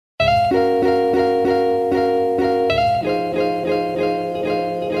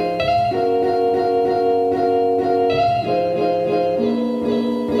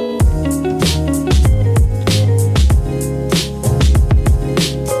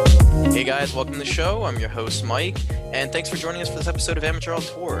guys? Welcome to the show. I'm your host, Mike, and thanks for joining us for this episode of Amateur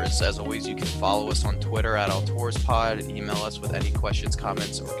Tours. As always, you can follow us on Twitter at AllToursPod and email us with any questions,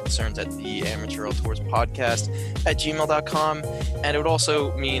 comments, or concerns at the amateurtourspodcast@gmail.com. And it would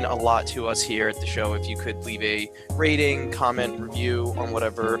also mean a lot to us here at the show if you could leave a rating, comment, review on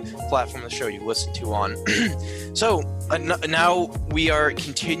whatever platform of the show you listen to on. So, now we are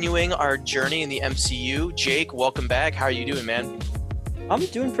continuing our journey in the MCU. Jake, welcome back. How are you doing, man? I'm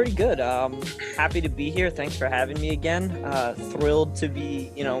doing pretty good. Happy to be here. Thanks for having me again. Thrilled to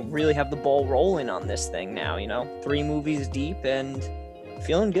be, really have the ball rolling on this thing now, 3 movies deep and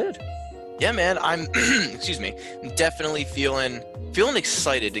feeling good. Yeah, man, I'm definitely feeling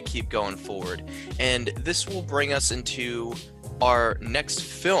excited to keep going forward. And this will bring us into our next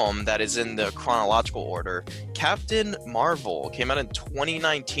film that is in the chronological order. Captain Marvel came out in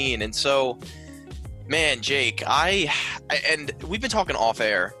 2019. And so, man, Jake, and we've been talking off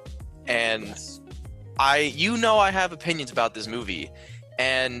air, and I have opinions about this movie,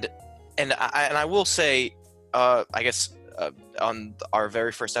 and I will say, I guess on our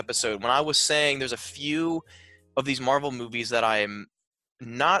very first episode, when I was saying there's a few of these Marvel movies that I'm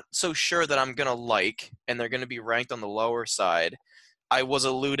not so sure that I'm gonna like, and they're gonna be ranked on the lower side, I was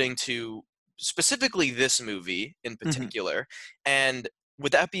alluding to specifically this movie in particular, and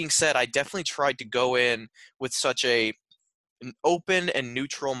with that being said, I definitely tried to go in with such an open and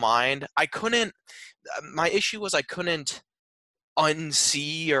neutral mind. My issue was I couldn't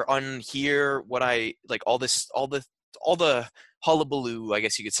unsee or unhear what all the hullabaloo, I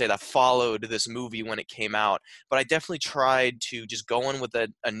guess you could say, that followed this movie when it came out. But I definitely tried to just go in with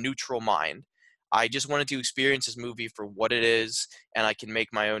a neutral mind. I just wanted to experience this movie for what it is, and I can make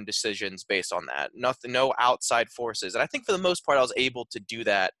my own decisions based on that. No outside forces. And I think for the most part, I was able to do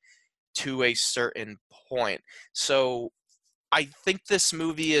that to a certain point. So I think this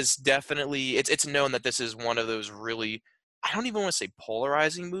movie is definitely, it's known that this is one of those really, I don't even want to say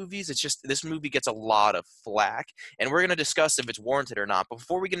polarizing movies. It's just this movie gets a lot of flack, and we're going to discuss if it's warranted or not. But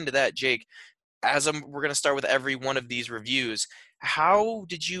before we get into that, Jake, we're going to start with every one of these reviews. How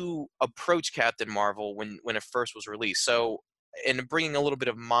did you approach Captain Marvel when it first was released? So, in bringing a little bit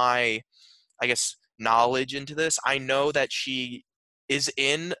of my, I guess, knowledge into this, I know that she is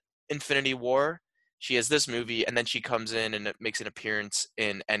in Infinity War. She has this movie, and then she comes in and makes an appearance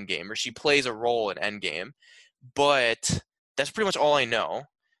in Endgame, or she plays a role in Endgame. But that's pretty much all I know.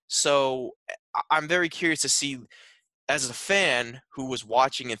 So I'm very curious to see, as a fan who was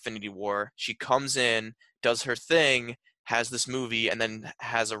watching Infinity War, she comes in, does her thing, has this movie, and then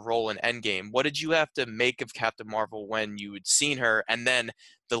has a role in Endgame. What did you have to make of Captain Marvel when you had seen her, and then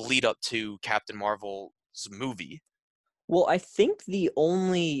the lead up to Captain Marvel's movie? Well, I think the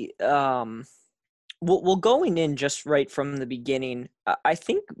only going in just right from the beginning, I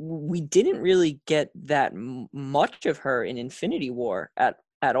think we didn't really get that much of her in Infinity War at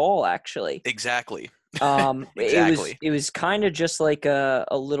all, actually. Exactly. It was kind of just like a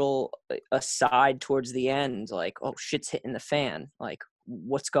little aside towards the end, like, oh, shit's hitting the fan, like,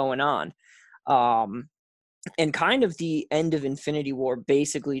 what's going on? And kind of the end of Infinity War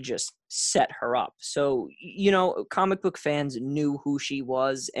basically just set her up. So, comic book fans knew who she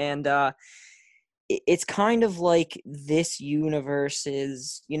was, and it's kind of like this universe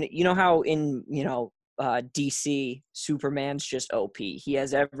is, how in, DC, Superman's just OP. He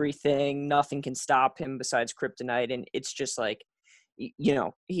has everything. Nothing can stop him besides kryptonite. And it's just like,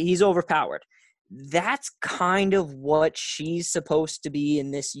 he's overpowered. That's kind of what she's supposed to be in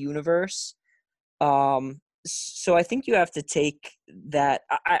this universe. So I think you have to take that.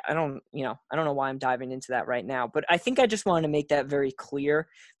 I don't know why I'm diving into that right now, but I think I just wanted to make that very clear,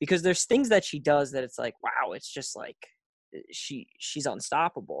 because there's things that she does that it's like, wow, it's just like she's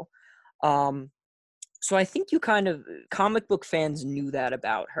unstoppable. So I think comic book fans knew that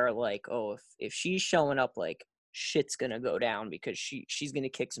about her, like, oh, if she's showing up, like, shit's gonna go down because she's gonna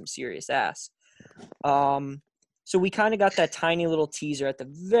kick some serious ass. So we kind of got that tiny little teaser at the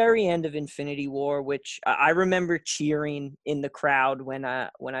very end of Infinity War, which I remember cheering in the crowd when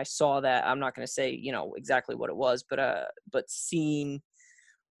I saw that. I'm not going to say, exactly what it was, but seeing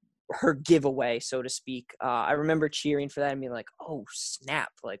her giveaway, so to speak, I remember cheering for that and being like, oh,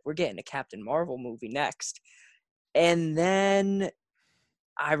 snap, like, we're getting a Captain Marvel movie next. And then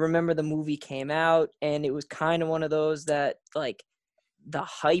I remember the movie came out, and it was kind of one of those that, like, the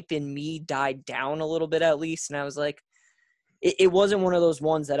hype in me died down a little bit, at least. And I was like, it wasn't one of those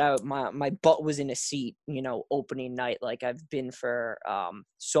ones that my butt was in a seat, opening night, like I've been for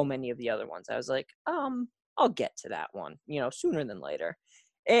so many of the other ones. I was like, I'll get to that one, sooner than later.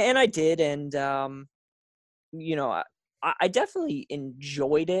 And I did. And, I definitely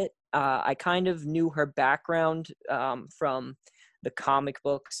enjoyed it. I kind of knew her background from the comic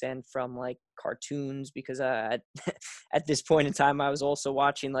books and from like cartoons because at this point in time I was also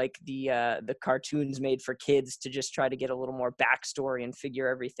watching like the cartoons made for kids to just try to get a little more backstory and figure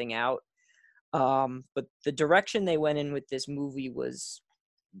everything out. But the direction they went in with this movie was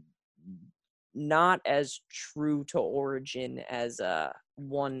not as true to origin as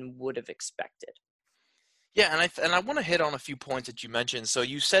one would have expected. Yeah, and I want to hit on a few points that you mentioned. So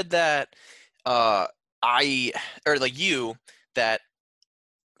you said that uh I or like you that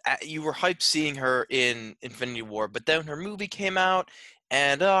you were hyped seeing her in Infinity War, but then her movie came out,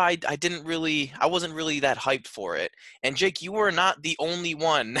 and I didn't really, I wasn't really that hyped for it. And Jake, you were not the only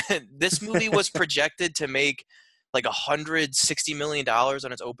one. This movie was projected to make like $160 million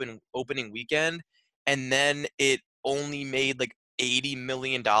on its opening weekend, and then it only made like $80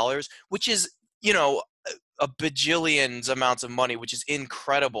 million, which is, you know, a bajillions amounts of money, which is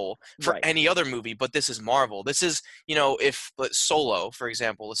incredible for Right. any other movie. But this is Marvel. This is, you know, if Solo, for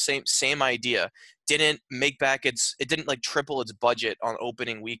example, the same idea, it didn't like triple its budget on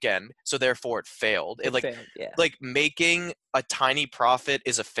opening weekend, so therefore it failed. It It failed, yeah. like making a tiny profit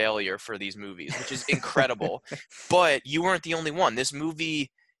is a failure for these movies, which is incredible. But you weren't the only one. This movie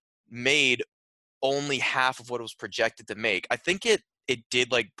made only half of what it was projected to make. I think it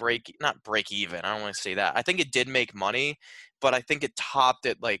did like not break even. I don't want to say that. I think it did make money, but I think it topped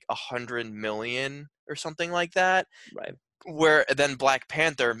at like 100 million or something like that. Right. Where then Black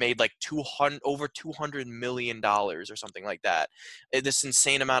Panther made like over $200 million or something like that. This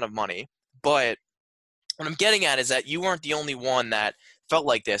insane amount of money. But what I'm getting at is that you weren't the only one that felt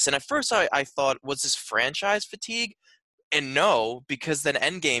like this. And at first I thought, was this franchise fatigue? And no, because then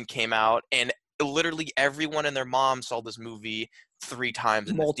Endgame came out and literally everyone and their mom saw this movie 3 times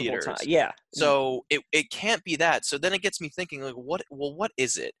in the Multiple times, theaters. yeah. So it can't be that. So then it gets me thinking, like, what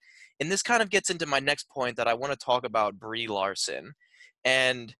is it? And this kind of gets into my next point that I want to talk about Brie Larson.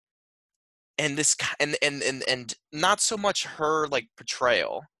 And this and not so much her like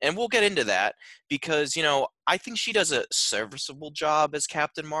portrayal, and we'll get into that because, you know, I think she does a serviceable job as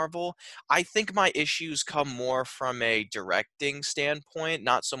Captain Marvel. I think my issues come more from a directing standpoint,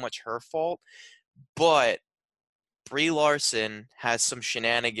 not so much her fault. But Brie Larson has some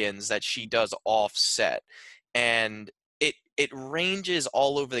shenanigans that she does offset, and it ranges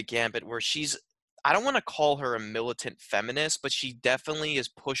all over the gambit where she's, I don't want to call her a militant feminist, but she definitely is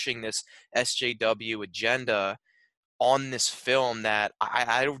pushing this SJW agenda on this film that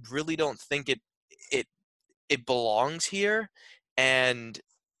I really don't think it it belongs here. And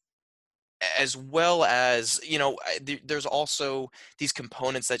as well as, you know, there's also these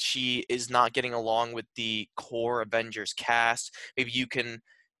components that she is not getting along with the core Avengers cast. Maybe you can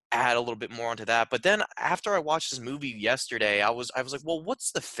add a little bit more onto that. But then after I watched this movie yesterday, I was like, well,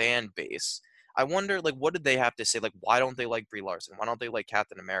 what's the fan base? I wonder, like, what did they have to say? Like, why don't they like Brie Larson? Why don't they like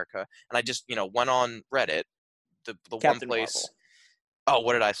Captain America? And I just, you know, went on Reddit, the one Captain place. Marvel. Oh,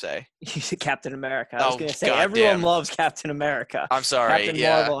 what did I say? You said Captain America. I was Oh, going to say everyone goddamn. loves Captain America. I'm sorry. Captain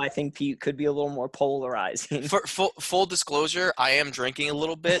Yeah. Marvel, I think, Pete, could be a little more polarizing. For full disclosure, I am drinking a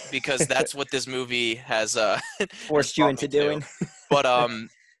little bit because that's what this movie has has Forced you brought me into to. doing.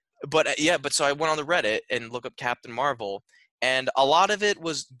 But yeah, but so I went on the Reddit and looked up Captain Marvel, and a lot of it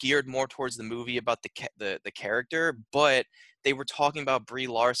was geared more towards the movie about the character, but they were talking about Brie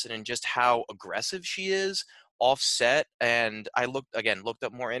Larson and just how aggressive she is offset. And I looked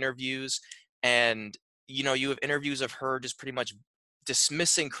up more interviews, and, you know, you have interviews of her just pretty much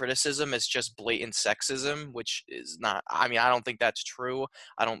dismissing criticism as just blatant sexism, which is not, I mean, I don't think that's true.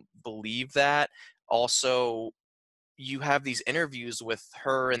 I don't believe that. Also, you have these interviews with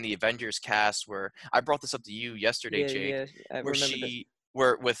her and the Avengers cast where I brought this up to you yesterday, Yeah, Jake, yeah. I where remember this.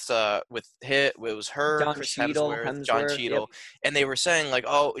 where with it was her, Don Chris Cheadle, Hemsworth, John Hemsworth. Yep. Cheadle, and they were saying like,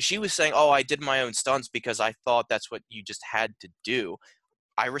 oh, she was saying, oh, I did my own stunts because I thought that's what you just had to do.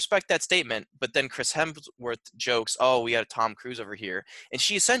 I respect that statement, but then Chris Hemsworth jokes, oh, we had Tom Cruise over here, and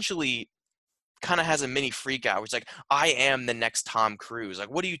she essentially kind of has a mini freak out. Where it's like, I am the next Tom Cruise.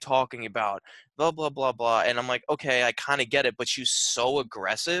 Like, what are you talking about? Blah, blah, blah, blah. And I'm like, okay, I kind of get it, but she's so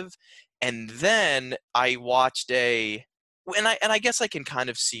aggressive. And then I watched and I guess I can kind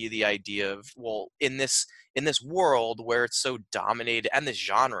of see the idea of, well, in this world where it's so dominated, and this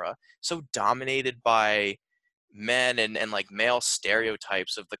genre so dominated by men and like male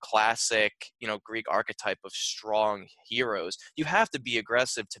stereotypes of the classic, you know, Greek archetype of strong heroes, you have to be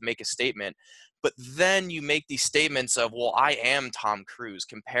aggressive to make a statement. But then you make these statements of, well, I am Tom Cruise,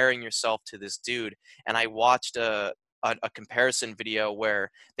 comparing yourself to this dude. And I watched a comparison video where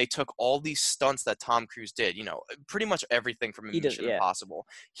they took all these stunts that Tom Cruise did, pretty much everything from He does, Mission yeah. Impossible,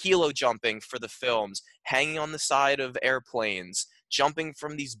 helo jumping for the films, hanging on the side of airplanes, jumping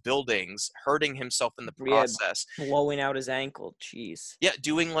from these buildings, hurting himself in the Yeah, process. blowing out his ankle. Jeez. Yeah,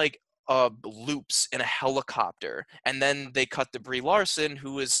 doing like loops in a helicopter. And then they cut to Brie Larson,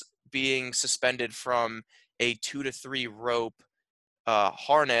 who is being suspended from a 2 to 3 rope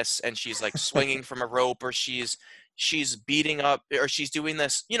harness, and she's like swinging from a rope, or she's beating up, or she's doing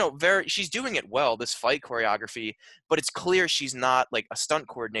this, she's doing it well, this fight choreography, but it's clear she's not like a stunt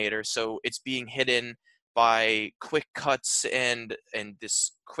coordinator, so it's being hidden by quick cuts and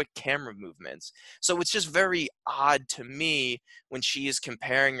this quick camera movements. So it's just very odd to me when she is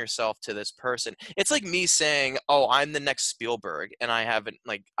comparing herself to this person. It's like me saying, oh, I'm the next Spielberg, and I haven't,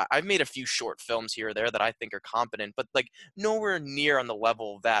 like, I've made a few short films here or there that I think are competent, but like nowhere near on the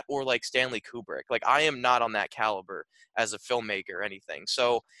level of that, or like Stanley Kubrick. Like, I am not on that caliber as a filmmaker or anything.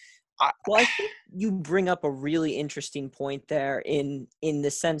 So I, Well, I think you bring up a really interesting point there in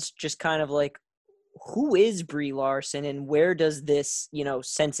the sense, just kind of like, who is Brie Larson and where does this,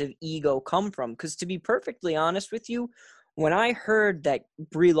 sense of ego come from? Because to be perfectly honest with you, when I heard that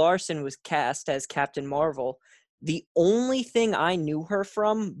Brie Larson was cast as Captain Marvel, the only thing I knew her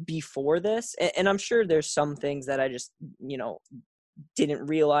from before this, and I'm sure there's some things that I just, didn't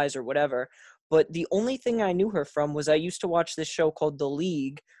realize or whatever, but the only thing I knew her from was I used to watch this show called The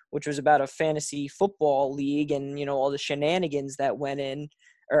League, which was about a fantasy football league and, all the shenanigans that went in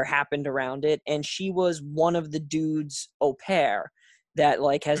or happened around it. And she was one of the dudes' au pair that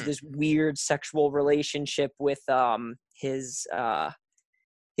like has this weird sexual relationship with his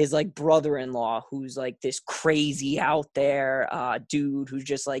like brother-in-law, who's like this crazy out there dude who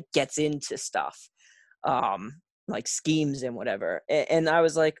just like gets into stuff, like schemes and whatever. And I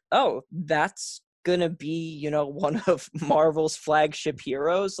was like, oh, that's gonna be, one of Marvel's flagship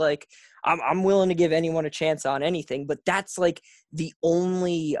heroes. Like, I'm willing to give anyone a chance on anything, but that's like the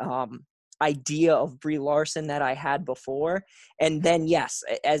only idea of Brie Larson that I had before. And then yes,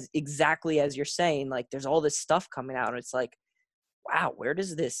 as exactly as you're saying, like there's all this stuff coming out, and it's like, wow, where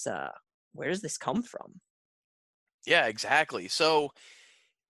does this come from? yeah, exactly. So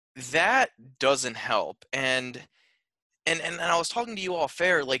that doesn't help. And I was talking to you off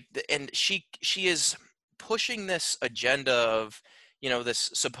air, like, and she is pushing this agenda of, this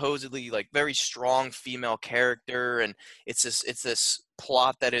supposedly like very strong female character, and it's this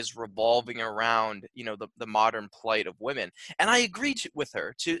plot that is revolving around, the modern plight of women. And I agree with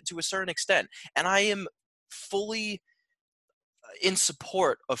her to a certain extent, and I am fully in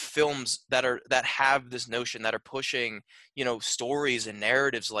support of films that have this notion, that are pushing, stories and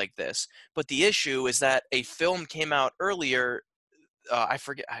narratives like this. But the issue is that a film came out earlier, I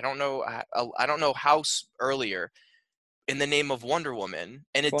forget, I don't know how earlier, in the name of Wonder Woman,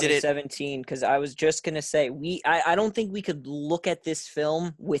 and it did it. 2017, because I was just gonna say I don't think we could look at this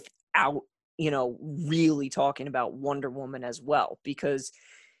film without really talking about Wonder Woman as well, because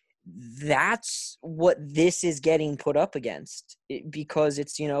that's what this is getting put up against, because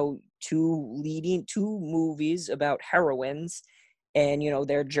it's two movies about heroines and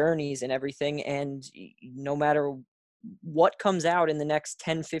their journeys and everything, and no matter what comes out in the next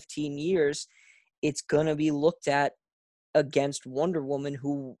 10-15 years, it's going to be looked at against Wonder Woman,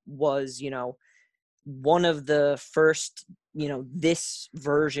 who was one of the first this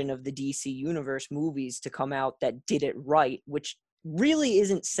version of the DC Universe movies to come out that did it right, which really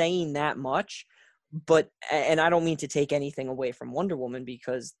isn't saying that much. But, and I don't mean to take anything away from Wonder Woman,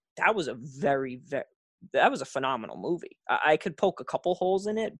 because that was a that was a phenomenal movie. I could poke a couple holes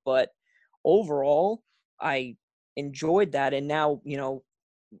in it, but overall I enjoyed that. And now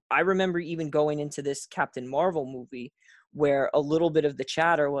I remember even going into this Captain Marvel movie where a little bit of the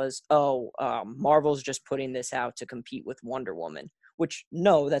chatter was, Marvel's just putting this out to compete with Wonder Woman, which,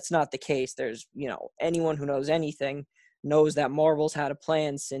 no, that's not the case. There's, anyone who knows anything knows that Marvel's had a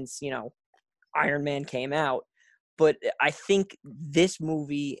plan since, Iron Man came out. But I think this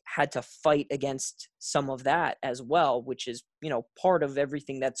movie had to fight against some of that as well, which is, part of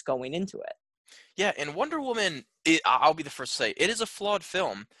everything that's going into it. Yeah, and Wonder Woman, I'll be the first to say, it is a flawed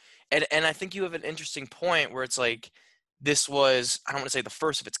film. And I think you have an interesting point where it's like, this was, I don't want to say the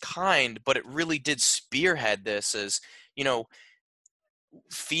first of its kind, but it really did spearhead this as,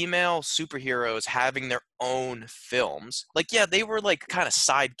 female superheroes having their own films. Like, yeah, they were like kind of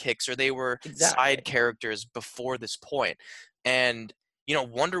sidekicks, or they were Exactly. side characters before this point. And,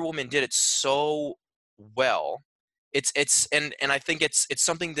 Wonder Woman did it so well. And I think it's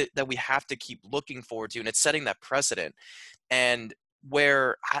something that we have to keep looking forward to, and it's setting that precedent. And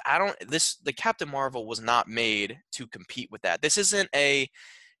where I don't this the Captain Marvel was not made to compete with that. This isn't a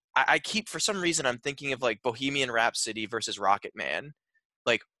I keep for some reason I'm thinking of like Bohemian Rhapsody versus Rocket Man.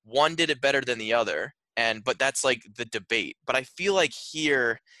 Like one did it better than the other, and but that's like the debate. But I feel like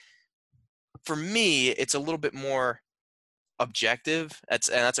here, for me, it's a little bit more objective. That's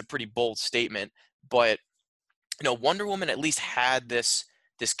a pretty bold statement, but Wonder Woman at least had this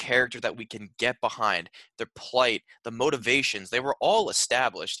character that we can get behind. Their plight, the motivations, they were all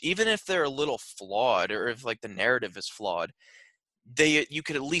established, even if they're a little flawed or if like the narrative is flawed. You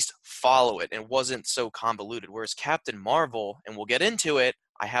could at least follow it and it wasn't so convoluted. Whereas Captain Marvel, and we'll get into it,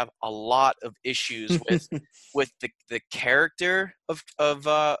 I have a lot of issues with the character of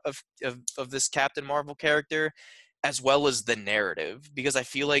this Captain Marvel character, as well as the narrative, because I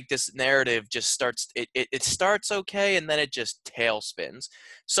feel like this narrative just it starts okay and then it just tailspins.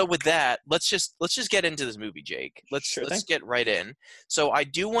 So with that, let's just get into this movie, Jake. Sure thing. Let's get right in. So I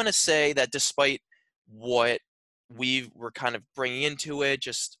do want to say that despite what we were kind of bringing into it,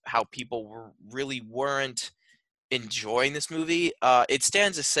 just how people really weren't enjoying this movie, it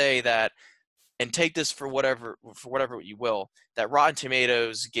stands to say that, and take this for whatever you will, that Rotten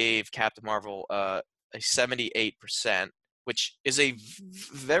Tomatoes gave Captain Marvel a 78%, which is a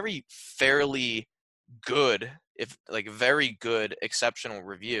very fairly good, if like very good, exceptional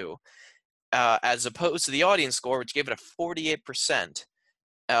review, as opposed to the audience score, which gave it a 48%.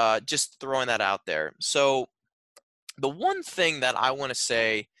 Just throwing that out there. So the one thing that I want to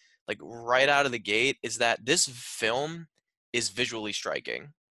say, like right out of the gate, is that this film is visually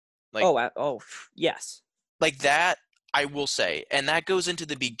striking. Like Yes. like that, I will say, and that goes into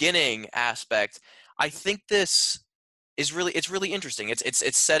the beginning aspect. I think this is it's really interesting.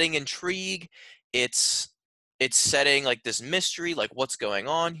 It's setting intrigue. It's it's setting like this mystery, like what's going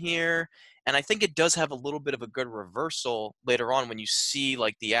on here. And I think it does have a little bit of a good reversal later on when you see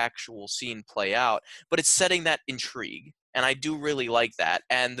like the actual scene play out, but it's setting that intrigue. And I do really like that.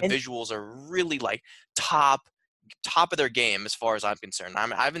 And the And visuals are really like top of their game as far as I'm concerned. I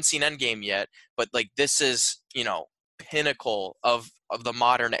haven't seen Endgame yet, but like this is pinnacle of the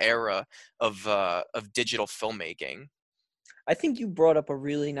modern era of digital filmmaking. I think you brought up a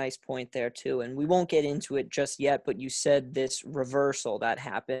really nice point there too, and we won't get into it just yet, but you said this reversal that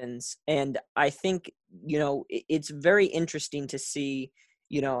happens. And I think, it's very interesting to see,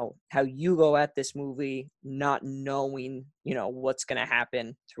 how you go at this movie not knowing, what's going to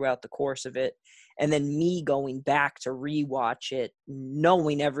happen throughout the course of it. And then me going back to rewatch it,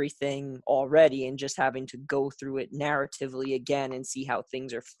 knowing everything already and just having to go through it narratively again and see how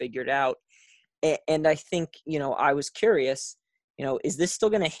things are figured out. And I think, I was curious, is this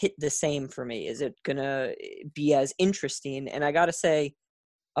still going to hit the same for me? Is it going to be as interesting? And I got to say,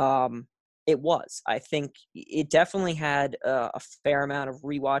 it was. I think it definitely had a fair amount of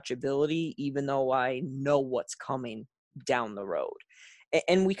rewatchability, even though I know what's coming down the road.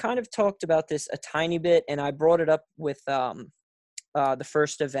 And we kind of talked about this a tiny bit, and I brought it up with the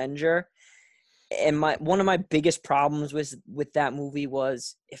first Avenger. And one of my biggest problems with that movie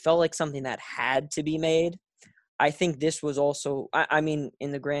was it felt like something that had to be made. I think this was also, I mean,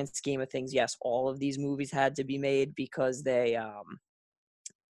 in the grand scheme of things, yes, all of these movies had to be made because they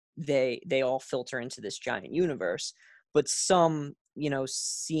all filter into this giant universe. But some,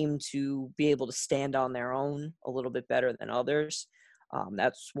 seem to be able to stand on their own a little bit better than others.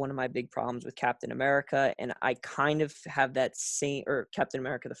 That's one of my big problems with Captain America, and I kind of have that same, or Captain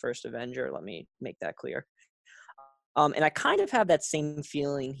America: The First Avenger. Let me make that clear. And I kind of have that same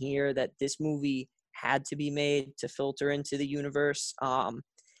feeling here that this movie had to be made to filter into the universe.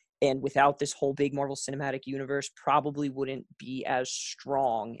 And without this whole big Marvel Cinematic Universe, probably wouldn't be as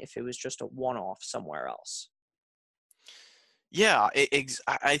strong if it was just a one-off somewhere else. Yeah,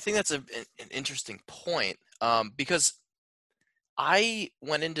 I think that's an interesting point, because I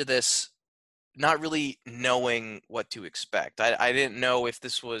went into this not really knowing what to expect. I didn't know if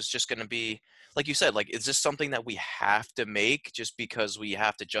this was just going to be, like you said, like, is this something that we have to make just because we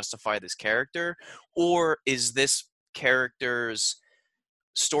have to justify this character? Or is this character's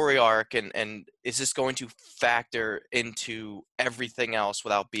story arc and is this going to factor into everything else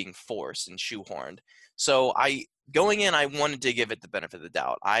without being forced and shoehorned? So going in, I wanted to give it the benefit of the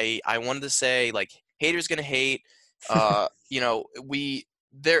doubt. I wanted to say, like, haters gonna hate. We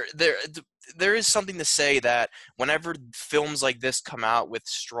there is something to say that whenever films like this come out with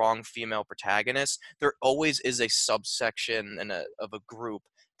strong female protagonists, there always is a subsection of a group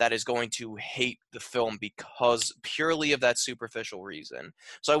that is going to hate the film because purely of that superficial reason.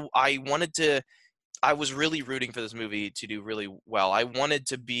 So I was really rooting for this movie to do really well. I wanted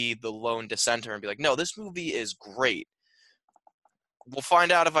to be the lone dissenter and be like, no, this movie is great. we'll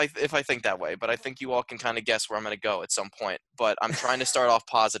find out if I think that way, but I think you all can kind of guess where I'm going to go at some point. But I'm trying to start off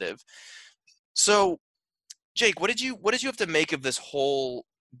positive. So, Jake, what did you have to make of this whole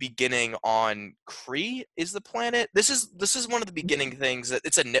beginning on Kree is the planet? This is one of the beginning things that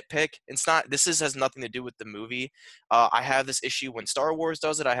it's a nitpick. It's not. This is has nothing to do with the movie. I have this issue when Star Wars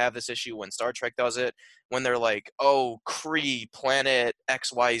does it. I have this issue when Star Trek does it. When they're like, "Oh, Kree, planet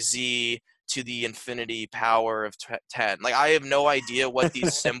XYZ to the infinity power of 10." Like, I have no idea what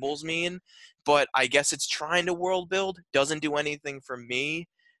these symbols mean, but I guess it's trying to world build. Doesn't do anything for me,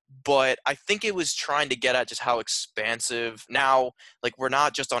 but I think it was trying to get at just how expansive now, like, we're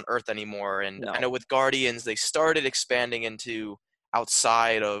not just on Earth anymore. And I No. know with Guardians, they started expanding into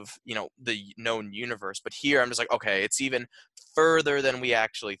outside of, the known universe. But here I'm just like, okay, it's even further than we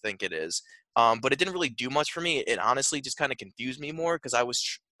actually think it is. But it didn't really do much for me. It honestly just kind of confused me more because I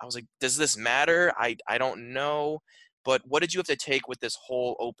was like, does this matter? I don't know. But what did you have to take with this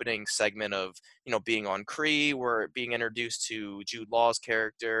whole opening segment of, being on Kree, we're being introduced to Jude Law's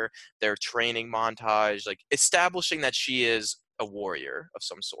character, their training montage, like establishing that she is a warrior of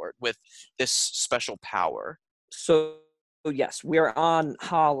some sort with this special power. So yes, we are on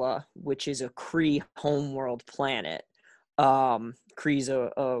Hala, which is a Kree homeworld planet. Kree's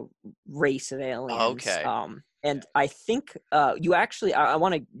a race of aliens. Okay. And I think you actually, I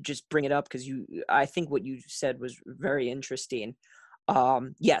want to just bring it up because I think what you said was very interesting.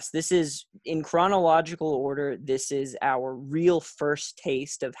 Yes, this is in chronological order. This is our real first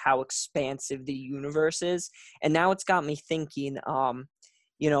taste of how expansive the universe is, and now it's got me thinking.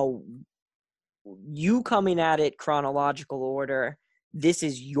 You know, you coming at it chronological order, this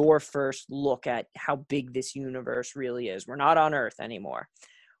is your first look at how big this universe really is. We're not on Earth anymore.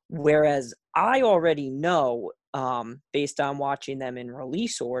 Whereas I already know, based on watching them in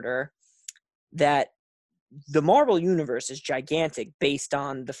release order, that the Marvel universe is gigantic based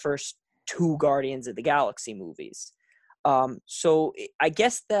on the first two Guardians of the Galaxy movies. So I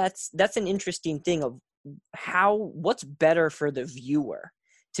guess that's an interesting thing of what's better for the viewer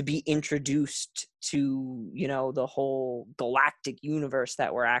to be introduced to, the whole galactic universe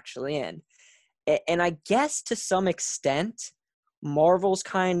that we're actually in. And I guess to some extent, Marvel's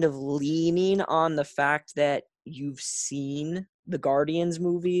kind of leaning on the fact that you've seen the Guardians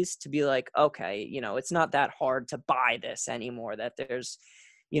movies to be like, okay, it's not that hard to buy this anymore, that there's,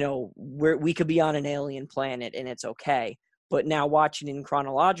 we could be on an alien planet and it's okay. But now watching in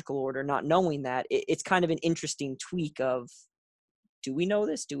chronological order, not knowing that, it's kind of an interesting tweak of, do we know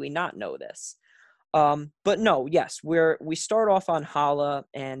this? Do we not know this? But no, yes, we start off on Hala,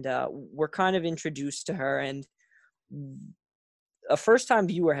 and we're kind of introduced to her, and a first-time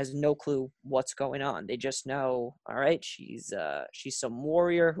viewer has no clue what's going on. They just know, all right, she's some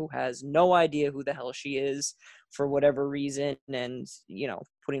warrior who has no idea who the hell she is for whatever reason, and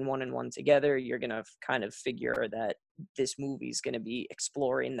putting one and one together, you're gonna kind of figure that this movie's gonna be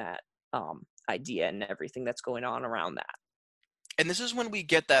exploring that idea and everything that's going on around that. And this is when we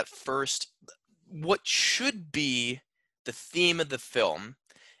get that first, what should be the theme of the film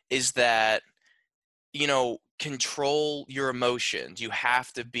is that, control your emotions. You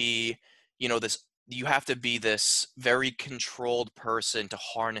have to be, this very controlled person to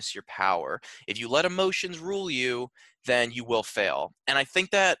harness your power. If you let emotions rule you, then you will fail. And I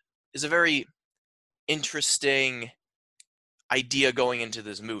think that is a very interesting idea going into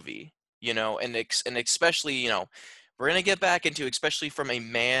this movie, and especially, we're gonna get back into, especially from a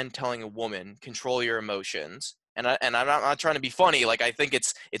man telling a woman, control your emotions. And I'm not trying to be funny. Like, I think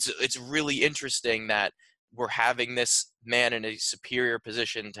it's really interesting that we're having this man in a superior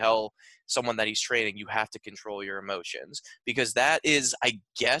position tell someone that he's training, you have to control your emotions, because that is, I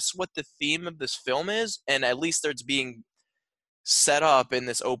guess, what the theme of this film is, and at least it's being set up in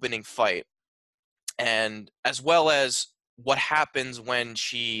this opening fight, and as well as what happens when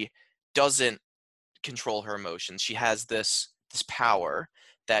she doesn't control her emotions. She has this power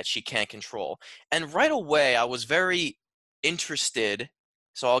that she can't control. And right away I was very interested,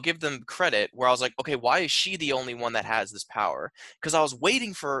 so I'll give them credit, where I was like, okay, why is she the only one that has this power? Because I was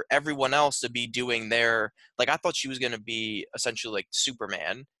waiting for everyone else to be doing their, like, I thought she was going to be essentially like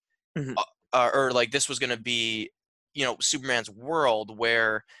Superman, Mhm. or like this was going to be, Superman's world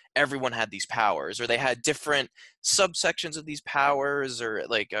where everyone had these powers, or they had different subsections of these powers, or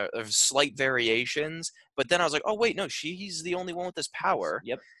like slight variations. But then I was like, oh wait, no, she's the only one with this power.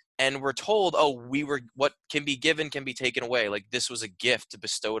 Yep. And we're told, oh, what can be given can be taken away. Like, this was a gift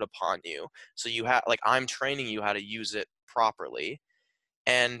bestowed upon you, so you have, like, I'm training you how to use it properly.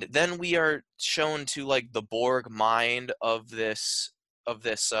 And then we are shown to, like, the Borg mind of this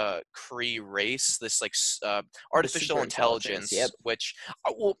this Kree race, this like The artificial super intelligence. Yep. intelligence, which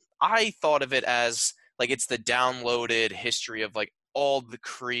well, I thought of it as like it's the downloaded history of like all the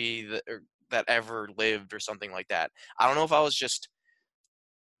Kree that ever lived or something like that. I don't know if I was just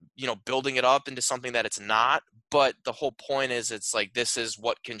building it up into something that it's not, but the whole point is it's like this is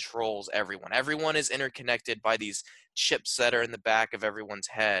what controls everyone. Everyone is interconnected by these chips that are in the back of everyone's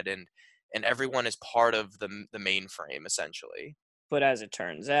head, and everyone is part of the mainframe essentially. But as it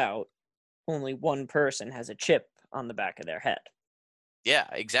turns out, only one person has a chip on the back of their head. Yeah,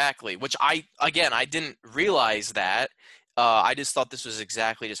 exactly. Which I didn't realize that. I just thought this was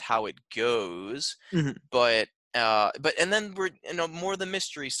exactly just how it goes. Mm-hmm. But and then we're more of the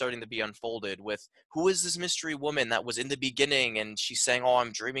mystery starting to be unfolded with who is this mystery woman that was in the beginning, and she's saying, "Oh,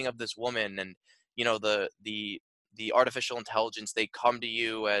 I'm dreaming of this woman," and the artificial intelligence, they come to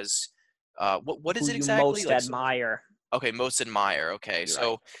you as what is Who it you exactly most like? admire. Okay, most admire. Okay, You're right.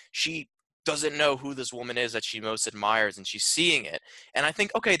 so she doesn't know who this woman is that she most admires, and she's seeing it. And I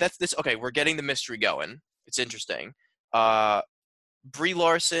think, okay, that's this. Okay, we're getting the mystery going. It's interesting. Uh, Brie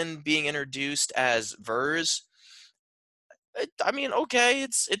Larson being introduced as Vers. I mean, okay,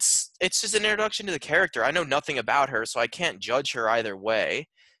 it's just an introduction to the character. I know nothing about her, so I can't judge her either way.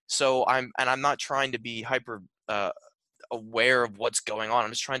 So I'm not trying to be hyper aware of what's going on.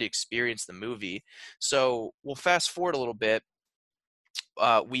 I'm just trying to experience the movie. So we'll fast forward a little bit.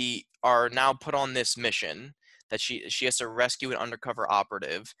 We are now put on this mission that she has to rescue an undercover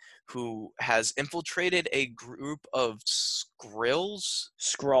operative who has infiltrated a group of Scroll.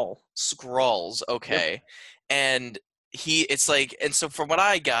 Skrulls, Yep. okay. And it's like, and so from what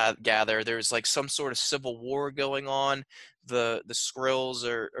I gather, there's like some sort of civil war going on. The Skrulls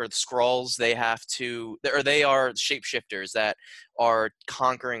or the Skrulls, they are shapeshifters that are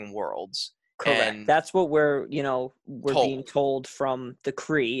conquering worlds Correct. and That's what we're being told. told from the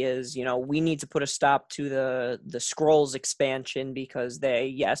Kree is, we need to put a stop to the Scrolls expansion because they're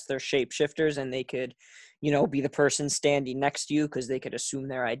shapeshifters and they could, be the person standing next to you because they could assume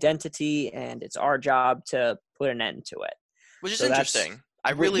their identity, and it's our job to put an end to it. Which is So that's interesting.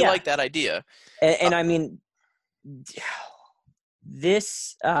 I what, really yeah. like that idea. And I mean,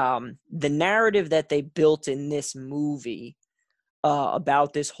 this the narrative that they built in this movie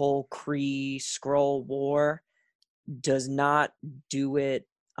about this whole Kree Skrull war does not do it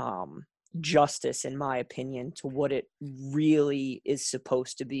justice, in my opinion, to what it really is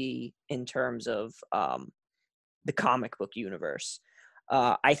supposed to be in terms of the comic book universe.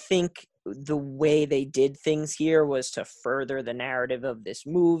 I think the way they did things here was to further the narrative of this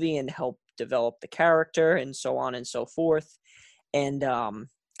movie and help develop the character and so on and so forth, and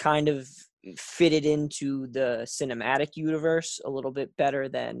kind of fit it into the cinematic universe a little bit better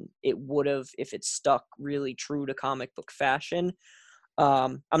than it would have if it stuck really true to comic book fashion.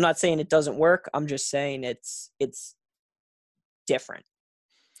 I'm not saying it doesn't work. I'm just saying it's different.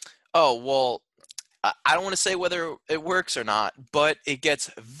 Oh, well, I don't want to say whether it works or not, but it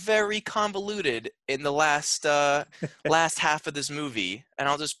gets very convoluted in the last half of this movie, and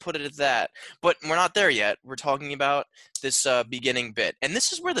I'll just put it at that. But we're not there yet. We're talking about this beginning bit, and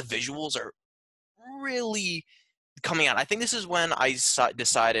this is where the visuals are really coming out. I think this is when I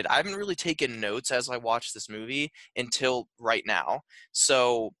decided I haven't really taken notes as I watched this movie until right now.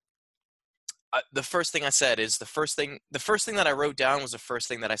 So the first thing I said is the first thing that I wrote down was the first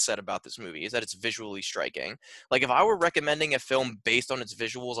thing that I said about this movie is that it's visually striking. Like if I were recommending a film based on its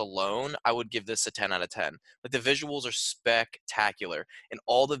visuals alone, I would give this a 10 out of 10. Like the visuals are spectacular, and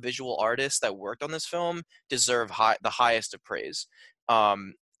all the visual artists that worked on this film deserve the highest of praise.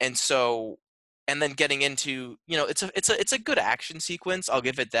 And so and then getting into it's a good action sequence, I'll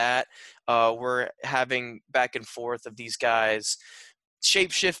give it that. We're having back and forth of these guys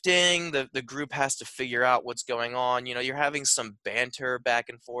shape-shifting. The group has to figure out what's going on. You're having some banter back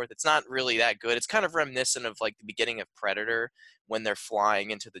and forth. It's not really that good. It's kind of reminiscent of like the beginning of Predator when they're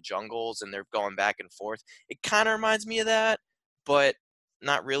flying into the jungles and they're going back and forth. It kind of reminds me of that, but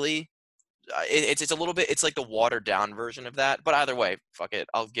not really. It's a little bit, it's like the watered down version of that, but either way, fuck it,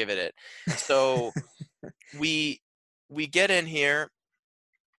 I'll give it. So we we get in here,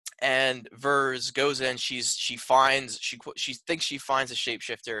 and Vers goes in. She thinks she finds a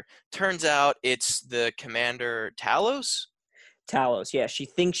shapeshifter. Turns out it's the commander Talos. Talos, yeah, she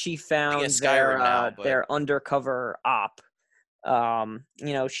thinks she Being a found Skyrim now, but their undercover op.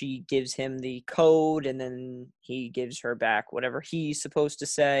 She gives him the code, and then he gives her back whatever he's supposed to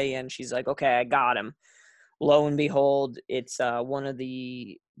say, and she's like, "Okay, I got him." Lo and behold, it's one of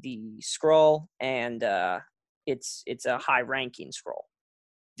the scroll, and it's a high ranking scroll.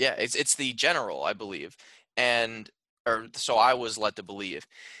 yeah, it's the general, I believe. And or so I was led to believe.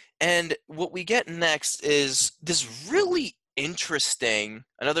 And what we get next is this really interesting,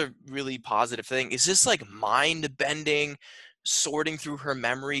 another really positive thing is this like mind bending, sorting through her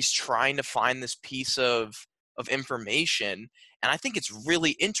memories, trying to find this piece of information. And I think it's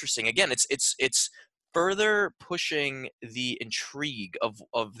really interesting. Again, it's further pushing the intrigue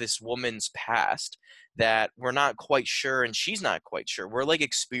of this woman's past that we're not quite sure and she's not quite sure. We're like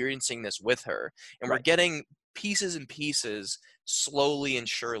experiencing this with her and we're Right. getting pieces and pieces slowly and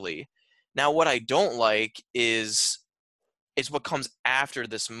surely. Now, what I don't like is what comes after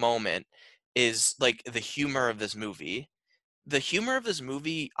this moment is like the humor of this movie. The humor of this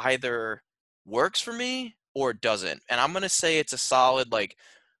movie either works for me or doesn't. And I'm gonna say it's a solid like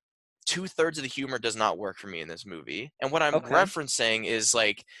two-thirds of the humor does not work for me in this movie. And what I'm Okay. referencing is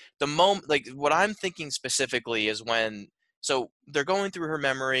like the moment, like what I'm thinking specifically is when, so they're going through her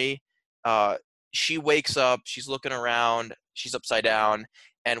memory. Uh, she wakes up, she's looking around, she's upside down,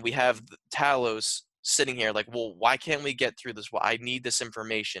 and we have Talos sitting here like, well, why can't we get through this? Well, I need this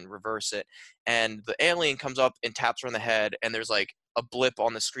information, reverse it. And the alien comes up and taps her on the head, and there's like a blip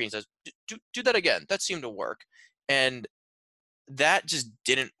on the screen says, do that again. That seemed to work. And that just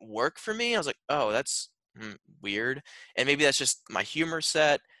didn't work for me. I was like, oh, that's weird. And maybe that's just my humor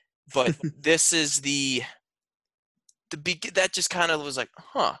set. But this is that just kind of was like,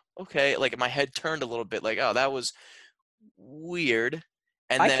 huh, okay. Like my head turned a little bit like, oh, that was weird.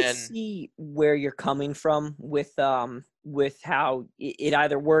 And I could then, see where you're coming from with how it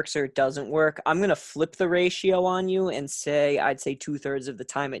either works or it doesn't work. I'm gonna flip the ratio on you and say I'd say 2/3 of the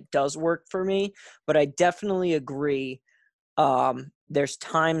time it does work for me, but I definitely agree. There's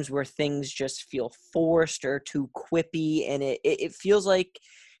times where things just feel forced or too quippy, and it feels like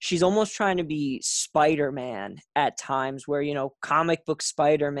she's almost trying to be Spider-Man at times where, comic book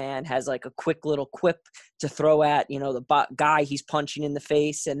Spider-Man has like a quick little quip to throw at, the guy he's punching in the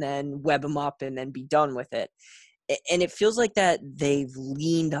face and then web him up and then be done with it. And it feels like that they've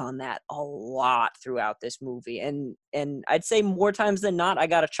leaned on that a lot throughout this movie. And I'd say more times than not, I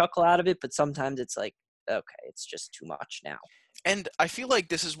got a chuckle out of it, but sometimes it's like, okay, it's just too much now. and I feel like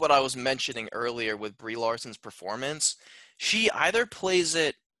this is what I was mentioning earlier with Brie Larson's performance. She either plays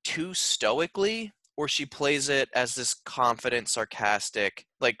it too stoically or she plays it as this confident, sarcastic,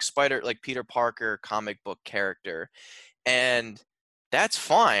 like Peter Parker comic book character. And that's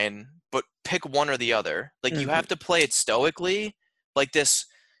fine, but pick one or the other. Like you Hmm. have to play it stoically, like this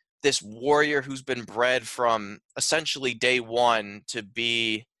warrior who's been bred from essentially day one to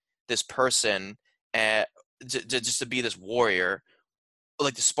be this person and just to be this warrior,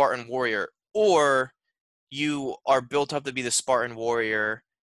 like the Spartan warrior, or you are built up to be the Spartan warrior,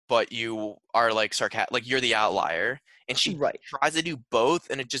 but you are like sarcastic, like you're the outlier. And she Right. tries to do both,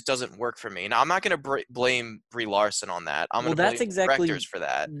 and it just doesn't work for me. Now, I'm not going to blame Brie Larson on that. I'm going Well, to blame that's the directors exactly for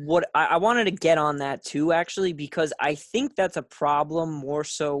that. what I wanted to get on that too, actually, because I think that's a problem more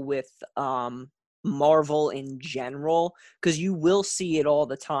so with Marvel in general, because you will see it all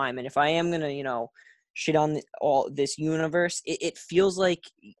the time. And if I am gonna, shit on all this universe, it feels like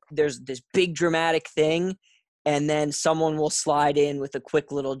there's this big dramatic thing, and then someone will slide in with a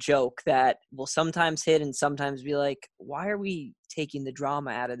quick little joke that will sometimes hit and sometimes be like, why are we taking the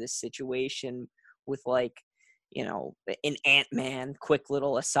drama out of this situation with like, an Ant-Man quick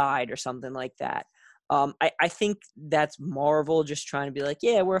little aside or something like that. I think that's Marvel just trying to be like,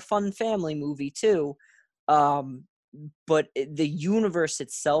 yeah, we're a fun family movie too. Um, but the universe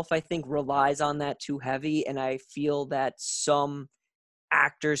itself, I think, relies on that too heavy, and I feel that some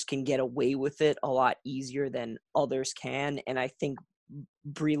actors can get away with it a lot easier than others can, and I think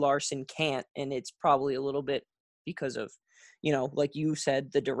Brie Larson can't, and it's probably a little bit because of, like you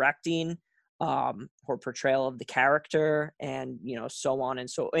said, the directing, her portrayal of the character, and so on and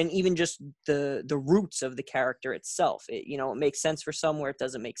and even just the roots of the character itself. It makes sense for some where it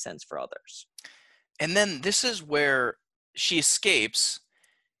doesn't make sense for others. And then this is where she escapes,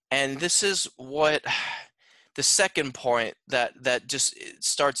 and this is what the second point that just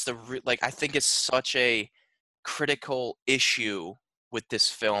starts the like I think it's such a critical issue with this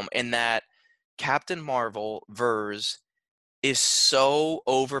film in that Captain Marvel verse is so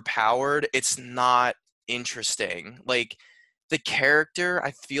overpowered, it's not interesting. Like the character,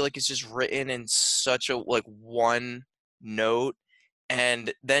 I feel like is just written in such a like one note,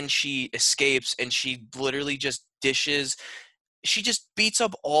 and then she escapes and she literally just dishes she just beats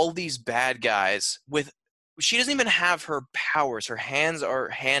up all these bad guys with she doesn't even have her powers. Her hands are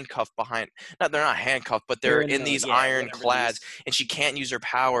handcuffed behind not they're not handcuffed, but They're they're in in the these yeah, whatever ironclads these. and she can't use her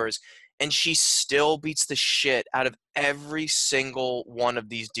powers and she still beats the shit out of every single one of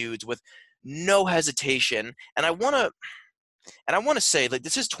these dudes with no hesitation. And I want to say, like,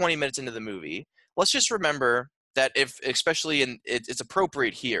 this is 20 minutes into the movie. Let's just remember that if, especially it's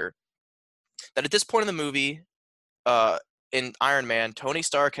appropriate here, that at this point in the movie, uh, in Iron Man, Tony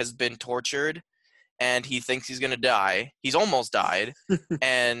Stark has been tortured and he thinks he's gonna die. He's almost died,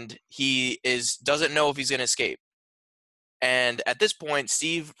 and he doesn't know if he's gonna escape. And at this point,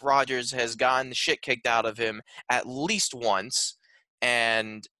 Steve Rogers has gotten the shit kicked out of him at least once,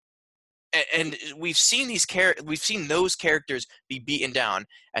 and we've seen those characters be beaten down.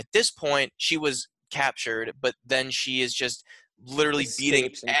 At this point, she was captured, but then she is just literally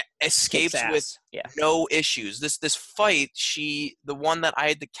Kicks escapes with ass. Yeah. no issues. This fight, the one that I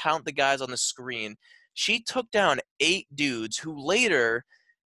had to count the guys on the screen, she took down 8 dudes who later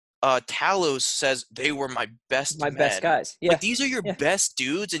Talos says they were my best My best men. guys. Yeah. Like, these are your Yeah. best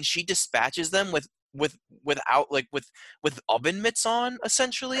dudes, and she dispatches them without like with oven mitts on,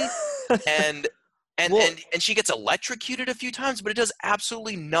 essentially. And Well, and she gets electrocuted a few times, but it does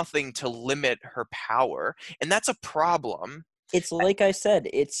absolutely nothing to limit her power, and that's a problem. it's like I said,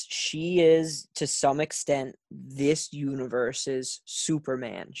 she is to some extent this universe's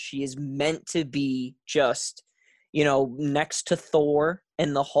Superman. She is meant to be just, next to Thor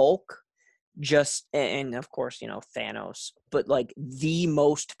and the Hulk, just, and of course, Thanos, but like the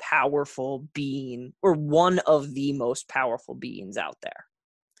most powerful being, or one of the most powerful beings out there.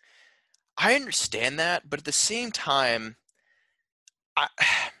 I understand that, but at the same time, I,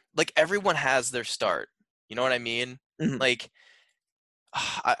 like, everyone has their start. You know what I mean? Mhm. Like,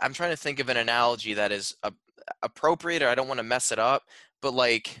 I'm trying to think of an analogy that is appropriate, or I don't want to mess it up, but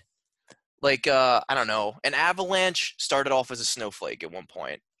I don't know, an avalanche started off as a snowflake at one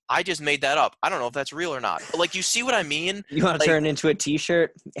point. I just made that up. I don't know if that's real or not, but like, you see what I mean? You want to Like, turn it into a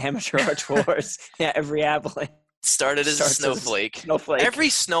T-shirt? Amateur Arch Wars. Yeah, every avalanche started as a starts as a snowflake. snowflake. Every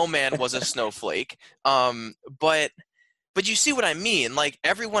snowman was a snowflake. But you see what I mean? Like,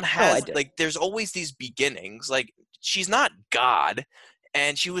 everyone I has, do. like, there's always these beginnings. Like, she's not God,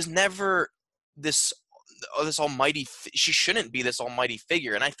 and she was never this this almighty. She shouldn't be this almighty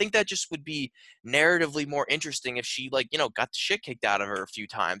figure, and I think that just would be narratively more interesting if she, like, got the shit kicked out of her a few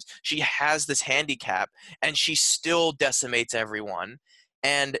times. She has this handicap, and she still decimates everyone.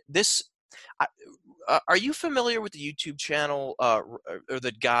 And this, I, are you familiar with the YouTube channel or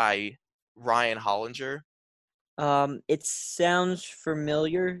the guy Ryan Hollinger? It sounds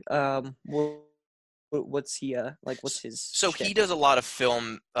familiar. What's he like? What's his So he shtick? does a lot of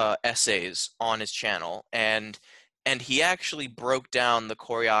film essays on his channel, and he actually broke down the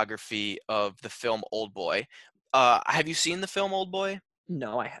choreography of the film Old Boy. Have you seen the film Old Boy?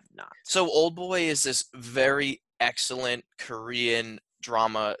 No, I have not. So Old Boy is this very excellent Korean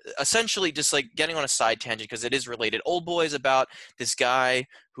drama, essentially, just like getting on a side tangent because it is related. Old Boy is about this guy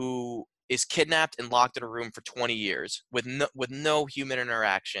who is kidnapped and locked in a room for 20 years with no human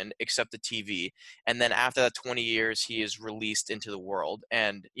interaction except the TV. And then after that 20 years, he is released into the world,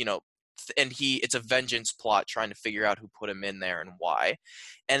 and it's a vengeance plot trying to figure out who put him in there and why.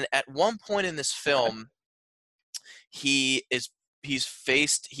 And at one point in this Okay. film, he is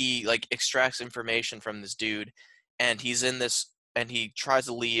he like extracts information from this dude, and he's in this, and he tries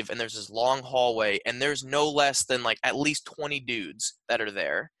to leave, and there's this long hallway, and there's no less than like at least 20 dudes that are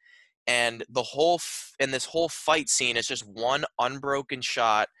there. And this whole fight scene is just one unbroken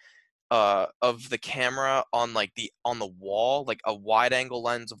shot of the camera on the wall, like a wide angle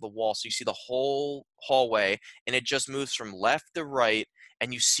lens of the wall, so you see the whole hallway, and it just moves from left to right,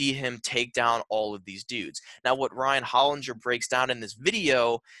 and you see him take down all of these dudes. Now, what Ryan Hollinger breaks down in this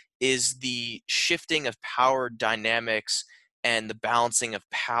video is the shifting of power dynamics and the balancing of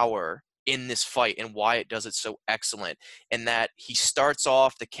power in this fight, and why it does it so excellent. And that he starts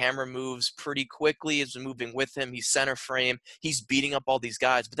off, the camera moves pretty quickly, is moving with him, he's center frame, he's beating up all these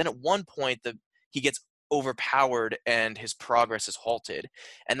guys, but then at one point he gets overpowered and his progress is halted,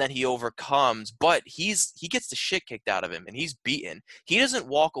 and then he overcomes, but he gets the shit kicked out of him, and he's beaten. He doesn't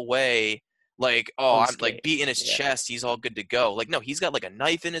walk away like, oh, I'm like Unscathed. beating his Yeah. chest, he's all good to go. Like, no, he's got like a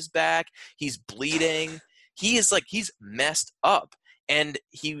knife in his back, he's bleeding, he's messed up. And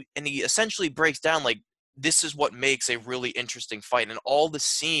he essentially breaks down, like, this is what makes a really interesting fight, and all the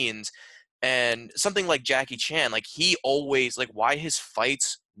scenes. And something like Jackie Chan, like, he always, like, why his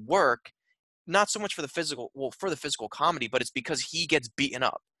fights work, not so much for the physical comedy, but it's because he gets beaten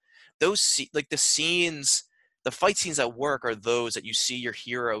up. Like, the fight scenes that work are those that you see your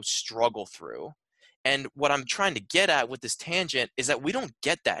hero struggle through. And what I'm trying to get at with this tangent is that we don't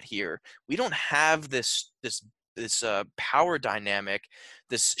get that here. We don't have this power dynamic,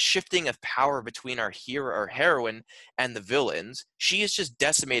 this shifting of power between our hero, our heroine, and the villains. She is just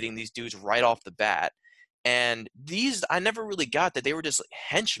decimating these dudes right off the bat. And these, I never really got that they were just like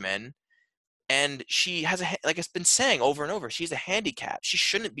henchmen. And she has like it's been saying over and over, she's a handicap. She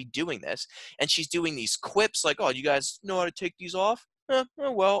shouldn't be doing this. And she's doing these quips like, "Oh, you guys know how to take these off? Oh,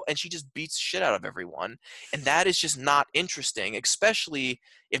 well," and she just beats shit out of everyone. And that is just not interesting, especially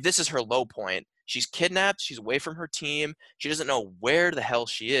if this is her low point. She's kidnapped, she's away from her team, she doesn't know where the hell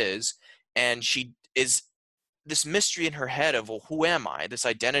she is, and she is this mystery in her head of, well, who am I? This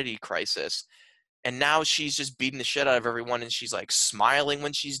identity crisis. And now she's just beating the shit out of everyone, and she's like smiling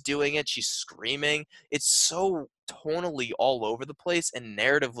when she's doing it. She's screaming. It's so tonally all over the place, and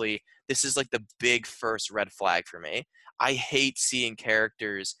narratively, this is like the big first red flag for me. I hate seeing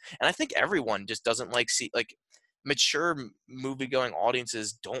characters, and I think everyone just doesn't like like mature movie-going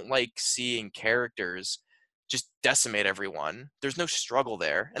audiences don't like seeing characters just decimate everyone. There's no struggle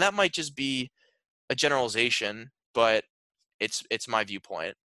there, and that might just be a generalization, but it's my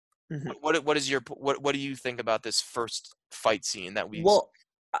viewpoint. Mhm. What is your what do you think about this first fight scene that we? Well,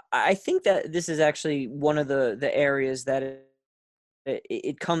 I think that this is actually one of the areas that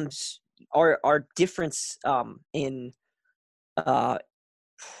it comes our difference in uh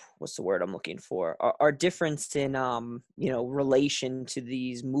what's the word I'm looking for? Our difference in relation to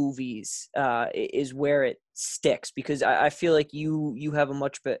these movies is where it sticks, because I feel like you have a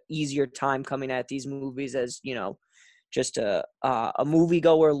much easier time coming at these movies as just a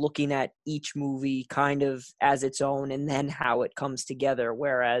moviegoer looking at each movie kind of as its own and then how it comes together.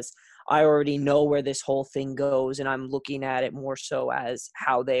 Whereas I already know where this whole thing goes, and I'm looking at it more so as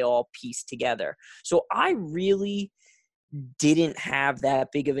how they all piece together. So I really didn't have that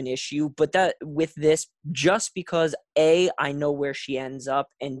big of an issue, but that with this, just because A, I know where she ends up,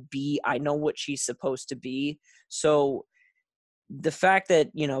 and B, I know what she's supposed to be. So the fact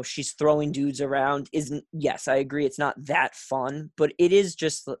that she's throwing dudes around isn't, yes, I agree, it's not that fun, but it is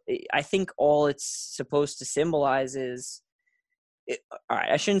just, I think all it's supposed to symbolize is all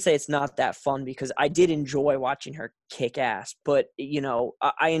right, I shouldn't say it's not that fun, because I did enjoy watching her kick ass, but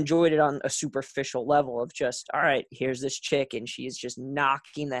I enjoyed it on a superficial level of just, all right, here's this chick and she's just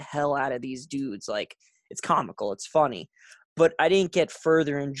knocking the hell out of these dudes. Like, it's comical, it's funny, but I didn't get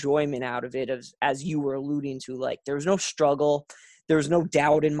further enjoyment out of it, as you were alluding to. Like, there was no struggle, there was no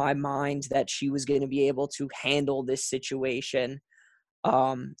doubt in my mind that she was going to be able to handle this situation,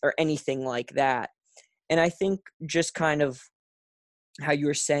 or anything like that. And I think just kind of how you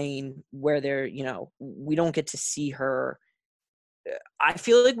were saying, where we don't get to see her. I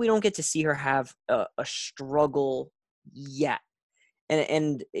feel like we don't get to see her have a struggle yet.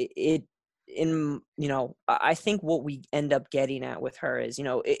 And it in I think what we end up getting at with her is,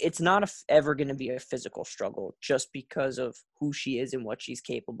 it's not ever going to be a physical struggle, just because of who she is and what she's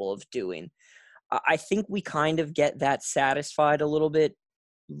capable of doing. I think we kind of get that satisfied a little bit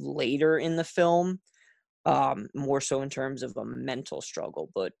later in the film, more so in terms of a mental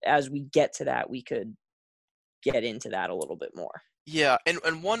struggle. But as we get to that, we could get into that a little bit more. Yeah,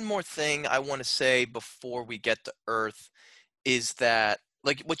 and one more thing I want to say before we get to Earth is that,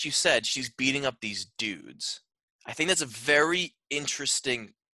 like what you said, she's beating up these dudes. I think that's a very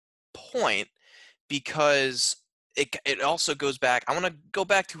interesting point, because it also goes back. I want to go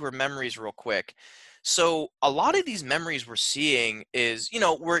back to her memories real quick. So a lot of these memories we're seeing is,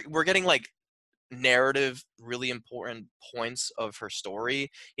 we're getting like narrative really important points of her story,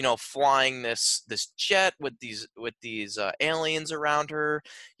 flying this jet with these aliens around her.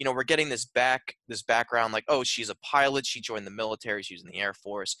 We're getting this background, like, oh, she's a pilot, she joined the military, she's in the Air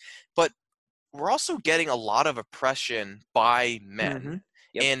Force. But we're also getting a lot of oppression by men Mm-hmm.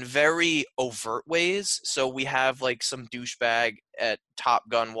 Yep. in very overt ways. So we have like some douchebag at Top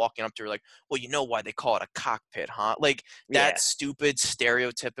Gun walking up to her like, well, you know why they call it a cockpit, huh? Like that Yeah. stupid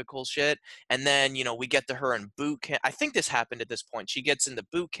stereotypical shit. And then, we get to her in boot camp. I think this happened at this point. She gets into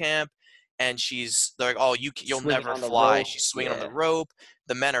boot camp, and they're like, oh, you'll Swinging never on the fly. rope. She's swinging on the Yeah. rope.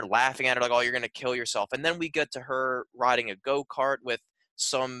 The men are laughing at her like, oh, you're going to kill yourself. And then we get to her riding a go-kart with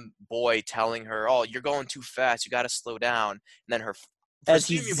some boy telling her, "Oh, you're going too fast. You got to slow down." And then As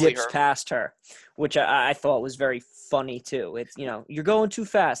he presumably zips her, past her, which I thought was very funny too. It's, you're going too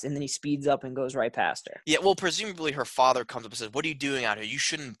fast, and then he speeds up and goes right past her. yeah, well, presumably her father comes up and says, "What are you doing out here? You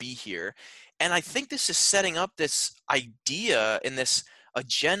shouldn't be here." And I think this is setting up this idea and this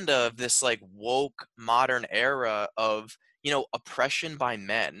agenda of this like woke modern era of, oppression by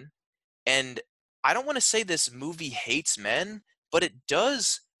men. And I don't want to say this movie hates men, but it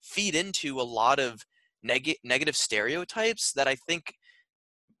does feed into a lot of negative stereotypes that I think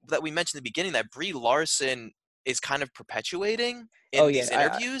that we mentioned in the beginning, that Brie Larson is kind of perpetuating Oh in yeah, these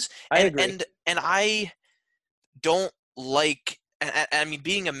interviews. I agree. And I don't like, I mean,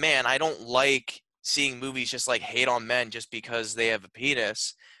 being a man, I don't like seeing movies just like hate on men just because they have a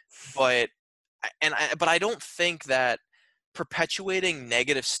penis. But but I don't think that perpetuating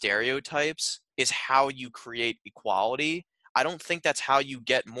negative stereotypes is how you create equality. I don't think that's how you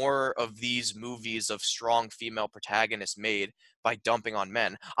get more of these movies of strong female protagonists made, by dumping on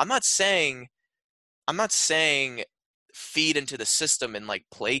men. I'm not saying feed into the system and like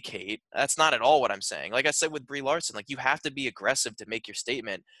placate. That's not at all what I'm saying. Like I said with Brie Larson, like you have to be aggressive to make your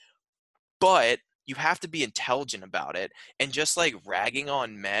statement, but you have to be intelligent about it. And just like ragging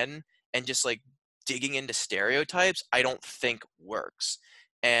on men and just like digging into stereotypes, I don't think works.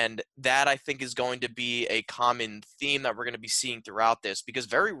 And that, I think, is going to be a common theme that we're going to be seeing throughout this, because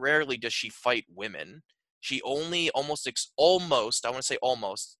very rarely does she fight women. She only almost, I want to say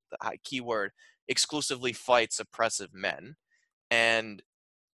almost, the key word, exclusively fights oppressive men. And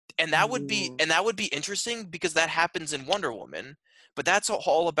Ooh. that would be interesting, because that happens in Wonder Woman, but that's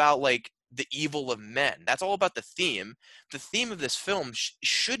all about like the evil of men. That's all about the theme. The theme of this film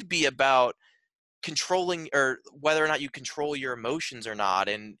should be about controlling, or whether or not you control your emotions or not,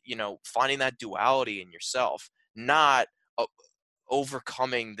 and finding that duality in yourself, not uh,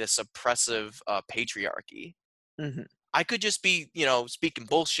 overcoming this oppressive patriarchy. Mhm. I could just be speaking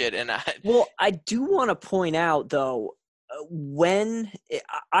bullshit, and Well, I do want to point out though,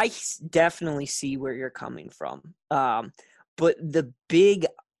 I definitely see where you're coming from. But the big,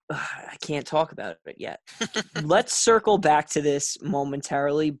 I can't talk about it yet. Let's circle back to this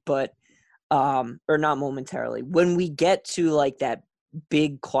momentarily, but or not momentarily. When we get to like that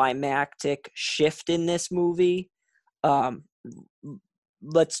big climactic shift in this movie, um,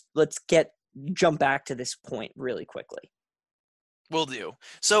 let's jump back to this point really quickly. will do.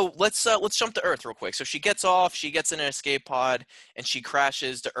 So let's jump to Earth real quick. So she gets off, she gets in an escape pod, and she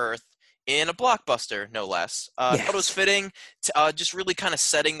crashes to Earth in a blockbuster, no less. Thought it was Yes. fitting to just really kind of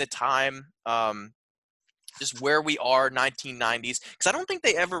setting the time, just where we are, 1990s, because I don't think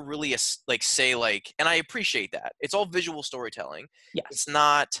they ever really like say like, and I appreciate that. It's all visual storytelling. Yes. It's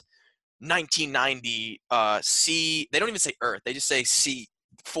not 1990 C. They don't even say Earth. They just say C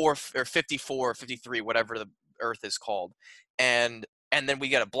 4 or 54, 53, whatever the Earth is called. And then we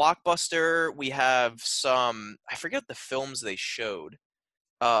get a blockbuster. We have some, I forget the films they showed,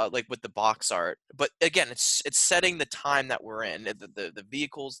 like with the box art. But again, it's setting the time that we're in, the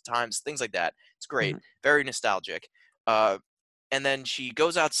vehicles, times, things like that. It's great, Mhm. very nostalgic. Uh, and then she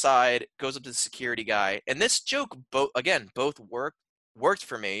goes outside, goes up to the security guy, and this joke both worked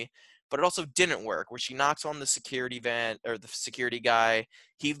for me, but it also didn't work. Where she knocks on the security van, or the security guy,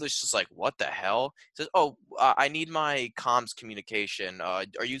 he was just like, "What the hell?" He says, "Oh, I need my comms communication. Are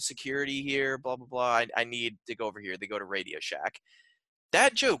you security here? Blah blah blah. I need to go over here." They go to Radio Shack.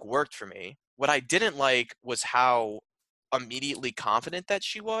 That joke worked for me. What I didn't like was how immediately confident that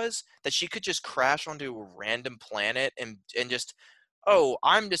she was, that she could just crash onto a random planet and just, oh,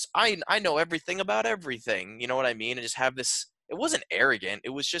 I know everything about everything. You know what I mean? And just have this, it wasn't arrogant. It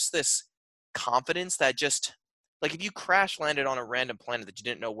was just this confidence that just, like, if you crash landed on a random planet that you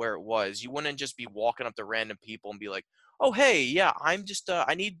didn't know where it was, you wouldn't just be walking up to random people and be like, "Oh, hey, yeah, I'm just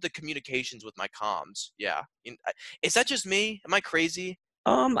I need the communications with my comms." Yeah. Is that just me? Am I crazy?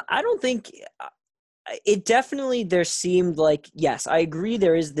 I don't think it definitely there seemed like yes, I agree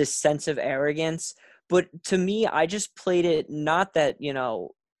there is this sense of arrogance, but to me I just played it not that,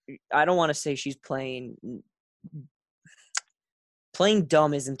 I don't want to say she's playing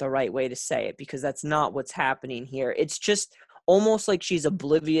dumb isn't the right way to say it because that's not what's happening here. It's just almost like she's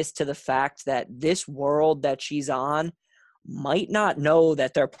oblivious to the fact that this world that she's on might not know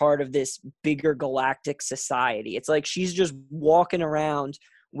that they're part of this bigger galactic society. It's like she's just walking around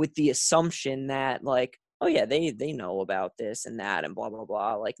with the assumption that like, oh yeah, they know about this and that and blah blah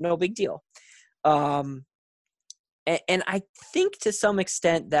blah, like no big deal. Um and I think to some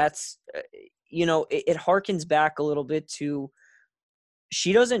extent that's it harkens back a little bit to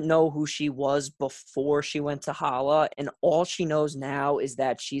she doesn't know who she was before she went to Hala, and all she knows now is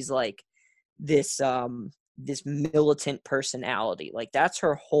that she's like this militant personality. Like that's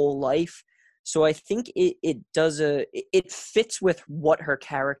her whole life. So I think it fits with what her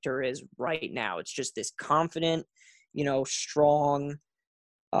character is right now. It's just this confident, strong,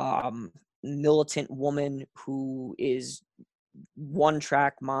 militant woman who is one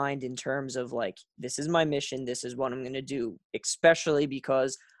track mind in terms of like, this is my mission, this is what I'm going to do, especially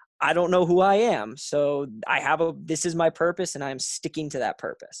because I don't know who I am. So this is my purpose and I'm sticking to that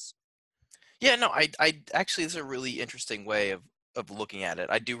purpose. Yeah, no, I actually, this is a really interesting way of looking at it.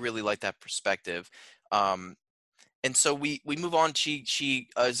 I do really like that perspective. and so we move on. She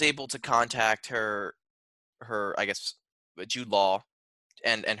is able to contact her I guess Jude Law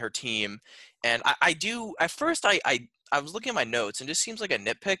and her team, and I do at first I was looking at my notes and it just seems like a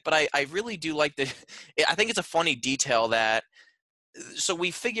nitpick, but I really do like the I think it's a funny detail that so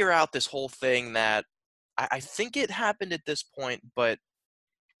we figure out this whole thing that I think it happened at this point, but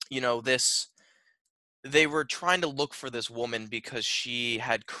this they were trying to look for this woman because she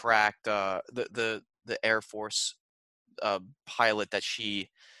had cracked the Air Force pilot that she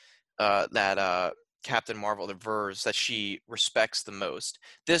that Captain Marvel, the Vers, that she respects the most.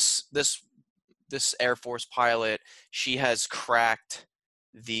 This Air Force pilot, she has cracked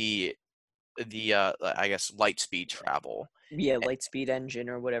the I guess light speed travel. Yeah, light speed engine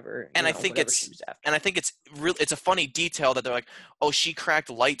or whatever, And I think whatever she was after. it's a funny detail that they're like, oh, she cracked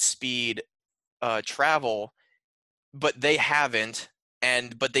light speed travel, but they haven't,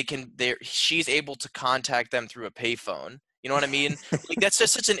 but she's able to contact them through a payphone. You know what I mean? Like that's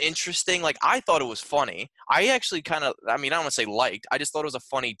just such an interesting, like I thought it was funny. I actually kind of, I mean, I don't want to say liked. I just thought it was a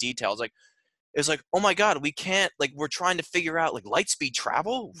funny detail. It's like, oh my God, we can't, like, we're trying to figure out like light speed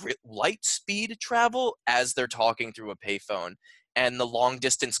travel as they're talking through a payphone, and the long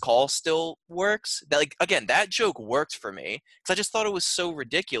distance call still works. That, like, again, that joke worked for me because I just thought it was so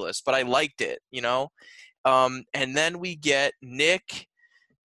ridiculous, but I liked it. And then we get Nick,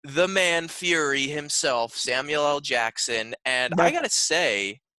 the man Fury himself, Samuel L. Jackson, and I Now, gotta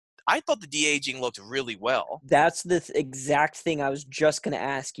say, I thought the de-aging looked really well. that's the exact thing I was just going to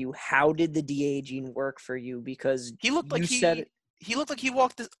ask you. How did the de-aging work for you? Because He looked like you said, he looked like he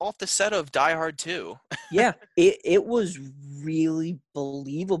walked off the set of Die Hard 2. yeah, it was really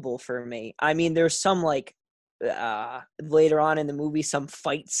believable for me. I mean, there's some like later on in the movie, some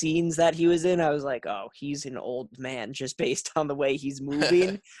fight scenes that he was in. I was like, oh, he's an old man just based on the way he's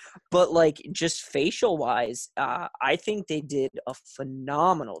moving. But like just facial wise, I think they did a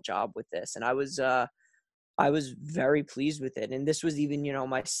phenomenal job with this, and I was very pleased with it. And this was even,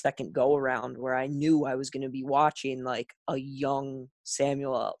 my second go around where I knew I was going to be watching like a young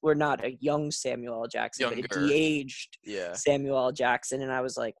Samuel, or not a young Samuel L. Jackson, but a Younger. de-aged Yeah. Samuel L. Jackson. And I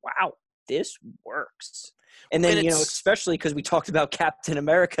was like, wow, this works. And And then, it's especially because we talked about Captain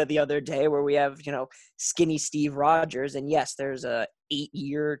America the other day where we have, skinny Steve Rogers. And yes, there's a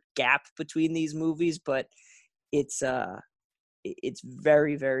 8-year gap between these movies, but it's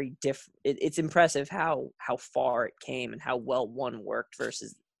very, very different. It's impressive how far it came and how well one worked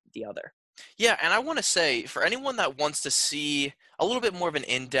versus the other. yeah, and I want to say for anyone that wants to see a little bit more of an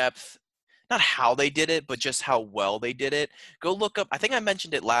in-depth, not how they did it, but just how well they did it, go look up. I think I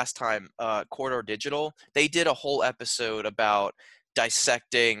mentioned it last time. Corridor Digital. They did a whole episode about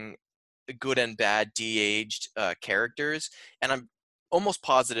dissecting good and bad de-aged characters, and I'm almost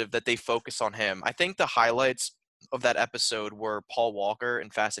positive that they focus on him. I think the highlights of that episode were Paul Walker in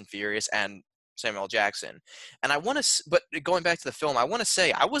Fast and Furious and Samuel L. Jackson. And but going back to the film, I want to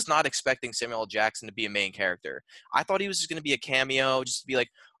say I was not expecting Samuel L. Jackson to be a main character. I thought he was just going to be a cameo, just to be like,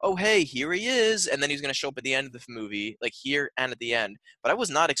 oh, hey, here he is. And then he's going to show up at the end of the movie, like here and at the end. But I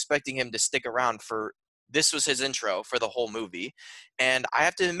was not expecting him to stick around this was his intro for the whole movie. And I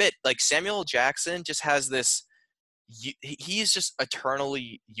have to admit, like Samuel L. Jackson just has this, he's just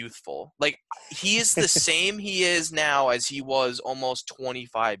eternally youthful. Like he is the same he is now as he was almost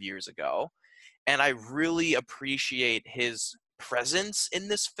 25 years ago. And I really appreciate his presence in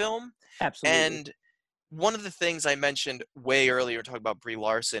this film. Absolutely. And one of the things I mentioned way earlier talking about Brie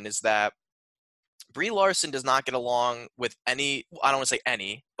Larson is that Brie Larson does not get along with any, I don't want to say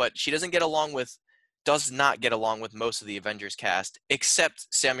any, but she does not get along with most of the Avengers cast except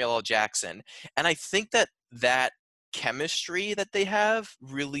Samuel L. Jackson. And I think that chemistry that they have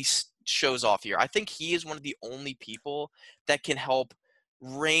really shows off here. I think he is one of the only people that can help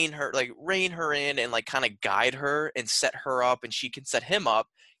rein her in and like kind of guide her and set her up, and she can set him up.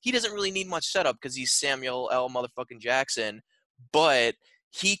 He doesn't really need much setup because he's Samuel L. motherfucking Jackson, but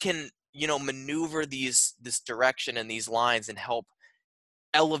he can, maneuver this direction and these lines and help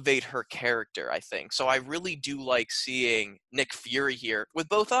elevate her character, I think. So I really do like seeing Nick Fury here with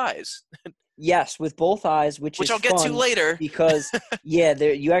both eyes. Yes, with both eyes, which is I'll get to later. Because yeah,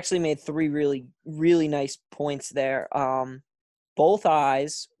 you actually made 3 really, really nice points there. Both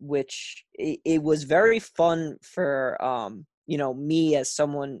eyes, which it was very fun for me as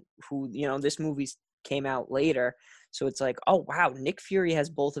someone who, this movie came out later. So it's like, oh wow, Nick Fury has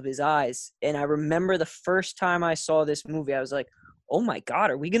both of his eyes. And I remember the first time I saw this movie, I was like, oh my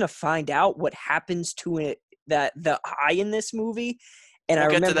God, are we gonna find out what happens to it, that the eye in this movie? And I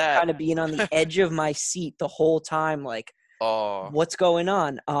remember kind of being on the edge of my seat the whole time, like, oh, what's going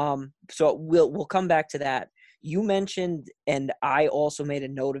on? So we'll come back to that. You mentioned, and I also made a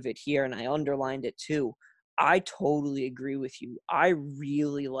note of it here, and I underlined it too. I totally agree with you. I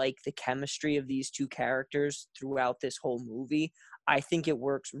really like the chemistry of these two characters throughout this whole movie. I think it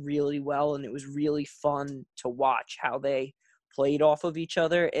works really well, and it was really fun to watch how they played off of each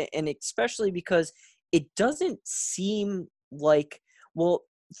other, and especially because it doesn't seem like, well,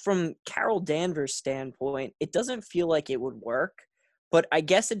 from Carol Danvers' standpoint, it doesn't feel like it would work. But I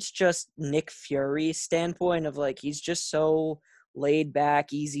guess it's just Nick Fury's standpoint of like he's just so laid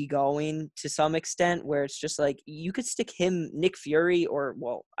back, easygoing to some extent, where it's just like you could stick him, Nick Fury, or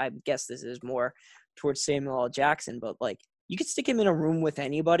well, I guess this is more towards Samuel L. Jackson, but like you could stick him in a room with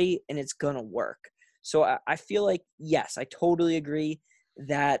anybody and it's gonna work. So I feel like yes, I totally agree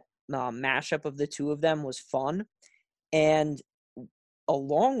that mashup of the two of them was fun, and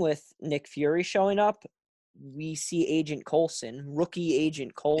along with Nick Fury showing up, we see Agent Coulson, rookie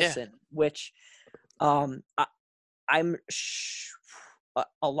Agent Yeah. Coulson, which um, I, I'm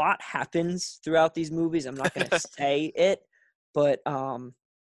a lot happens throughout these movies. I'm not going to say it, but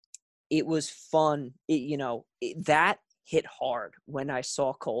it was fun. That hit hard when I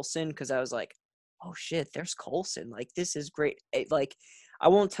saw Coulson because I was like, oh shit, there's Coulson. Like this is great. Like I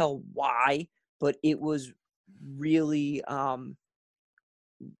won't tell why, but it was really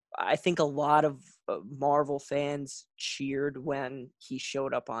I think a lot of Marvel fans cheered when he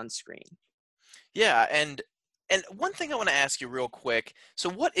showed up on screen. Yeah, and one thing I want to ask you real quick. So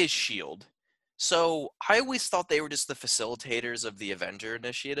what is Shield? So I always thought they were just the facilitators of the Avenger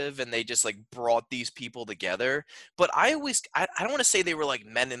Initiative and they just like brought these people together. But I don't want to say they were like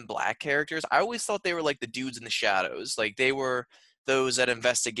Men in Black characters. I always thought they were like the dudes in the shadows. Like they were those that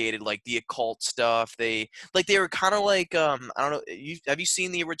investigated like the occult stuff. They were kind of like I don't know, have you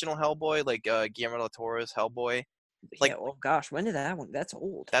seen the original Hellboy, like Guillermo del Toro's Hellboy? Yeah, Like oh gosh, when did that one? That's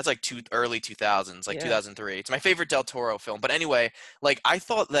old. that's like early 2000s, like Yeah. 2003. It's my favorite Del Toro film. But anyway, like I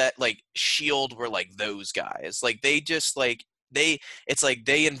thought that like Shield were like those guys. Like they just like it's like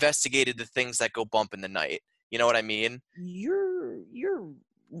they investigated the things that go bump in the night. You know what I mean? You're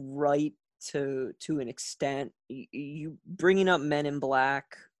right to an extent. You bringing up Men in Black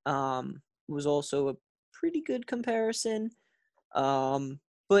was also a pretty good comparison. Um,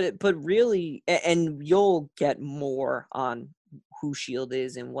 but really, and you'll get more on who Shield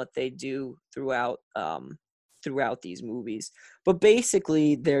is and what they do throughout these movies. But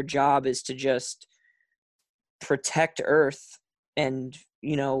basically, their job is to just protect Earth and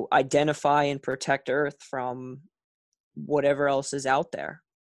identify and protect Earth from whatever else is out there.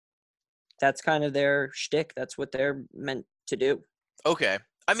 That's kind of their shtick. That's what they're meant to do. Okay.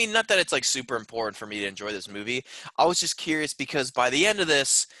 I mean, not that it's like super important for me to enjoy this movie. I was just curious because by the end of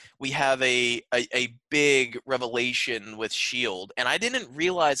this, we have a big revelation with Shield, and I didn't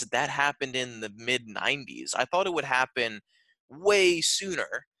realize that that happened in the mid '90s. I thought it would happen way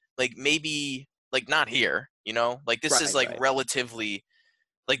sooner, like maybe like not here, you know? Like this is Right, like right. relatively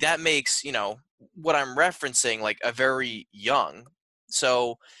like that makes what I'm referencing like a very young.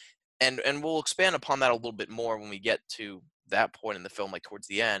 So and we'll expand upon that a little bit more when we get to that point in the film, like towards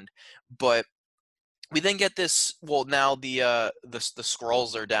the end. But we then get this. Well, now the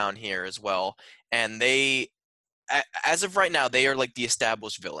scrolls are down here as well, and as of right now, they are like the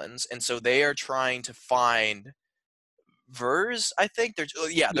established villains, and so they are trying to find Vers. I think they're trying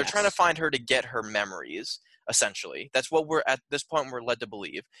to Yes. find her to get her memories. Essentially, that's what we're at this point. We're led to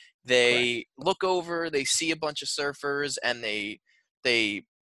believe. Correct. They look over, they see a bunch of surfers, and they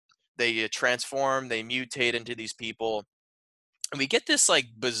transform, they mutate into these people. And we get this like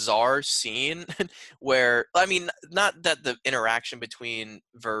bizarre scene where I mean, not that the interaction between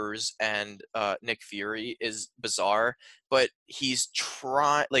Vers and Nick Fury is bizarre, but he's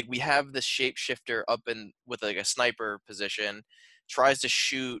trying like we have this shapeshifter up in with like a sniper position, tries to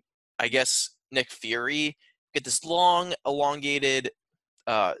shoot, I guess, Nick Fury, get this long elongated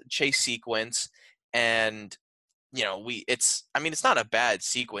chase sequence, and we it's I mean it's not a bad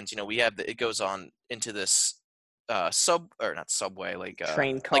sequence. We have it goes on into this sub or not subway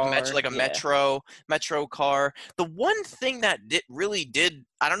Train like car. like a Yeah. metro car. The one thing that really did,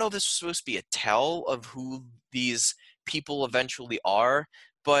 I don't know if this was supposed to be a tell of who these people eventually are,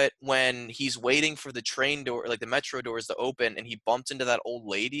 but when he's waiting for the train door, like the metro doors to open, and he bumps into that old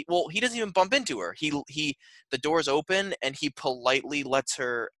lady, well, he doesn't even bump into her. He the doors open and he politely lets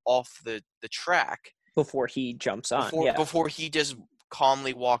her off the track Before he jumps on. Yeah. before he just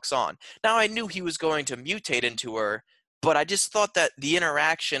calmly walks on. Now I knew he was going to mutate into her, but I just thought that the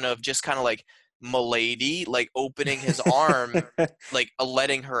interaction of just kind of like Milady like opening his arm, like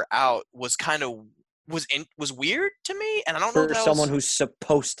letting her out was kind of was weird to me, and I don't know if for that someone was who's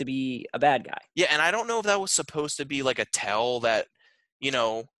supposed to be a bad guy. yeah, and I don't know if that was supposed to be like a tell that,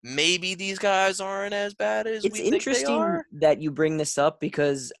 maybe these guys aren't as bad as It's we think they interesting are. that you bring this up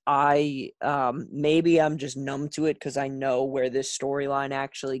because I maybe I'm just numb to it because I know where this storyline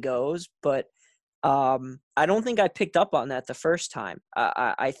actually goes, but I don't think I picked up on that the first time.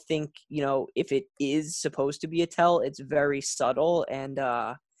 I think if it is supposed to be a tell, it's very subtle, and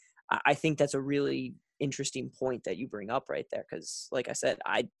I think that's a really interesting point that you bring up right there. Because, like I said,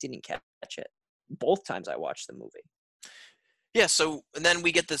 I didn't catch it both times I watched the movie. Yeah, so and then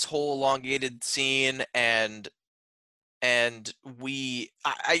we get this whole elongated scene, and it's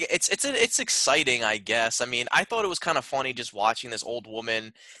exciting, I guess. I mean, I thought it was kind of funny just watching this old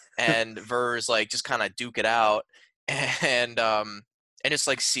woman and Vers like just kind of duke it out, and just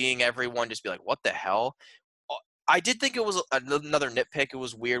like seeing everyone just be like, what the hell. I did think it was another nitpick. It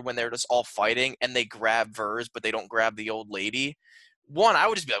was weird when they're just all fighting and they grab Vers, but they don't grab the old lady. One, I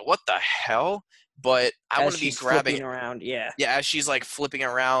would just be like, what the hell? But I As want to be she's grabbing, flipping around, yeah. yeah, as she's like flipping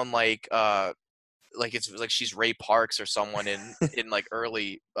around like it's like she's Ray Parks or someone in like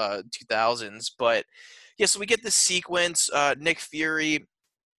early 2000s. But yeah, so we get this sequence. Nick Fury,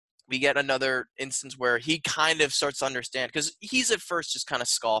 we get another instance where he kind of starts to understand, because he's at first just kind of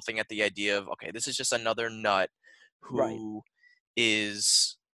scoffing at the idea of, okay, this is just another nut Right. who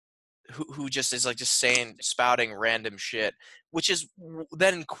is who just is like just saying spouting random shit, which is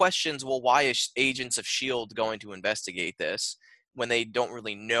then questions, well, why is agents of shield going to investigate this when they don't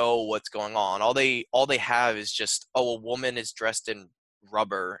really know what's going on? All they have is just, oh, a woman is dressed in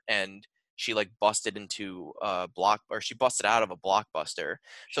rubber and she like busted into a block, or she busted out of a blockbuster.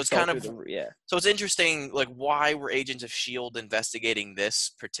 So She it's fell kind through of, the yeah. so it's interesting, like, why were agents of shield investigating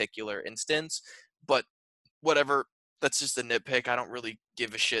this particular instance? But whatever, that's just a nitpick. I don't really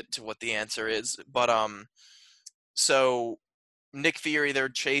give a shit to what the answer is. But so Nick Fury, they're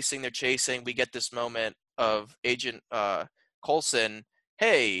chasing. We get this moment of Agent Coulson.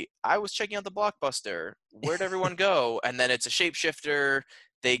 Hey, I was checking out the blockbuster. Where'd everyone go? And then it's a shapeshifter.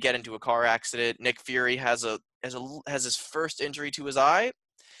 They get into a car accident. Nick Fury has his first injury to his eye,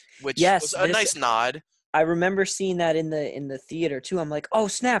 which Yes, was a this nice nod. I remember seeing that in the theater too. I'm like, oh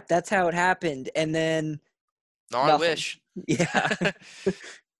snap, that's how it happened, and then No, I nothing. wish. Yeah.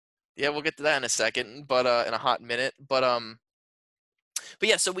 Yeah, we'll get to that in a second, but in a hot minute. But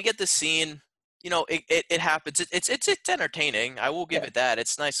yeah, so we get this scene. It happens. It's entertaining. I will give Yeah. it that.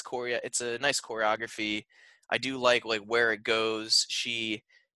 It's nice choreo. It's a nice choreography. I do like where it goes. She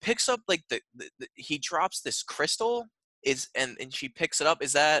picks up like he drops this crystal and she picks it up.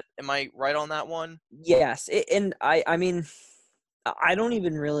 Am I right on that one? Yes, and I mean, I don't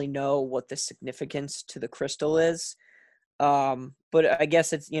even really know what the significance to the crystal is. But I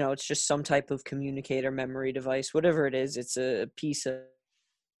guess it's just some type of communicator memory device, whatever it is. It's a piece of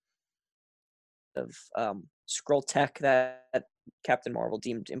scroll tech that Captain Marvel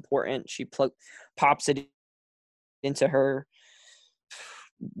deemed important. She pops it into her.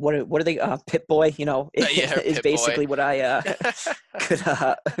 What are they? Pit Boy, Yeah, her is Pit Boy. basically what I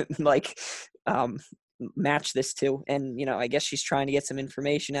could like um match this to. And I guess she's trying to get some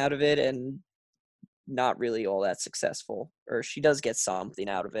information out of it, and not really all that successful. Or she does get something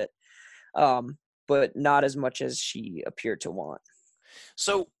out of it, but not as much as she appeared to want.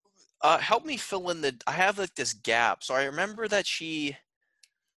 So, help me fill in the. I have like this gap. So I remember that she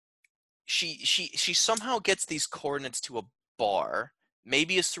somehow gets these coordinates to a bar.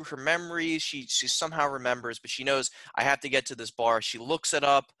 Maybe it's through her memories. She somehow remembers, but she knows I have to get to this bar. She looks it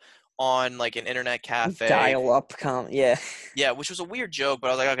up on like an internet cafe. Dial up, yeah. Yeah, which was a weird joke, but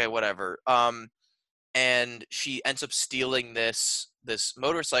I was like, okay, whatever. And she ends up stealing this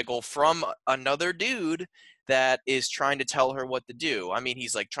motorcycle from another dude that is trying to tell her what to do. I mean,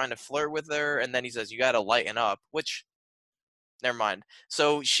 he's like trying to flirt with her, and then he says, "You got to lighten up," which never mind.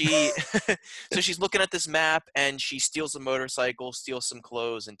 So so she's looking at this map and she steals a motorcycle, steals some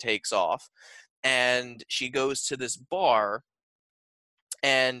clothes, and takes off. And she goes to this bar,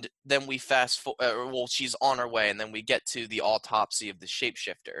 and then we fast forward. Well, she's on her way, and then we get to the autopsy of the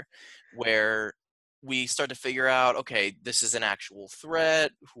shapeshifter, where we start to figure out, okay, this is an actual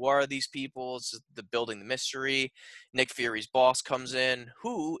threat. Who are these people? It's the building the mystery. Nick Fury's boss comes in,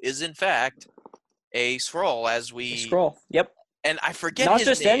 who is in fact a Skrull, as A we scroll. Yep. and I forget Not his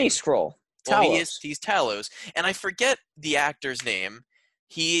just any name. scroll. Well, Talos. he's Talos, and I forget the actor's name.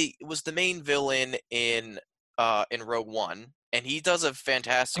 He was the main villain in Rogue One, and he does a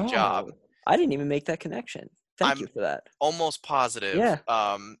fantastic job. Oh, I didn't even make that connection. Thank I'm you for that. almost positive Yeah.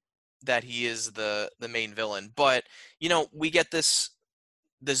 that he is the main villain. But we get this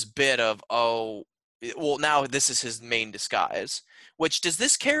bit of, oh, well, now this is his main disguise. Which, does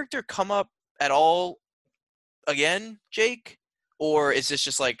this character come up at all again, Jake? Or is this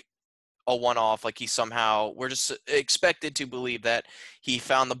just like a one-off, like he somehow, we're just expected to believe that he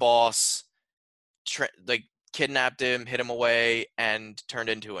found the boss, like kidnapped him, hid him away, and turned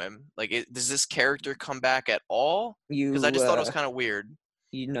into him? Like, does this character come back at all? Because I You just thought it was kind of weird.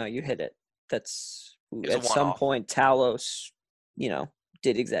 you know, you hit it. That's It's a at some one-off. point Talos, you know,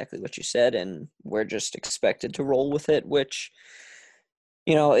 did exactly what you said, and we're just expected to roll with it. Which,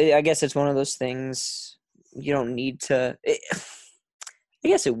 I guess it's one of those things you don't need to. I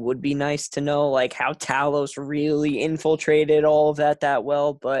guess it would be nice to know like how Talos really infiltrated all of that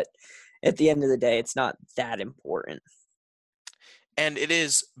well, but at the end of the day, it's not that important. And it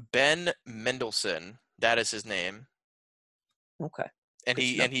is Ben Mendelsohn. That is his name. Okay. And Good to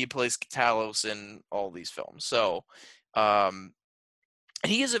he know. and he plays Talos in all these films. So, um,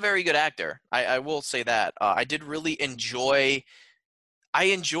 he is a very good actor. I will say that. I did really enjoy. I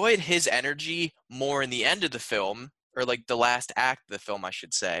enjoyed his energy more in the end of the film, or like the last act of the film, I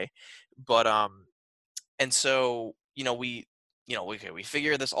should say. But and so we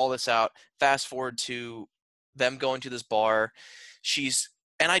figure all this out. Fast forward to them going to this bar. She's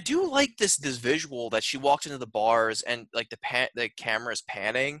and I do like this visual that she walks into the bars, and like the camera's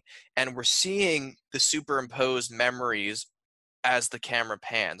panning, and we're seeing the superimposed memories as the camera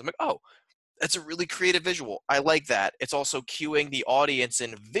pans. I'm like, oh, that's a really creative visual. I like that. It's also cueing the audience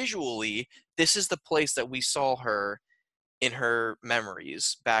in visually. This is the place that we saw her in her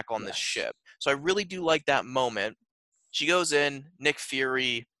memories back on the Yes. ship. So I really do like that moment. She goes in, Nick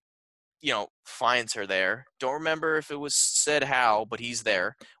Fury, finds her there. Don't remember if it was said how, but he's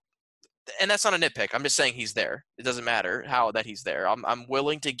there. And that's not a nitpick. I'm just saying he's there. It doesn't matter how that he's there. I'm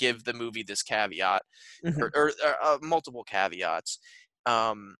willing to give the movie this caveat, or, Hmm. or, or multiple caveats.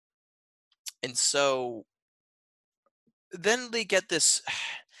 Um, and so then they get this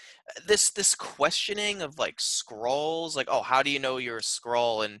questioning of like scrolls, like, oh, how do you know you're a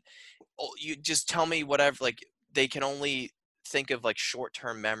scroll? And oh, you just tell me whatever. Like, they can only think of like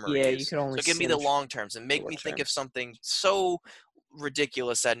short-term Yeah, you memories, can only so give me the sim long terms and make me short think of term. something so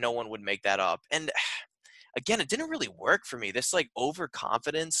ridiculous that no one would make that up. And again, it didn't really work for me. This like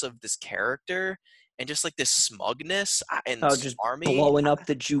overconfidence of this character, and just like this smugness and Oh, just smarmy. blowing up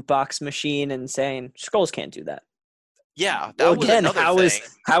the jukebox machine and saying Skrulls can't do that. Yeah, Well, that was again, another thing.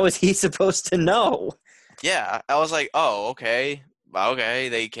 how is he supposed to know? Yeah, I was like, oh, okay,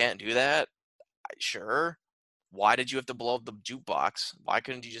 they can't do that. Sure. Why did you have to blow up the jukebox? Why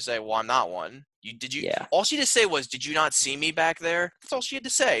couldn't you just say, well, I'm not one? Did you? Yeah. All she had to say was, did you not see me back there? That's all she had to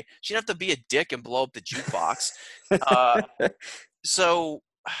say. She didn't have to be a dick and blow up the jukebox. Uh, so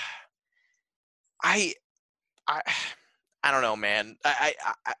I, I, I don't know, man.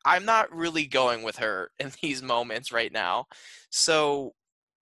 I'm not really going with her in these moments right now. So,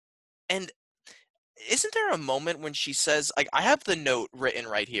 and isn't there a moment when she says, like, I have the note written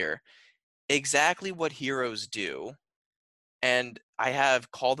right here, exactly what heroes do, and I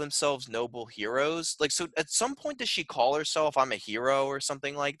have call themselves noble heroes. Like, so at some point does she call herself I'm a hero or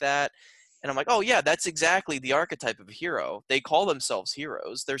something like that? And I'm like, oh yeah, that's exactly the archetype of a hero. They call themselves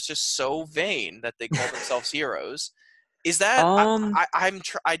heroes. They're just so vain that they call themselves heroes. Is that um,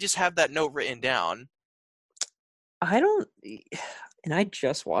 I just have that note written down. I don't, and I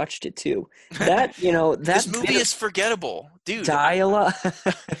just watched it too. That This that bit movie of is forgettable, dude. dialogue.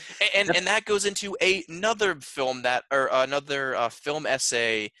 And that goes into another film that, or another film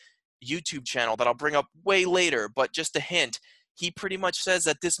essay YouTube channel that I'll bring up way later. But just a hint, he pretty much says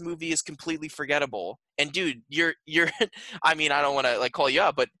that this movie is completely forgettable. And dude, you're I mean, I don't want to like call you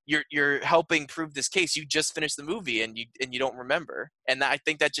up, but you're helping prove this case. You just finished the movie and you don't remember. And I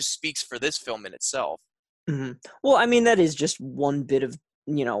think that just speaks for this film in itself. Mhm. Well, I mean, that is just one bit of,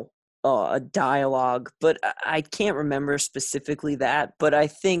 you know, a dialogue, but I can't remember specifically that. But I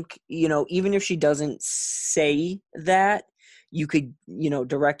think, even if she doesn't say that, you could,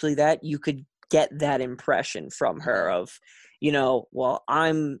 directly that, you could get that impression from her Mhm. of, well,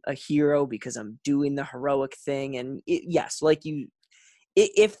 I'm a hero because I'm doing the heroic thing. And yes, like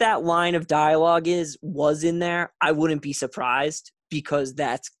if that line of dialogue was in there, I wouldn't be surprised because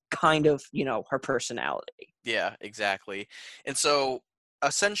that's kind of, her personality. Yeah, exactly. And so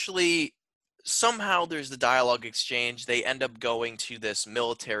essentially, somehow there's the dialogue exchange. They end up going to this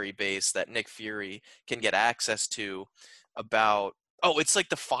military base that Nick Fury can get access to about, oh, it's like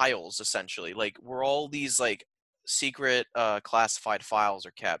the files essentially, like where all these like secret classified files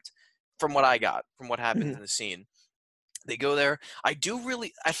are kept, from what I got, from what happens Mhm. in the scene. They go there. I do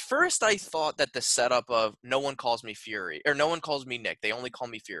really. At first, I thought that the setup of no one calls me Fury or no one calls me Nick. They only call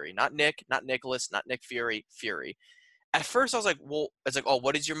me Fury. Not Nick, not Nicholas, not Nick Fury. Fury. At first, I was like, well, it's like, oh,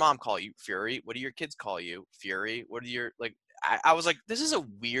 what does your mom call you? Fury. What do your kids call you? Fury. What are your like? I was like, this is a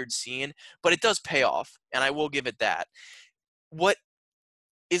weird scene, but it does pay off, and I will give it that. What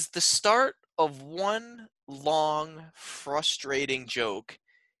is the start of one long, frustrating joke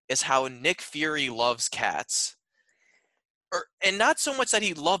is how Nick Fury loves cats. And not so much that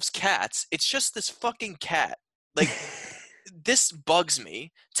he loves cats, it's just this fucking cat. Like, this bugs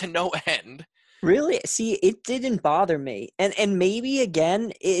me to no end. Really? See, it didn't bother me. And maybe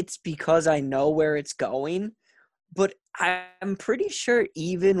again, it's because I know where it's going, but I'm pretty sure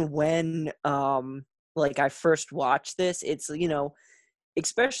even when like I first watched this, it's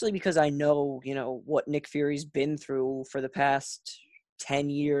especially because I know, what Nick Fury's been through for the past 10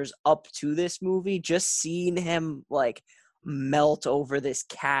 years up to this movie, just seeing him like melt over this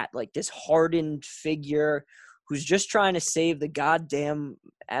cat, like this hardened figure who's just trying to save the goddamn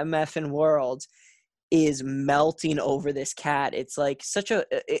MFing world is melting over this cat. It's like such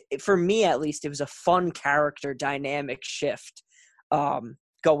for me at least, it was a fun character dynamic shift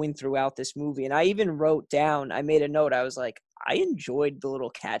going throughout this movie. And I even I made a note, I was like, I enjoyed the little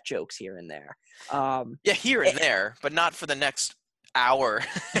cat jokes here and there. Yeah, here and there, but not for the next hour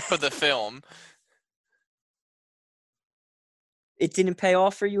of the film. It didn't pay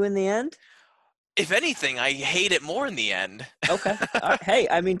off for you in the end? If anything, I hate it more in the end. Okay. Hey,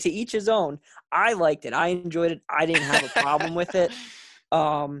 I mean, to each his own. I liked it. I enjoyed it. I didn't have a problem with it.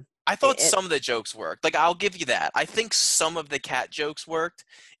 I thought some of the jokes worked. Like, I'll give you that. I think some of the cat jokes worked,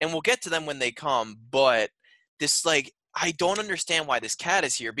 and we'll get to them when they come, but this, like, I don't understand why this cat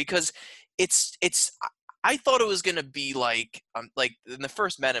is here, because it's I thought it was going to be like in the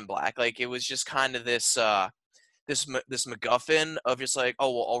first Men in Black, like, it was just kind of this this MacGuffin of just like,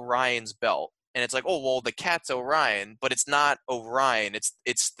 oh, well, Orion's belt. And it's like, oh, well, the cat's Orion, but it's not Orion.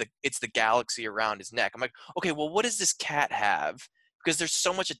 It's the galaxy around his neck. I'm like, okay, well, what does this cat have? Because there's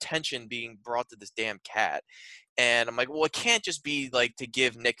so much attention being brought to this damn cat. And I'm like, well, it can't just be like to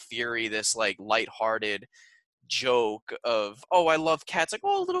give Nick Fury this like lighthearted joke of, oh, I love cats. Like,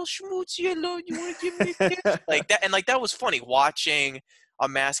 oh, little schmoozy, I love you. Want to give me a kiss? Like that, and like that was funny watching a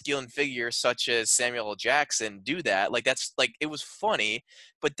masculine figure such as Samuel L. Jackson do that. Like, that's like, it was funny.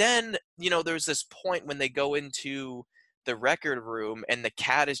 But then, there's this point when they go into the record room and the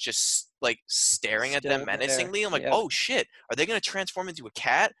cat is just like staring at them menacingly. I'm like, yep. oh shit, are they going to transform into a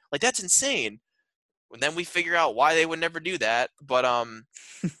cat? Like, that's insane. And then we figure out why they would never do that. But a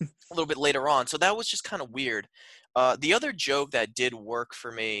little bit later on. So that was just kind of weird. The other joke that did work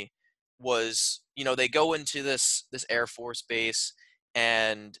for me was, they go into this Air Force base,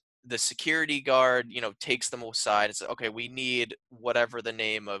 and the security guard, takes them aside and says, okay, we need whatever the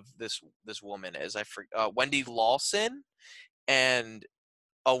name of this woman is. I forget, Wendy Lawson, and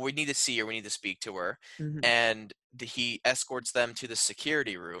oh, we need to see her. We need to speak to her. Mm-hmm. And he escorts them to the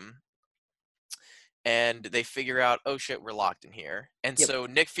security room, and they figure out, oh shit, we're locked in here. And so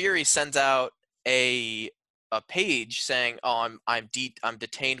Nick Fury sends out a page saying, oh, I'm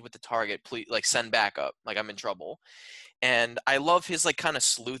detained with the target. Please, like, send backup. Like, I'm in trouble. And I love his like kind of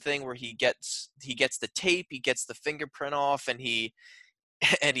sleuthing where he gets the tape, he gets the fingerprint off, and he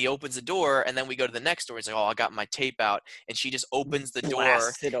opens the door, and then we go to the next door. He's like, oh, I got my tape out, and she just opens the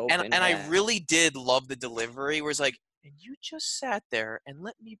door. It open, and I really did love the delivery where it's like, and you just sat there and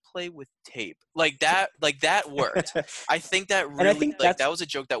let me play with tape. Like that worked. I think that really, like, that was a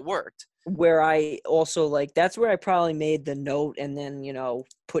joke that worked. Where I also that's where I probably made the note and then,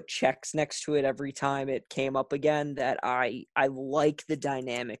 put checks next to it every time it came up again, that I like the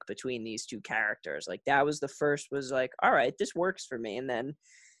dynamic between these two characters. Like, that was the first, was like, all right, this works for me. And then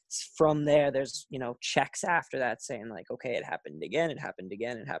from there, there's, checks after that saying like, okay, it happened again, it happened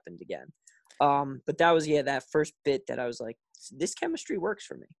again, it happened again. But that was, that first bit that I was like, this chemistry works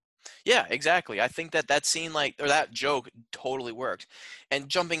for me. Yeah, exactly. I think that scene, like, or that joke totally worked. And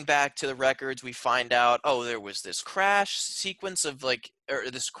jumping back to the records, we find out, oh, there was this crash sequence of like, or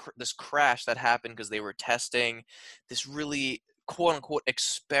this crash that happened because they were testing this really quote unquote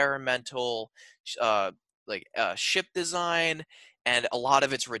experimental ship design, and a lot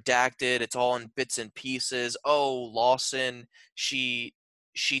of it's redacted. It's all in bits and pieces. Oh, Lawson, she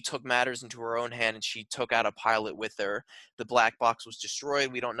took matters into her own hand and she took out a pilot with her. The black box was destroyed.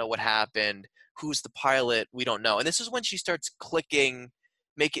 We don't know what happened. Who's the pilot? We don't know. And this is when she starts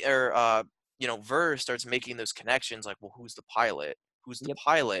Ver starts making those connections like, well, who's the pilot? Who's the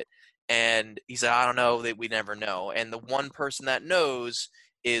pilot? And he said, I don't know, that we never know. And the one person that knows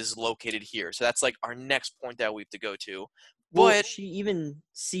is located here. So that's like our next point that we have to go to. Well, But she even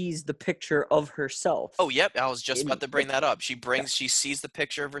sees the picture of herself. oh, yep, I was just about to bring Yep. that up. Yeah. She sees the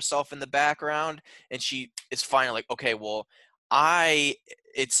picture of herself in the background, and she is finally like, okay, well,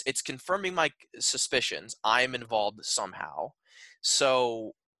 it's confirming my suspicions. I'm involved somehow.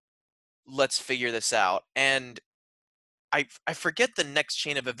 So let's figure this out. And I forget the next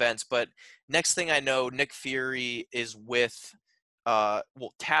chain of events, but next thing I know, Nick Fury is with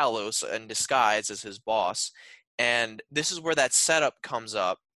Talos in disguise as his boss. And this is where that setup comes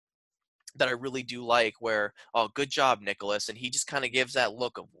up that I really do like, where, oh, good job, Nicholas. And he just kind of gives that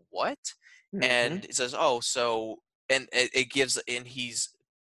look of what? Mm-hmm. And it says, oh, so, and it gives, and he's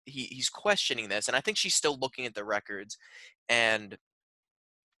questioning this. And I think she's still looking at the records. And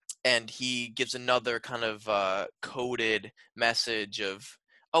he gives another kind of coded message of,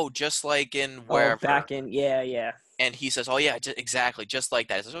 oh, just like in Oh, wherever. back in, yeah. And he says, oh yeah, exactly, just like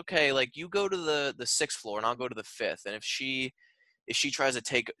that. He says, okay, like you go to the sixth floor and I'll go to the fifth, and if she tries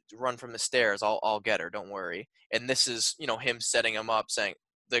to run from the stairs, I'll get her, don't worry. And this is, him setting him up, saying,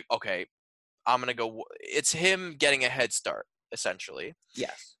 like, okay, I'm gonna go. It's him getting a head start, essentially.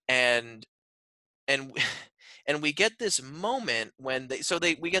 Yes. And and and we get this moment when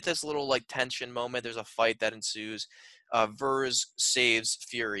we get this little like tension moment. There's a fight that ensues. Vers saves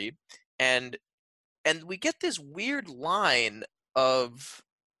Fury, and we get this weird line of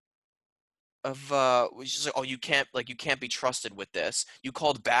which is like, oh, you can't be trusted with this. You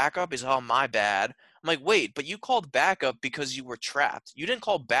called backup. Is, oh, my bad. I'm like, wait, but you called backup because you were trapped. You didn't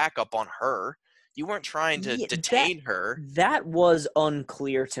call backup on her. You weren't trying to Yeah, detain her. that was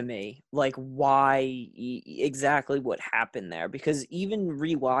unclear to me, like why exactly what happened there. Because even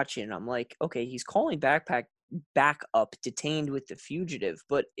rewatching, I'm like, okay, he's calling back up, detained with the fugitive,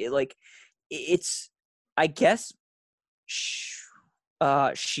 but it's, I guess,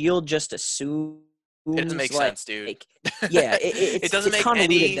 Shield just assumes It doesn't make like, sense, dude. yeah, It doesn't it's make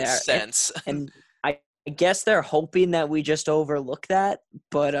convoluted any there, sense. and I guess they're hoping that we just overlook that,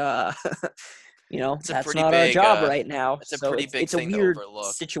 but It's a that's pretty not our big job right now. it's a So pretty big it's a thing to weird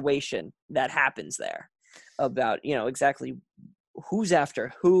overlook. situation that happens there about, exactly who's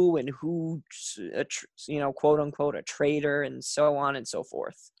after who and who's quote unquote a traitor and so on and so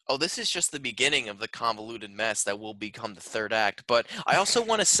forth. Oh, this is just the beginning of the convoluted mess that will become the third act. But I also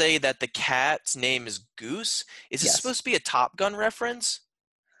want to say that the cat's name is Goose. Is this Yes. supposed to be a Top Gun reference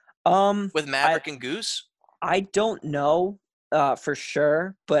with I Maverick and Goose? I don't know for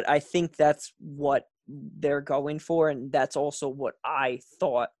sure, but I think that's what they're going for, and that's also what I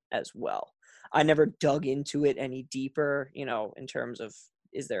thought as well. I never dug into it any deeper, in terms of,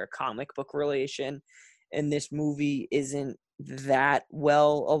 is there a comic book relation? And this movie isn't that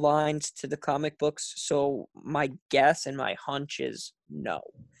well aligned to the comic books, so my guess and my hunch is no.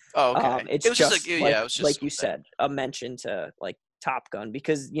 Oh, okay. It's It was just like, just yeah, it was just like you something. said, a mention to like Top Gun,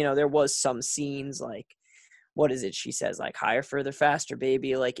 because there was some scenes like, what is it? She says like higher, further, faster,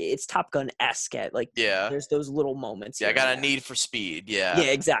 baby. Like it's Top Gun esque. Like Yeah. there's those little moments Yeah, I here and got a there. need for speed. Yeah.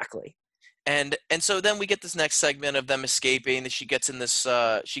 Yeah, exactly. And so then we get this next segment of them escaping. She gets in this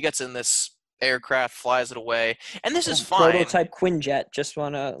aircraft, flies it away, and this is Oh, fine. prototype Quinjet. Just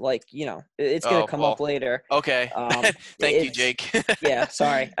wanna it's gonna Oh, come up well, later. okay. Thank you, It's Jake. Yeah.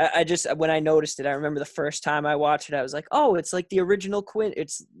 Sorry, I just, when I noticed it, I remember the first time I watched it, I was like, oh, it's like the original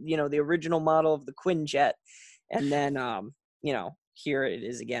It's the original model of the Quinjet, and then here it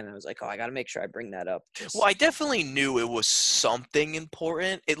is again. I was like, oh, I got to make sure I bring that up. Well, Just I definitely knew it was something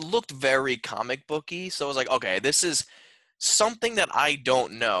important. It looked very comic booky, so I was like, okay, this is something that I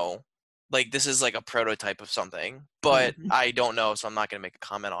don't know. Like, this is like a prototype of something, but Mhm. I don't know, so I'm not going to make a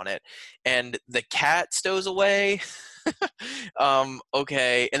comment on it. And the cat stows away.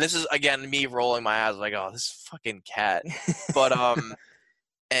 Okay. And this is, again, me rolling my eyes like, oh, this fucking cat. But,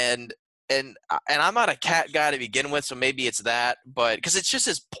 and and I'm not a cat guy to begin with, so maybe it's that, but because it's just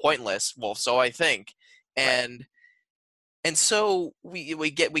as pointless. Well, so I think, Right. and so we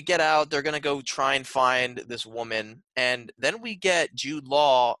get out. They're gonna go try and find this woman, and then we get Jude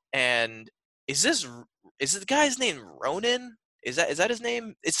Law. And is the guy's name Ronan? Is that his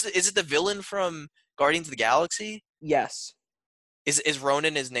name? Is it the villain from Guardians of the Galaxy? Yes. Is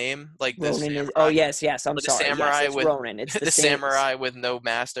Ronan his name? Like the Ronan is. Oh samurai, yes. I'm like the sorry. Yes, samurai it's with Ronan. It's the the same. samurai with no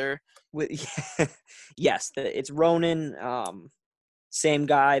master. With yes, it's Ronan. Same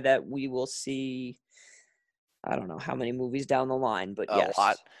guy that we will see. I don't know how many movies down the line, but A lot.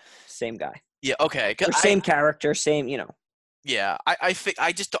 yes, same guy Yeah. Okay. or same character, same. Yeah, I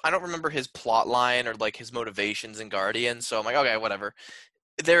just I don't remember his plot line or like his motivations in Guardians, so I'm like, okay, whatever.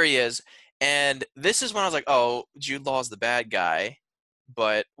 There he is, and this is when I was like, oh, Jude Law's the bad guy,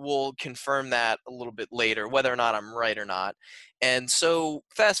 but we'll confirm that a little bit later, whether or not I'm right or not. And so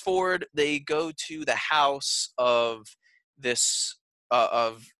fast forward, they go to the house of this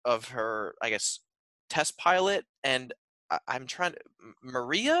of her, I guess, test pilot, and I'm trying to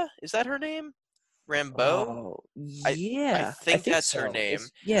Maria, is that her name? Rambeau? Oh, I yeah, I think think that's her so. name.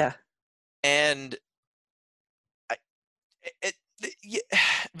 It's yeah. And I, yeah,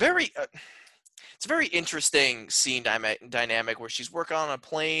 very it's a very interesting scene dynamic where she's working on a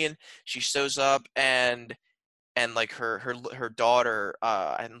plane. She shows up, and like her daughter,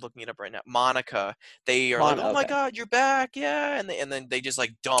 I'm looking it up right now, Monica, they are like, oh my Okay. god, you're back, yeah, and then they just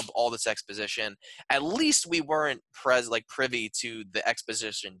like dump all this exposition. At least we weren't privy to the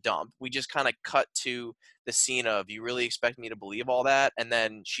exposition dump. We just kind of cut to the scene of, you really expect me to believe all that? And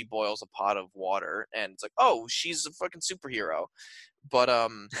then she boils a pot of water, and it's like, oh, she's a fucking superhero. But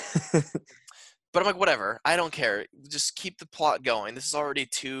but I'm like, whatever, I don't care. Just keep the plot going. This is already a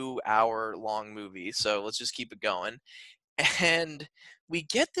 2-hour long movie, so let's just keep it going. And we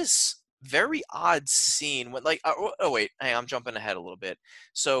get this very odd scene when, like, oh wait, hang on, I'm jumping ahead a little bit.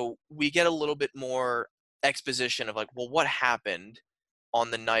 So we get a little bit more exposition of like, well, what happened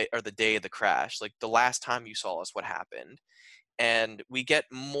on the night or the day of the crash? Like the last time you saw us, what happened? And we get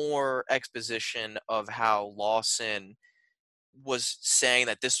more exposition of how Lawson was saying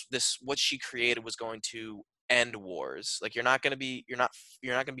that this what she created was going to end wars. Like, you're not going to be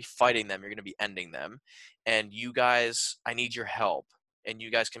fighting them, you're going to be ending them. And you guys, I need your help, and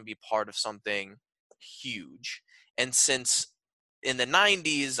you guys can be part of something huge. And since in the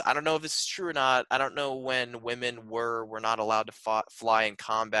 90s, I don't know if this is true or not, I don't know when women were not allowed to fly in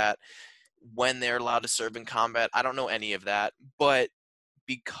combat, when they're allowed to serve in combat, I don't know any of that. But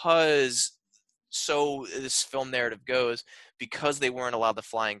because, so this film narrative goes, because they weren't allowed to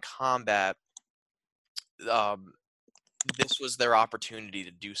fly in combat, um, this was their opportunity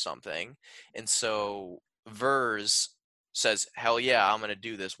to do something. And so Vers says, hell yeah, I'm going to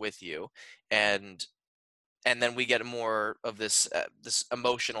do this with you. And then we get more of this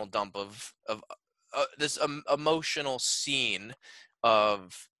emotional dump of this emotional scene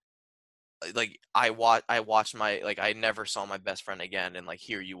of, like, I watched my, like, I never saw my best friend again, and like,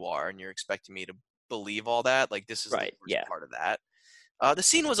 here you are, and you're expecting me to believe all that. Like, this is the Right. worst Yeah. part of that. The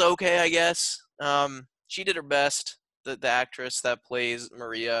scene was okay, I guess. She did her best. The actress that plays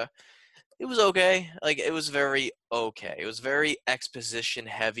Maria, it was okay. Like, it was very okay. It was very exposition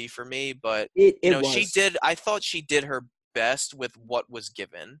heavy for me, but It she was. did. I thought she did her best with what was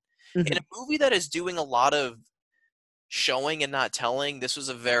given. In Hmm. a movie that is doing a lot of showing and not telling, this was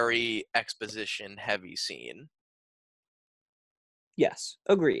a very exposition heavy scene. Yes,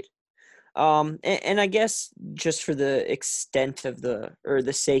 agreed. And I guess just for the extent of the or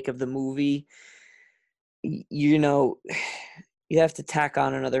the sake of the movie, you know, you have to tack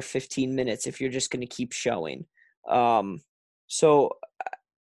on another 15 minutes if you're just going to keep showing. So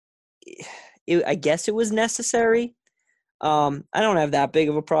I guess it was necessary. I don't have that big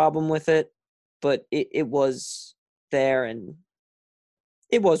of a problem with it, but it was there and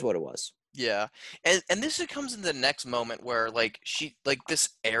it was what it was. Yeah. And this comes in the next moment where, like, she, like, this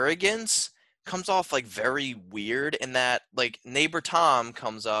arrogance comes off like very weird, in that, like, neighbor Tom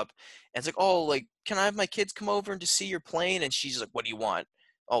comes up and it's like, oh, like, can I have my kids come over and just see your plane? And she's like, what do you want?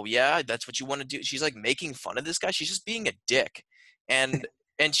 Oh yeah, that's what you want to do. She's like making fun of this guy. She's just being a dick. And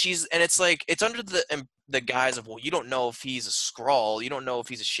and it's like, it's under the guise of, well, you don't know if he's a Skrull, you don't know if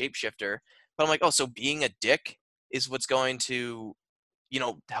he's a shapeshifter. But I'm like, oh, so being a dick is what's going to,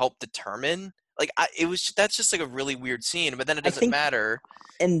 help determine, like, it was, that's just like a really weird scene, but then it I doesn't think, matter.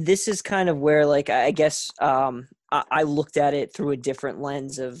 and this is kind of where, like, I guess I looked at it through a different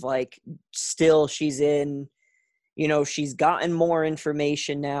lens of like, still she's in, she's gotten more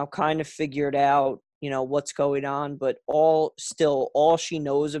information now, kind of figured out, what's going on, but all she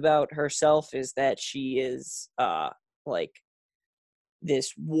knows about herself is that she is like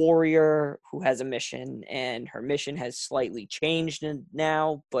this warrior who has a mission, and her mission has slightly changed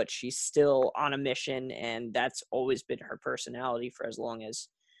now, but she's still on a mission, and that's always been her personality for as long as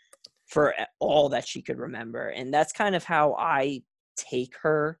for all that she could remember. And that's kind of how I take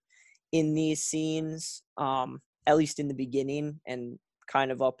her in these scenes, at least in the beginning and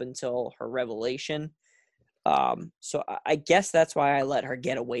kind of up until her revelation. So I guess that's why I let her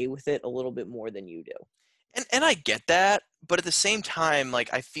get away with it a little bit more than you do. And I get that, but at the same time,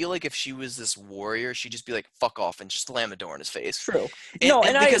 like, I feel like if she was this warrior, she'd just be like, fuck off, and just slam the door in his face. True. and, No, and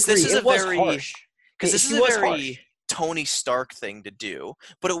and I because this agree. is a It was very harsh. because this is She a was harsh. very Tony Stark thing to do,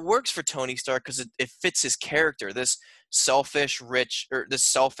 but it works for Tony Stark because it fits his character, this selfish rich, or this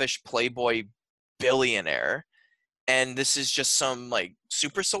selfish playboy billionaire. and this is just some like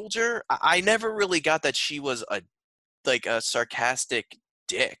super soldier. I never really got that she was a sarcastic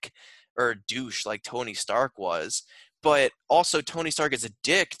dick or douche like Tony Stark was. But also Tony Stark is a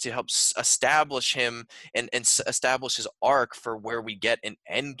dick to help establish him and establish his arc for where we get an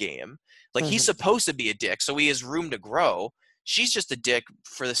Endgame. Like he's Hmm. supposed to be a dick, so he has room to grow. She's just a dick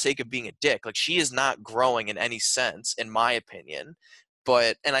for the sake of being a dick. Like she is not growing in any sense, in my opinion.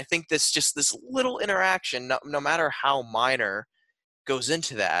 And I think this little interaction, no matter how minor, goes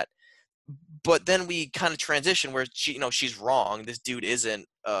into that. But then we kind of transition where she's wrong. This dude isn't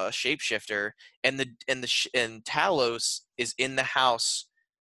a shapeshifter, and Talos is in the house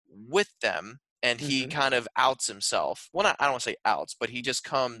with them, and he Hmm. kind of outs himself. Well, I don't want to say outs, but he just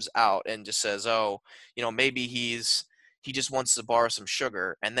comes out and just says, "Oh, maybe he just wants to borrow some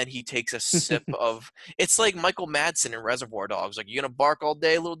sugar," and then he takes a sip of. It's like Michael Madsen in Reservoir Dogs. Like, you gonna bark all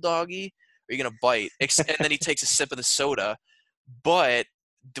day, little doggy? Or you gonna bite? And then he takes a sip of the soda, but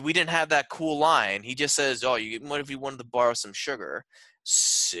we didn't have that cool line. He just says, "Oh, what if you wanted to borrow some sugar?"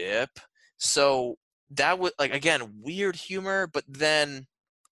 Sip. So that was like, again, weird humor, but then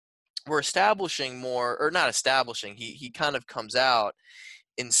we're establishing more, or not establishing. He kind of comes out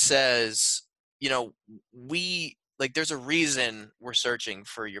and says, we like there's a reason we're searching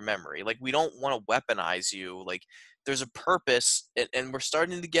for your memory. Like we don't want to weaponize you. Like there's a purpose, and we're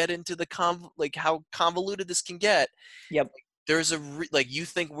starting to get into like how convoluted this can get. Yep. There's like you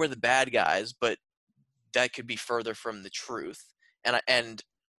think we're the bad guys, but that could be further from the truth.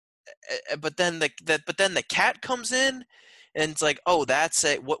 But then the cat comes in, and it's like, oh, that's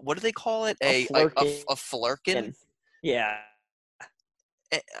what do they call it, A flirkin. a flirkin. Yeah.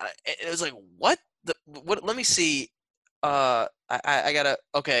 It was like, what, let me see. I gotta,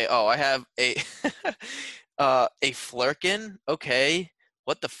 okay, oh, I have a a flirkin. Okay,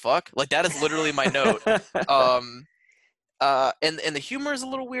 what the fuck, like that is literally my note. um and the humor is a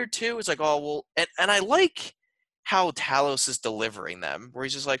little weird too. It's like, oh well, and I like how Talos is delivering them, where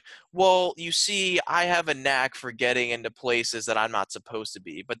he's just like, well, you see, I have a knack for getting into places that I'm not supposed to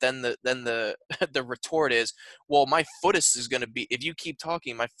be. But then the the retort is, well, my foot is gonna be, if you keep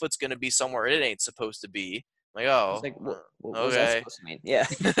talking, my foot's gonna be somewhere it ain't supposed to be. I'm like, It's oh, like, what was that okay. supposed to mean? Yeah.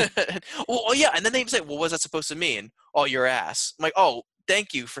 Well, oh, yeah, and then they say, well, what's that supposed to mean? Oh, your ass. I'm like, oh,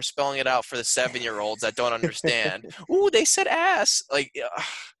 thank you for spelling it out for the 7-year-olds that don't understand. Ooh, they said ass. Like,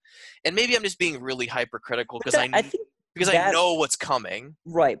 and maybe I'm just being really hypercritical But that, I think because I that know what's coming.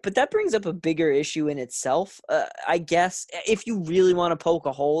 right, but that brings up a bigger issue in itself. I guess if you really want to poke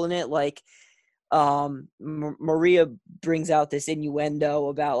a hole in it, like Maria brings out this innuendo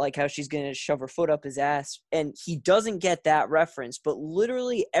about like how she's gonna shove her foot up his ass, and he doesn't get that reference. But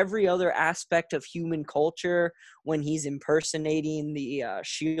literally every other aspect of human culture, when he's impersonating the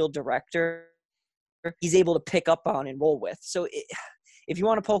Shield director, he's able to pick up on and roll with. So if you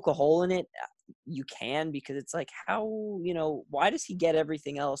want to poke a hole in it, you can, because it's like, how, why does he get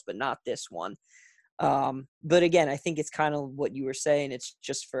everything else but not this one? But again, I think it's kind of what you were saying. It's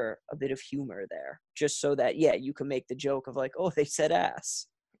just for a bit of humor there, just so that, yeah, you can make the joke of like, oh, they said ass.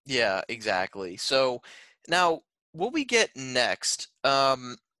 Yeah, exactly. So now what we get next,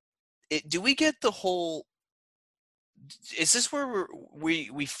 do we get the whole, is this where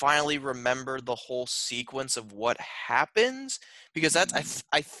we finally remember the whole sequence of what happens? Because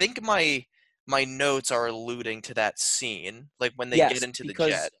I think my notes are alluding to that scene, like when they get Yes, into the jet.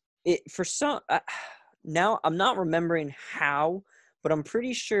 because it for some now I'm not remembering how, but I'm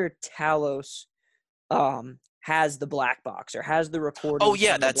pretty sure Talos has the black box, or has the Oh recordings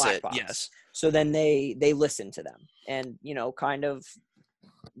yeah, from the that's black it. box. Yes. So then they listen to them, and kind of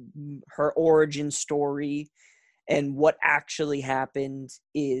her origin story and what actually happened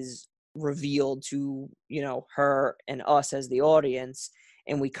is revealed to her and us as the audience,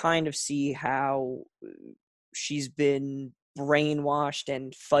 and we kind of see how she's been brainwashed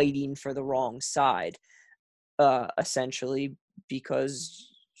and fighting for the wrong side, essentially, because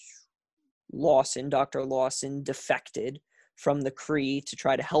Dr. Lawson defected from the Kree to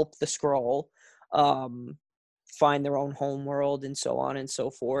try to help the Skrull um, find their own homeworld, and so on and so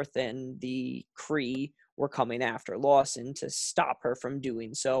forth. And the Kree were coming after Lawson to stop her from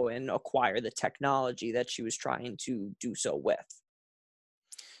doing so and acquire the technology that she was trying to do so with.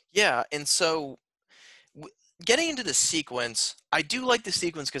 Yeah, and so w- getting into the sequence, I do like the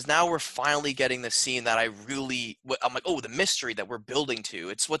sequence because now we're finally getting the scene that I'm like, oh, the mystery that we're building to.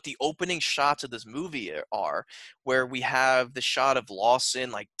 It's what the opening shots of this movie are, where we have the shot of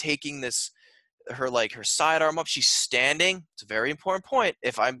Lawson like taking her sidearm up. She's standing. It's a very important point.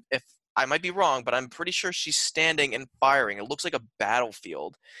 If I might be wrong, but I'm pretty sure she's standing and firing. It looks like a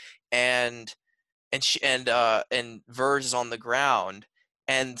battlefield, and and Verge is on the ground,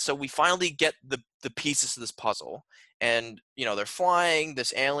 and so we finally get the pieces of this puzzle. And they're flying,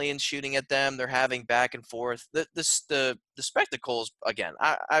 this alien shooting at them, they're having back and forth. The spectacles, again,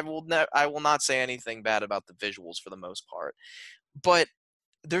 I will not say anything bad about the visuals for the most part, but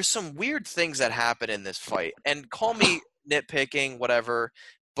there's some weird things that happen in this fight, and call me nitpicking, whatever,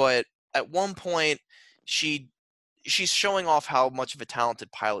 but at one point she she's showing off how much of a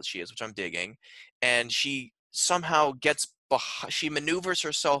talented pilot she is, which I'm digging, and she somehow she maneuvers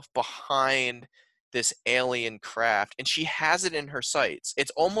herself behind this alien craft, and she has it in her sights.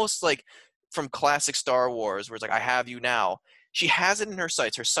 It's almost like from classic Star Wars, where it's like, I have you now. She has it in her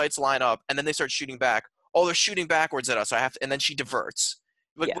sights. Her sights line up, and then they start shooting back. Oh, they're shooting backwards at us. So I have to, and then she diverts.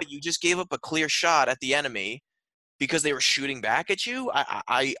 Like, Yeah. wait, you just gave up a clear shot at the enemy because they were shooting back at you?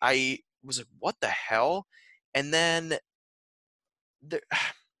 I was like, what the hell? And then there,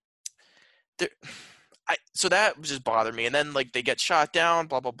 there, so that just bothered me. And then like they get shot down,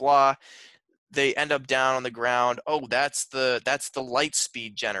 blah blah blah. They end up down on the ground. Oh, that's the light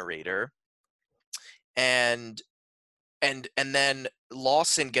speed generator. And and then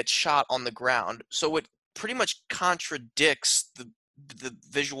Lawson gets shot on the ground. So it pretty much contradicts the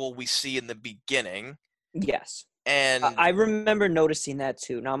visual we see in the beginning. Yes. And I remember noticing that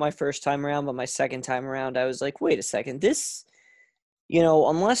too. Not my first time around, but my second time around, I was like, wait a second, this,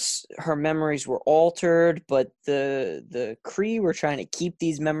 unless her memories were altered, but the Kree were trying to keep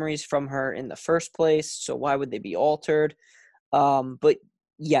these memories from her in the first place, so why would they be altered? But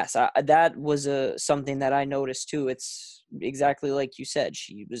yes, that was something that I noticed too. It's exactly like you said.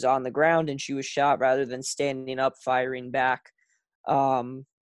 She was on the ground and she was shot rather than standing up, firing back. Um,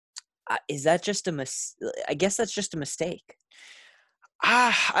 is that just I guess that's just a mistake.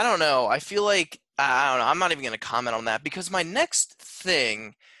 I don't know. I feel like I don't know. I'm not even going to comment on that because my next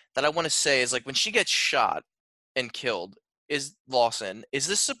thing that I want to say is like when she gets shot and killed is Lawson. Is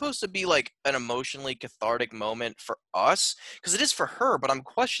this supposed to be like an emotionally cathartic moment for us? Because it is for her, but I'm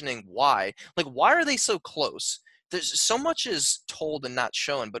questioning why. Like, why are they so close? There's so much is told and not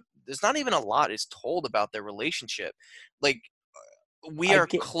shown, but there's not even a lot is told about their relationship. Like, we I are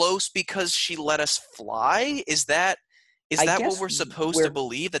get, close because she let us fly? Is I that what guess we're supposed to where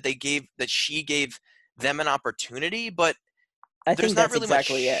believe, that she gave them an opportunity? But I there's think not that's really much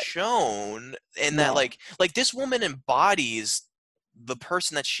exactly it. shown in that, No, like this woman embodies the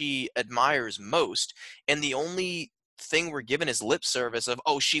person that she admires most, and the only thing we're given is lip service of,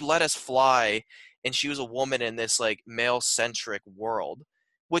 oh, she let us fly and she was a woman in this like male centric world,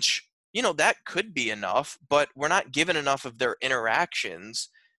 which that could be enough, but we're not given enough of their interactions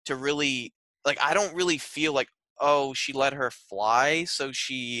to really, like, I don't really feel like, oh, she let her fly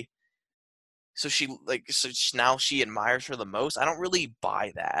now she admires her the most. I don't really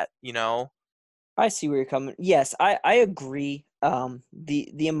buy that. I see where you're coming. Yes, I agree.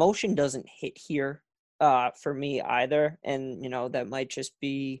 The emotion doesn't hit here, for me either, and that might just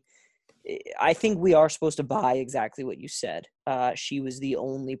be. I think we are supposed to buy exactly what you said. She was the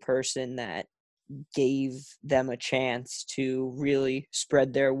only person that gave them a chance to really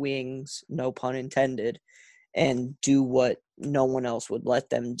spread their wings, no pun intended, and do what no one else would let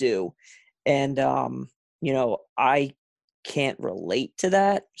them do. And I can't relate to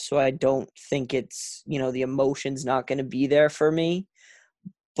that, so I don't think it's, the emotion's not going to be there for me,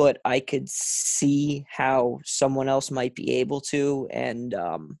 but I could see how someone else might be able to, and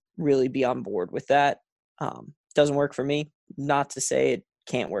really be on board with that. Doesn't work for me, not to say it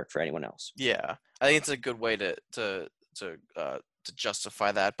can't work for anyone else. Yeah, I think it's a good way to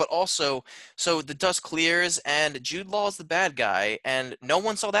justify that. But also, so the dust clears and Jude Law is the bad guy, and no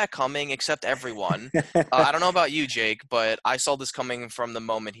one saw that coming except everyone. I don't know about you, Jake, but I saw this coming from the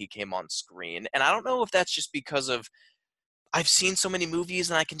moment he came on screen, and I don't know if that's just because of I've seen so many movies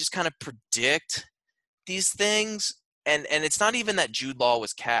and I can just kind of predict these things. And it's not even that Jude Law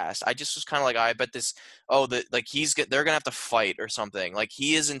was cast. I just was kind of like, I bet this. Oh, like they're gonna have to fight or something. Like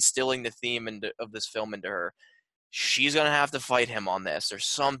he is instilling the theme of this film into her. She's gonna have to fight him on this or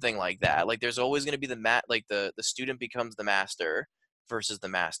something like that. Like there's always gonna be like the student becomes the master versus the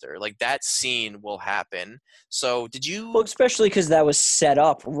master. Like that scene will happen. So did Well, you? especially because that was set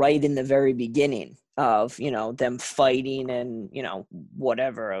up right in the very beginning of, them fighting and,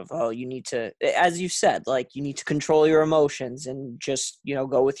 whatever of, oh, you need to, as you said, like you need to control your emotions and just,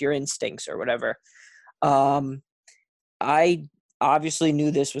 go with your instincts or whatever. Um, I obviously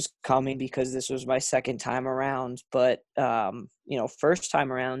knew this was coming because this was my second time around, but, first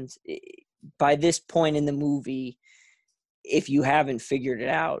time around, by this point in the movie, if you haven't figured it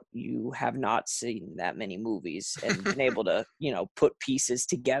out, you have not seen that many movies and been able to, put pieces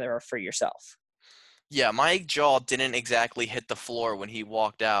together for yourself. Yeah, my jaw didn't exactly hit the floor when he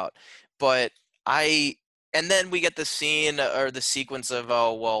walked out, but I and then we get the scene or the sequence of,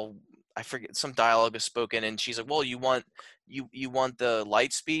 oh well, I forget, some dialogue is spoken and she's like, well, you want the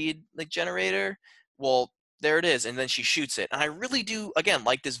light speed like generator? Well, there it is, and then she shoots it. And I really do again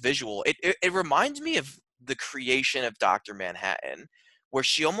like this visual. It reminds me of the creation of Dr. Manhattan, where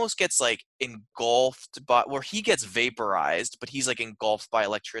she almost gets like engulfed by, where he gets vaporized, but he's like engulfed by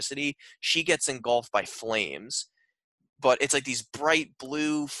electricity. She gets engulfed by flames, but it's like these bright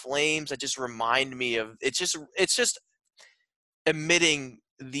blue flames that just remind me of, it's just emitting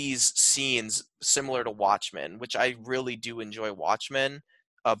these scenes similar to Watchmen, which I really do enjoy Watchmen,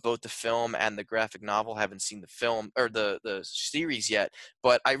 both the film and the graphic novel. Haven't seen the film or the series yet,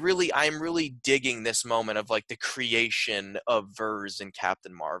 but I'm really digging this moment of like the creation of Vers and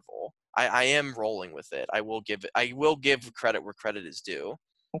Captain Marvel. I am rolling with it. I will give credit where credit is due.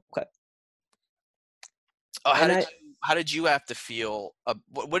 Okay. Oh, And I how did you have to feel?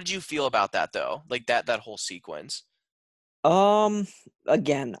 What did you feel about that though? Like that whole sequence. Um,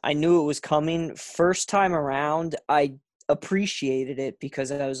 again, I knew it was coming. First time around, I appreciated it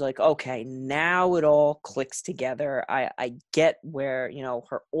because I was like, okay, now it all clicks together. I get where,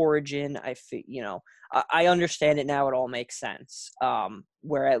 her origin, I understand it now. It all makes sense.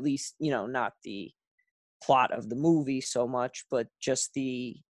 Where at least, not the plot of the movie so much, but just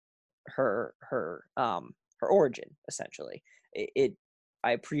her origin essentially. It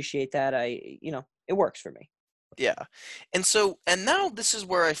I appreciate that. It works for me. Yeah. And now this is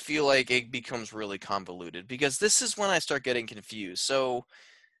where I feel like it becomes really convoluted because this is when I start getting confused. So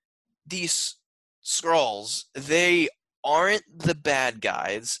these Skrulls, they aren't the bad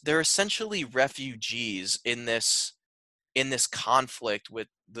guys. They're essentially refugees in this conflict with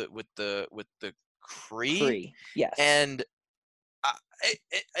the Kree, Kree, yes. and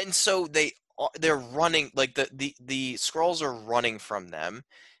and so they're running, like the Skrulls are running from them,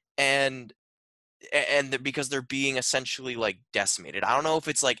 and because they're being essentially like decimated. I don't know if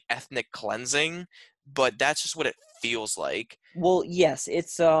it's like ethnic cleansing, but that's just what it feels like. Well, yes,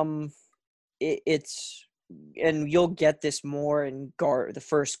 it's and you'll get this more in the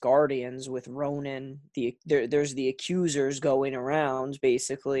first Guardians with Ronan. There's the accusers going around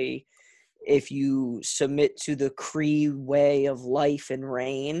basically. If you submit to the Kree way of life and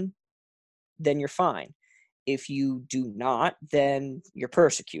reign, then you're fine. If you do not, then you're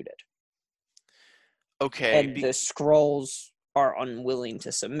persecuted. Okay, And the Skrulls are unwilling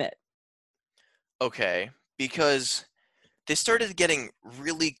to submit. okay, because they started getting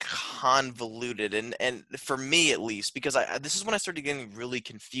really convoluted, and for me at least, because this is when I started getting really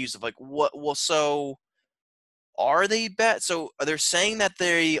confused of like, what, well, so are they bad? So they're saying that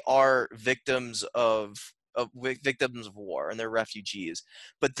they are victims of war and they're refugees,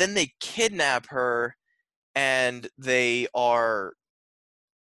 but then they kidnap her and they are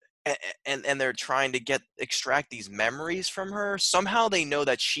and they're trying to extract these memories from her. Somehow they know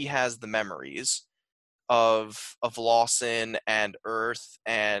that she has the memories of Lawson and Earth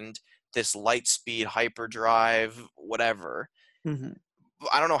and this light speed hyperdrive, whatever. Hmm.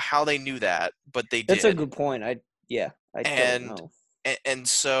 I don't know how they knew that, but they That's a did. good point. I don't And know.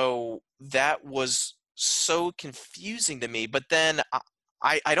 so that was so confusing to me. But then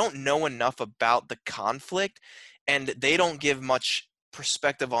I don't know enough about the conflict, and they don't give much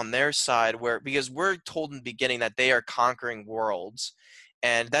perspective on their side, where because we're told in the beginning that they are conquering worlds,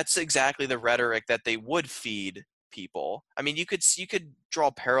 and that's exactly the rhetoric that they would feed people. I mean, you could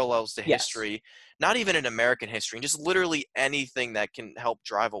draw parallels to Yes. history, not even in American history, and just literally anything that can help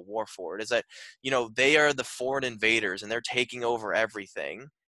drive a war forward. Is that, they are the foreign invaders and they're taking over everything.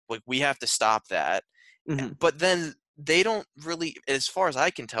 Like, we have to stop that. Hmm. But then they don't really, as far as I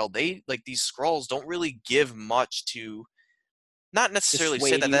can tell, they, like, these scrolls don't really give much to, not necessarily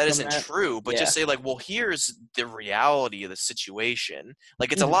say Dissuade that you that from isn't that. true, but Yeah. just say like, well, here's the reality of the situation.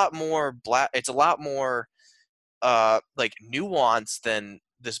 Like, it's a Hmm. lot more it's a lot more like nuanced than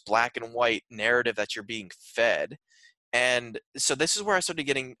this black and white narrative that you're being fed. And so this is where I started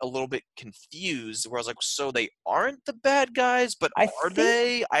getting a little bit confused, where I was like, so they aren't the bad guys, but I are think.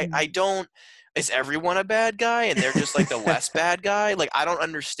 they? I don't, is everyone a bad guy and they're just like the less bad guy? Like, I don't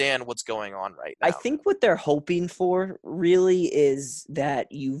understand what's going on right I now. think what they're hoping for really is that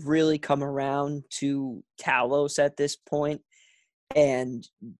you've really come around to Talos at this point and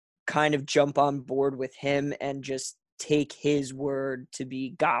kind of jump on board with him and just take his word to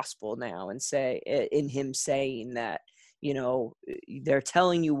be gospel now and say in him saying that, they're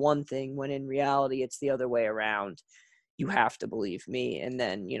telling you one thing when in reality it's the other way around. You have to believe me. And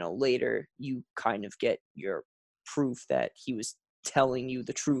then, later you kind of get your proof that he was telling you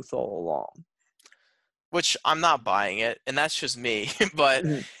the truth all along. which I'm not buying it, and that's just me. But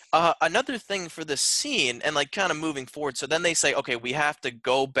Mhm. another thing for this scene, and like kind of moving forward, so then they say, okay, we have to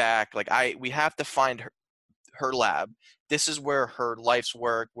go back. Like we have to find her lab. This is where her life's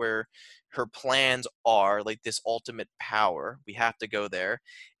work, where her plans are, like this ultimate power. We have to go there,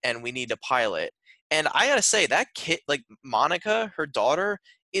 and we need a pilot. And I gotta say, that kid, like Monica, her daughter,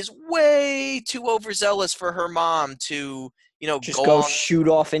 is way too overzealous for her mom to, Just go go on. shoot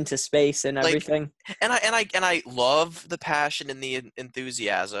off into space and Like, everything. and I love the passion and the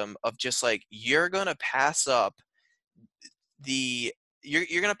enthusiasm of just like you're gonna pass up the you're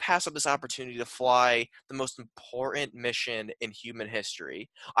going to pass up this opportunity to fly the most important mission in human history.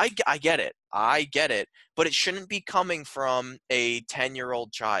 I get it. I get it. But it shouldn't be coming from a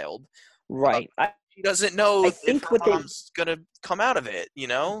 10-year-old child. Uh, Right. she doesn't I know if her think what they mom's going to come out of it, you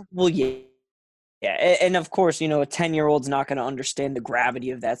know? well, yeah. Yeah, and of course, a 10-year-old's not going to understand the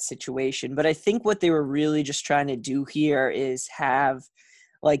gravity of that situation. But I think what they were really just trying to do here is have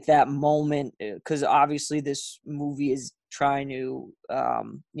like that moment, because obviously this movie is trying to,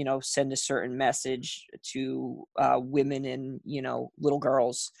 send a certain message to women and little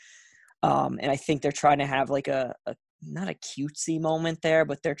girls. And I think they're trying to have like a not a cutesy moment there,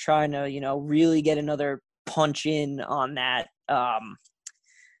 but they're trying to really get another punch in on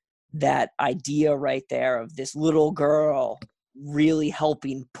that idea right there of this little girl really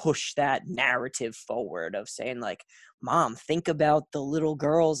helping push that narrative forward of saying like, mom, think about the little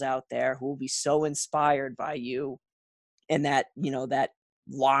girls out there who will be so inspired by you. And that that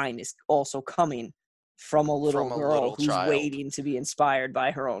line is also coming from a little From a girl little who's child. waiting to be inspired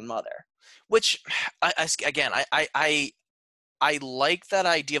by her own mother. Which, again, I like that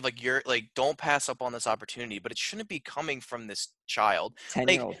idea of like you're like don't pass up on this opportunity, but it shouldn't be coming from this child. 10-year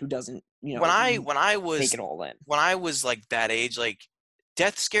Like old who doesn't when I when I take was it all in. when I was like that age, like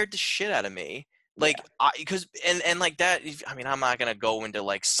death scared the shit out of me. Like Yeah. because and like that. I mean, I'm not gonna go into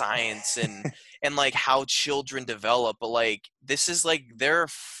like science and like how children develop, but like this is like they're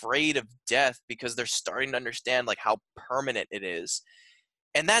afraid of death because they're starting to understand like how permanent it is,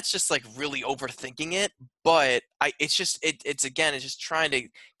 and that's just like really overthinking it. But it's again, it's just trying to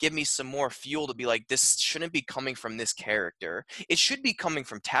give me some more fuel to be like, this shouldn't be coming from this character. It should be coming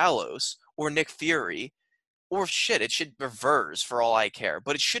from Talos or Nick Fury, or shit, it should reverse for all I care,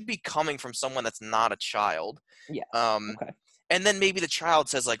 but it should be coming from someone that's not a child. Yes. um Okay. and then maybe the child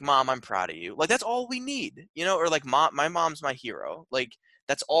says like, mom, I'm proud of you. Like that's all we need, or like, mom, my mom's my hero. Like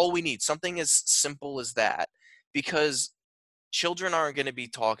that's all we need, something as simple as that, because children aren't going to be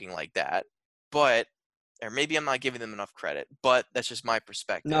talking like that. But or maybe I'm not giving them enough credit, but that's just my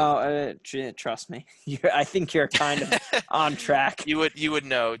perspective. No, trust me. I think you're kind of on track. You would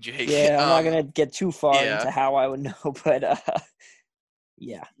know, Jake. Yeah, I'm not gonna get too far Yeah, into how I would know, but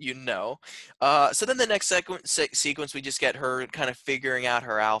yeah. you know. So then the next sequence, we just get her kind of figuring out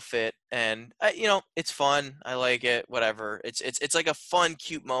her outfit, and it's fun. I like it. Whatever. It's like a fun,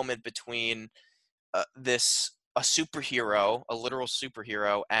 cute moment between this a superhero, a literal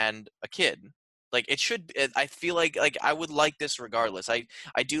superhero, and a kid. Like it should. I feel like I would like this regardless. I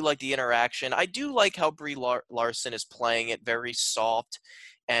do like the interaction. I do like how Brie Larson is playing it very soft,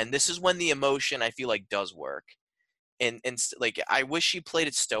 and this is when the emotion I feel like does work. And like I wish she played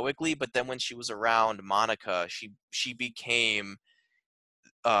it stoically, but then when she was around Monica, she became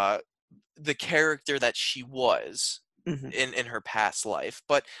uh the character that she was Hmm. in her past life.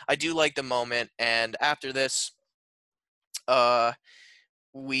 But I do like the moment, and after this, uh,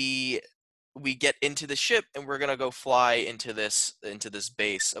 we we get into the ship, and we're gonna go fly into this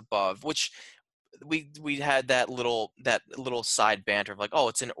base above, which we had that little side banter of like, oh,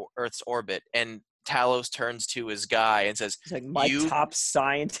 it's in Earth's orbit, and Talos turns to his guy and says, It's like my "You top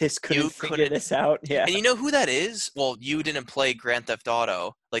scientist couldn't you figure couldn't." this out. Yeah. And you know who that is? Well, you didn't play Grand Theft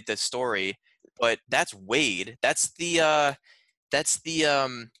Auto, like the story, but that's Wade. That's the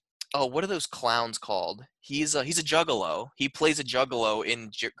oh, what are those clowns called? He's a juggalo. He plays a juggalo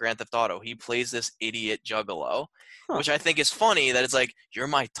in Grand Theft Auto. He plays this idiot juggalo, Huh. which I think is funny that it's like, you're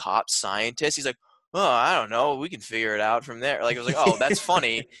my top scientist. He's like, oh, I don't know, we can figure it out from there. Like, I was like, oh, that's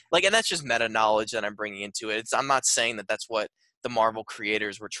funny. Like, and that's just meta knowledge that I'm bringing into it. I'm not saying that that's what the Marvel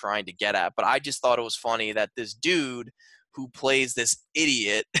creators were trying to get at, but I just thought it was funny that this dude who plays this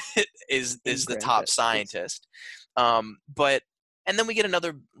idiot is In the Grand top Theft. scientist. But and then we get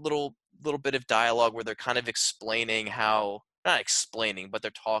another little bit of dialogue where they're kind of explaining how, not explaining, but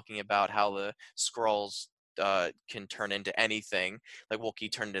they're talking about how the scrolls can turn into anything. Like, well, can you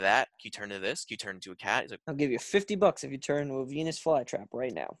turn into that? Can you turn into this? Can you turn into a cat? He's like, I'll give you $50 if you turn into a Venus flytrap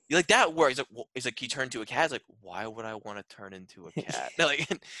right now. you like that word? He's like, can you turn into a cat? He's like, why would I want to turn into a cat? Like,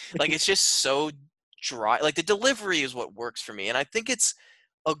 like it's just so dry. Like the delivery is what works for me, and I think it's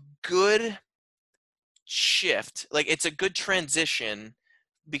a good shift. Like it's a good transition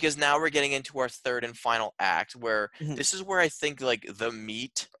because now we're getting into our third and final act where Mhm. this is where I think like the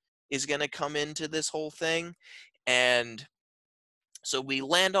meat is going to come into this whole thing. And so we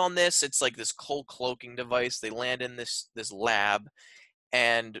land on this. It's like this cold cloaking device. They land in this lab,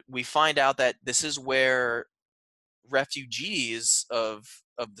 and we find out that this is where refugees of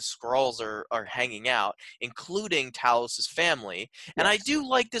the Skrulls are hanging out, including Talos's family. And I Yes. do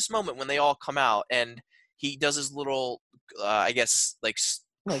like this moment when they all come out and he does his little, I guess, like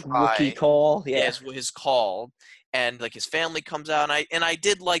Like Wookiee cry. call. Yeah, Yeah. his call, and like his family comes out, and I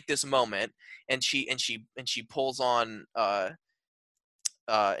did like this moment. And she pulls on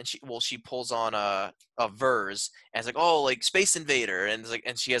and she pulls on a Vers, and it's like, oh, like Space Invader, and it's like,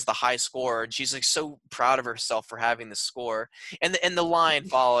 and she has the high score, and she's like so proud of herself for having the score, and the line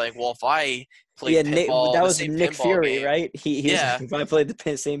following, well, if I Yeah, played pinball, that the was same Nick pinball Fury, game. right? He's like, Yeah, if I played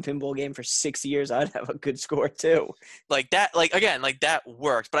the same pinball game for 6 years, I'd have a good score too. like that, like again, like that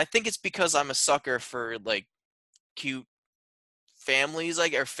works, but I think it's because I'm a sucker for like cute families,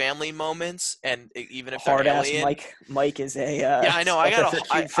 like, or family moments, and even if they're Hard ass alien. Mike is a Yeah, I know. sucker for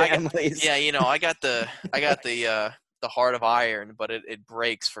cute I got, families. yeah, I got the heart of iron, but it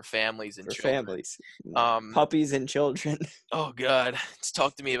breaks for families and For children. families, Um, puppies and children. oh God,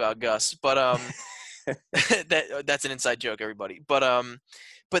 talk to me about Gus. But that's an inside joke, everybody. But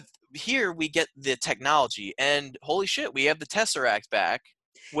here we get the technology, and holy shit, we have the Tesseract back,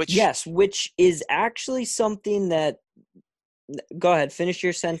 which Yes, which is actually something that. Go ahead, finish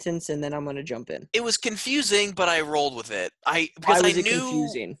your sentence, and then I'm gonna jump in. it was confusing, but I rolled with it. Why Because I was it knew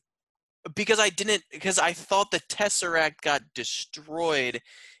confusing? because I thought the Tesseract got destroyed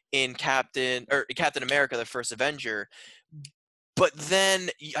in Captain America: The First Avenger, but then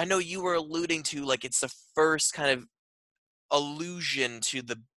I know you were alluding to like it's the first kind of allusion to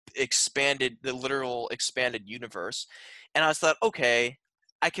the literal expanded universe, and I was thought, okay,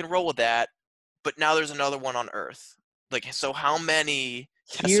 I can roll with that, but now there's another one on Earth. Like, so how many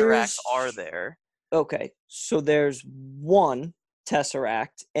Tesseracts are Here's there? Okay, so there's one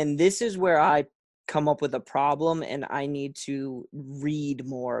Tesseract, and this is where I come up with a problem, and I need to read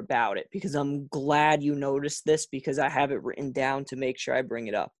more about it because I'm glad you noticed this because I have it written down to make sure I bring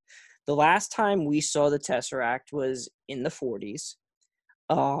it up. The last time we saw the Tesseract was in the 40s.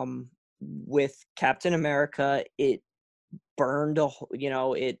 With Captain America, it burned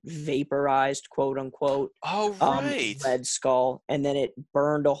it vaporized, quote unquote, Oh, right. Red Skull, and then it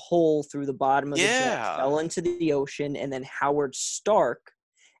burned a hole through the bottom of the jet, Yeah. fell into the ocean, and then Howard Stark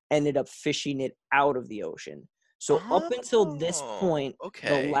ended up fishing it out of the ocean. So up until this Oh, point, the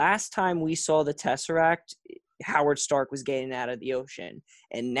okay. last time we saw the Tesseract, Howard Stark was getting out of the ocean,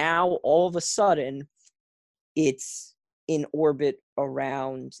 and now all of a sudden it's in orbit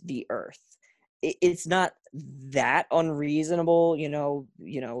around the Earth. It's not that unreasonable,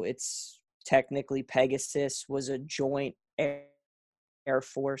 it's technically Pegasus was a joint Air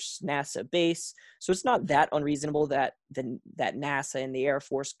Force NASA base, so it's not that unreasonable that that NASA and the Air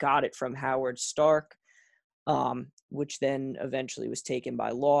Force got it from Howard Stark, which then eventually was taken by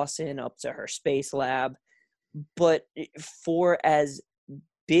Lawson up to her space lab. But for as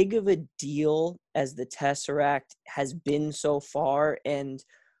big of a deal as the Tesseract has been so far and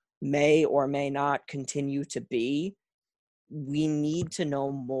may or may not continue to be, we need to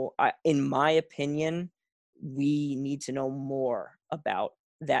know more. In my opinion, we need to know more about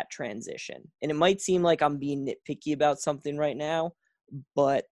that transition. And it might seem like I'm being nitpicky about something right now,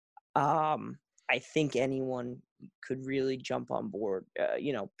 but I think anyone could really jump on board.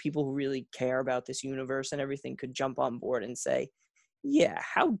 People who really care about this universe and everything could jump on board and say, yeah,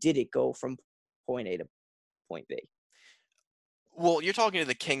 how did it go from point A to point B? Well, you're talking to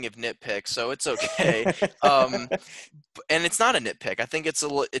the king of nitpicks, so it's okay. Um, and it's not a nitpick. I think it's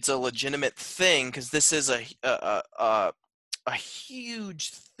a legitimate thing because this is a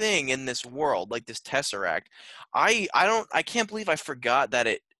huge thing in this world, like this Tesseract. I can't believe I forgot that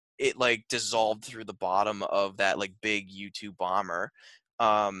it like dissolved through the bottom of that like big U-2 bomber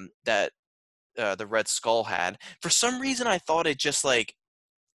that the Red Skull had. For some reason, I thought it just like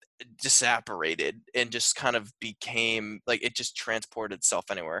disapparated and just kind of became like it just transported itself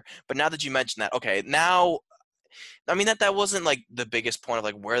anywhere. But now that you mention that, okay, now I mean that wasn't like the biggest point of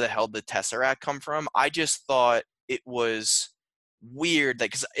like where the hell did the Tesseract come from. I just thought it was weird, like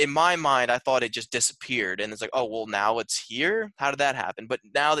because in my mind I thought it just disappeared, and it's like, oh well, now it's here. How did that happen? But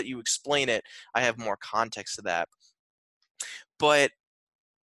now that you explain it, I have more context to that. But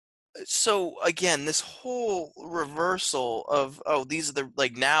So again, this whole reversal of, oh, these are the,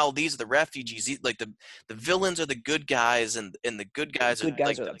 like, now these are the refugees, like the villains are the good guys, and the good guys are Good guys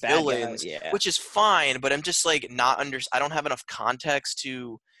like are the the bad guy. villains, Yeah. which is fine, but I'm just like not under I don't have enough context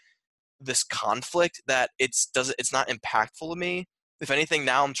to this conflict that it's not impactful to me. If anything,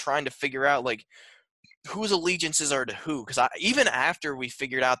 now I'm trying to figure out like whose allegiances are to who, because even after we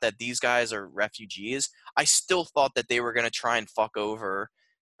figured out that these guys are refugees, I still thought that they were going to try and fuck over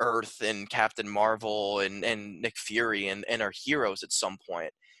Earth and Captain Marvel and Nick Fury and our heroes at some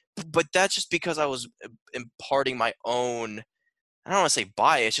point. But that's just because I was imparting my own, I don't want to say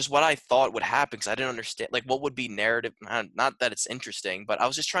bias, just what I thought would happen, because I didn't understand like what would be narrative. Not that it's interesting, but I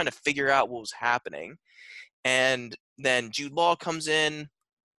was just trying to figure out what was happening. And then Jude Law comes in.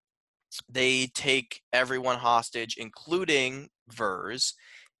 They take everyone hostage, including Vers,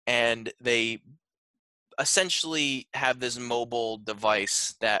 and they essentially have this mobile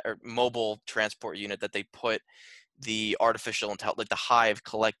device that, or mobile transport unit that they put the artificial intelligence, like the Hive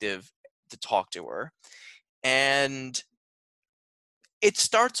collective, to talk to her. And it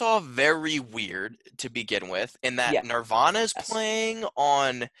starts off very weird to begin with, in that Yeah. Nirvana's Yes. playing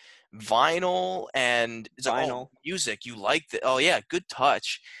on vinyl, and it's like, oh, Vinyl. music, you like the, oh yeah, good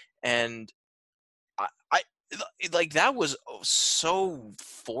touch. And I like that was so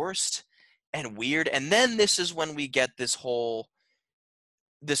forced and weird. And then this is when we get this whole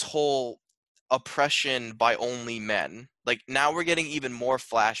oppression by only men. Like now we're getting even more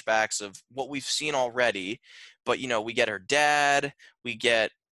flashbacks of what we've seen already, but we get her dad, we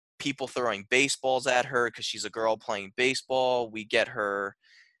get people throwing baseballs at her because she's a girl playing baseball. We get her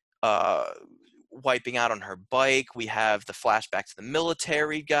uh, wiping out on her bike. We have the flashback to the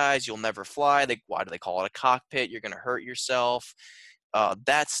military guys. You'll never fly. Why do they call it a cockpit? You're going to hurt yourself.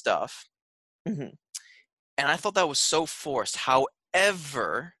 That stuff. Hmm. And I thought that was so forced.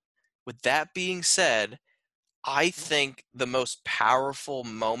 However, with that being said, I think the most powerful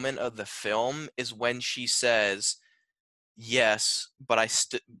moment of the film is when she says, yes, but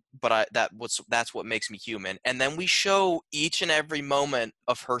that's what makes me human. And then we show each and every moment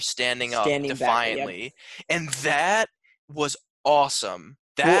of her standing up Standing back. Yep. defiantly, and that was awesome.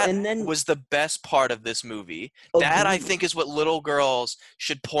 Well, That and then was the best part of this movie. That, I agreed. think, is what little girls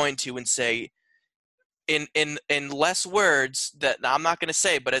should point to and say, in less words that I'm not going to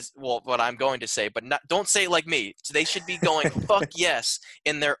say, but as well, what I'm going to say, but not, don't say it like me. So they should be going fuck yes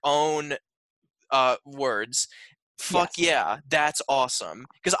in their own words. Fuck Yes. yeah, that's awesome.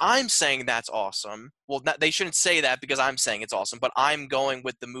 Because I'm saying that's awesome. Well, not, they shouldn't say that because I'm saying it's awesome, but I'm going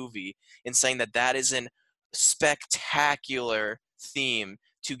with the movie and saying that that is an spectacular theme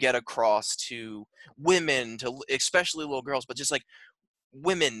to get across to women, to especially little girls, but just like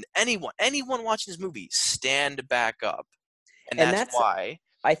women, anyone watching this movie, stand back up. And And that's that's, why.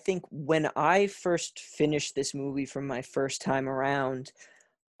 I think, when I first finished this movie from my first time around,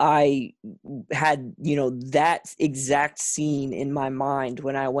 I had, that exact scene in my mind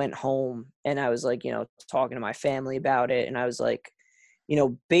when I went home, and I was like, talking to my family about it. And I was like,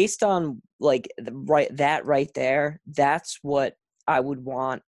 based on like that right there, that's what I would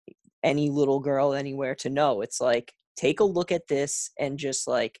want any little girl anywhere to know. It's like, take a look at this and just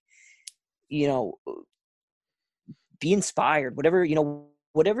like, you know, be inspired, whatever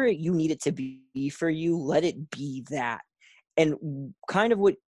you need it to be for you, let it be that. And kind of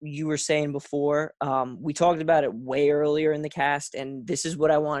what you were saying before, we talked about it way earlier in the cast, and this is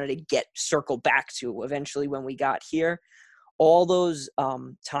what I wanted to circle back to eventually when we got here. All those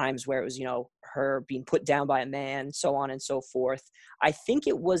times where it was, her being put down by a man, so on and so forth. I think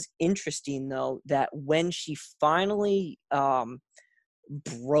it was interesting, though, that when she finally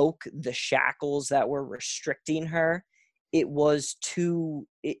broke the shackles that were restricting her, it was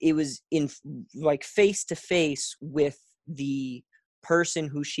in like face to face with the person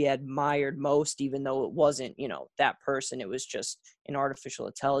who she admired most, even though it wasn't, that person. It was just an artificial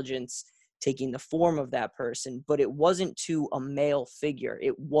intelligence taking the form of that person, but it wasn't to a male figure.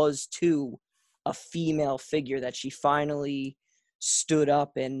 It was to a female figure that she finally stood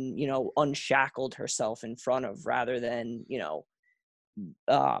up and, unshackled herself in front of, rather than,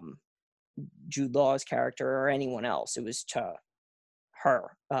 um, Jude Law's character or anyone else. It was to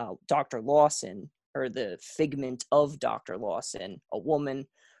her, Dr. Lawson, or the figment of Dr. Lawson, a woman,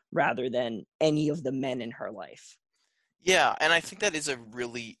 rather than any of the men in her life. Yeah, and I think that is a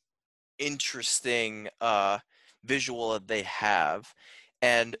really interesting visual that they have.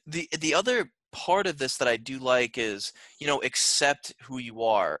 And the other part of this that I do like is, accept who you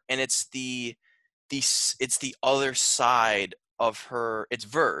are. And it's the other side of her. It's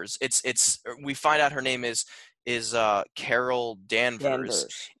Vers. It's we find out her name is is Carol Danvers,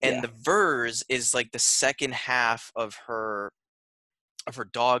 Danvers. and Yeah. the verse is like the second half of her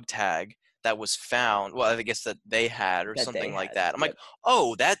dog tag that was found. Well, I guess that they had or That they something like had. that. I'm like, Yep.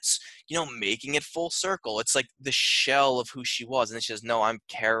 oh, that's, making it full circle. It's like the shell of who she was. And then she says, no, I'm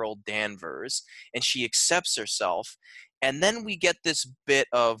Carol Danvers. And she accepts herself. And then we get this bit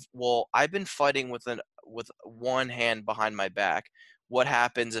of, well, I've been fighting with one hand behind my back. What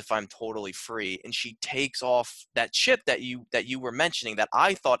happens if I'm totally free? And she takes off that chip that you were mentioning that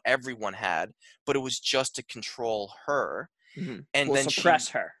I thought everyone had, but it was just to control her. And Will then she, suppress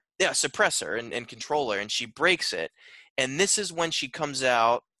her. yeah, suppress her and control her, and she breaks it. And this is when she comes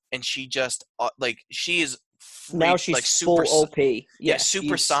out, and she just like she is Now free, she's like super, full OP. yeah, Yeah,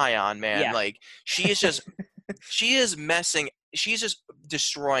 super she's scion, man. yeah. Like she is messing, she's just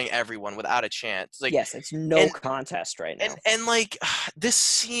destroying everyone without a chance. Like, Yes, it's no and contest right now. like this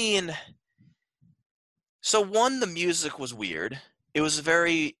scene. So one, the music was weird. It was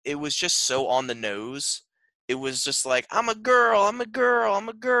just so on the nose. It was just like, I'm a girl, I'm a girl, I'm a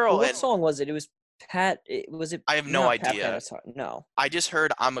Well, girl. what And song was it? It was Pat. Was it I have no not Pat idea. Benatar? No. I just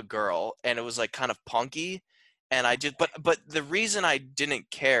heard I'm a girl, and it was like kind of punky. And I just, but the reason I didn't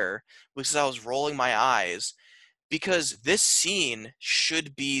care was because I was rolling my eyes, because this scene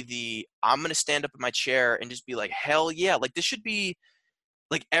should be the, I'm gonna stand up in my chair and just be like, hell yeah. Like this should be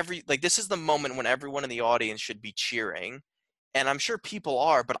like this is the moment when everyone in the audience should be cheering. And I'm sure people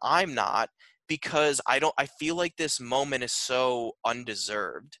are, but I'm not, because I feel like this moment is so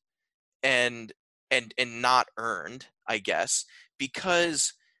undeserved and not earned, I guess,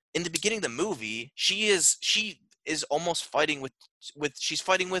 because in the beginning of the movie, she is almost fighting with she's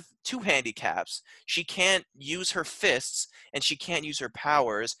fighting with two handicaps. She can't use her fists, and she can't use her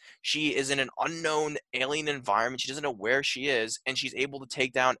powers. She is in an unknown alien environment. She doesn't know where she is, and she's able to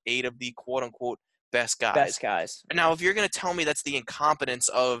take down 8 of the quote unquote best guys. Best guys. Now, Yeah. if you're going to tell me that's the incompetence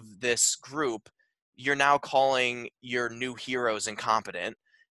of this group, you're now calling your new heroes incompetent.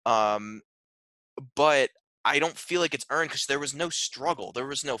 Um, but I don't feel like it's earned, because there was no struggle. There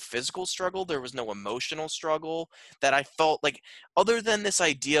was no physical struggle. There was no emotional struggle that I felt like, other than this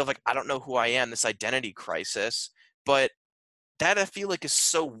idea of like, I don't know who I am, this identity crisis. But that I feel like is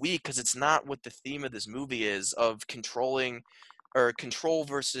so weak, because it's not what the theme of this movie is, of controlling, or control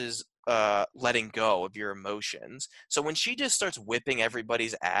versus letting go of your emotions. So when she just starts whipping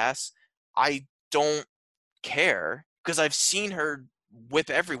everybody's ass, I don't care, because I've seen her whip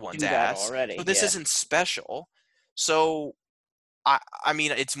everyone's Do that ass. So already. this Yeah. isn't special. So I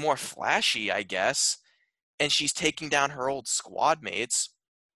mean, it's more flashy, I guess, and she's taking down her old squad mates,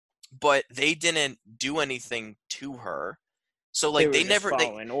 but they didn't do anything to her. So They like were just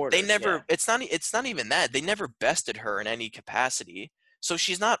following they orders. Yeah. never it's not even that. They never bested her in any capacity. So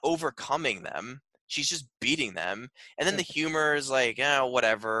she's not overcoming them. She's just beating them. And then the humor is like,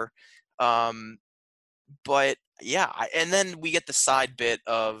 whatever. Um, but yeah, and then we get the side bit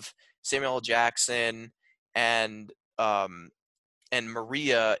of Samuel L. Jackson and um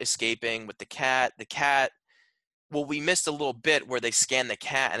Maria escaping with the cat. The cat. Well, we missed a little bit where they scan the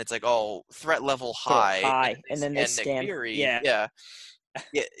cat, and it's like, oh, threat level Put it high, and then high, they and then they scan Nick scan. Fury. Yeah. Yeah,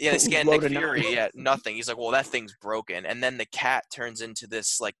 yeah, they scan Nick Load a 9. Fury. Yeah, nothing. He's like, well, that thing's broken. And then the cat turns into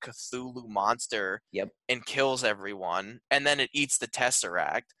this like Cthulhu monster Yep. and kills everyone. And then it eats the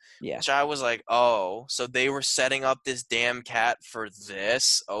Tesseract, Yeah. which I was like, oh, so they were setting up this damn cat for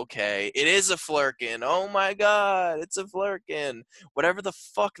this? Okay, it is a flurkin. Oh my god, it's a flurkin. Whatever the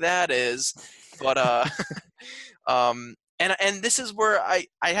fuck that is. But and this is where I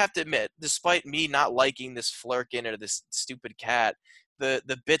have to admit, despite me not liking this flurkin or this stupid cat,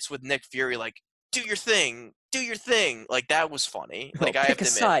 the bits with Nick Fury, like, do your thing, like that was funny. Oh, Like I have pick a to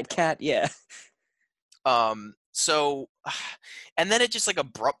admit. side, cat. Yeah. So, and then it just like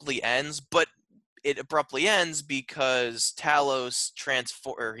abruptly ends, but it abruptly ends because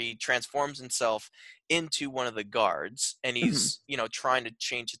he transforms himself into one of the guards, and Mhm. he's trying to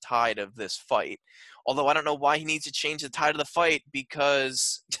change the tide of this fight. Although I don't know why he needs to change the tide of the fight,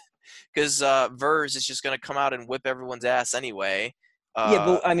 because Vers is just gonna come out and whip everyone's ass anyway. Yeah, Uh,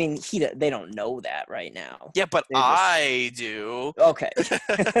 but I mean, they don't know that right now. yeah, but They're just I do. okay.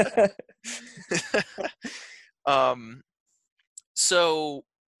 um, so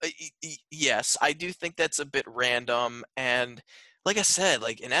yes, I do think that's a bit random, and like I said,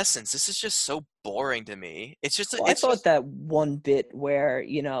 like in essence, this is just so boring to me. Well, I thought that one bit where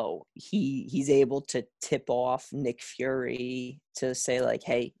he's able to tip off Nick Fury to say like,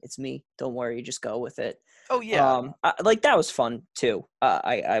 "Hey, it's me. Don't worry, just go with it." oh yeah, Like that was fun too.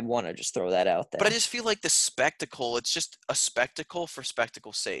 I want to just throw that out but I there. just feel like the spectacle, it's just a spectacle for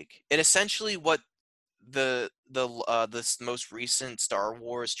spectacle's sake. And essentially what this most recent Star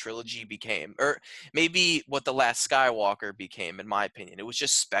Wars trilogy became, or maybe what The Last Skywalker became, in my opinion. It was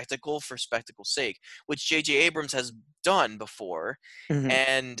just spectacle for spectacle's sake, which J.J. Abrams has done before. Hmm.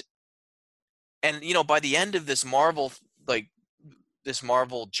 And by the end of like this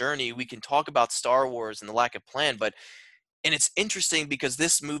Marvel journey, we can talk about Star Wars and the lack of plan, but and it's interesting because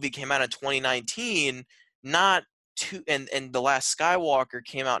this movie came out in 2019, not too, and The Last Skywalker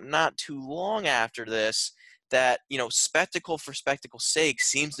came out not too long after this. That spectacle for spectacle's sake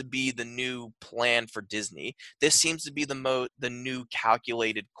seems to be the new plan for Disney. This seems to be the new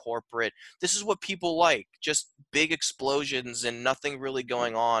calculated corporate. This is what people like, just big explosions and nothing really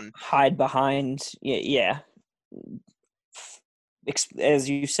going on. Hide behind, yeah. As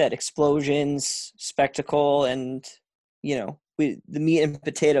you said, explosions, spectacle, and the meat and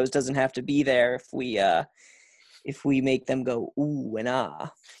potatoes doesn't have to be there if we make them go ooh and ah.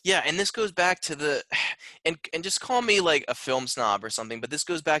 Yeah, and this goes back to the and just call me like a film snob or something, but this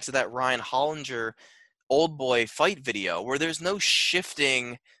goes back to that Ryan Hollinger old boy fight video where there's no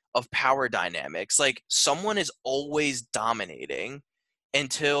shifting of power dynamics. Like someone is always dominating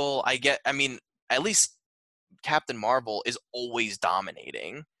until I mean, at least Captain Marvel is always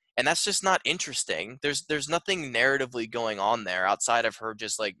dominating. And that's just not interesting. There's nothing narratively going on there outside of her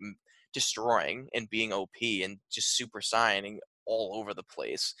just like destroying and being OP and just super saiyaning all over the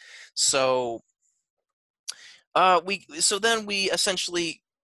place. So then we essentially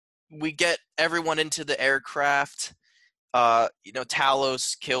we get everyone into the aircraft.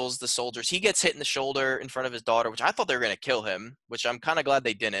 Talos kills the soldiers. He gets hit in the shoulder in front of his daughter, which I thought they were gonna kill him, which I'm kind of glad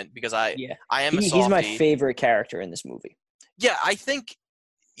they didn't because Yeah, I am a he's my softie. favorite character in this movie. Yeah, I think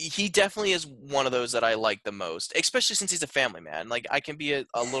he definitely is one of those that I like the most, especially since he's a family man. Like I can be a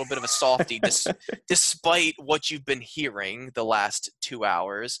little bit of a softie despite what you've been hearing the last 2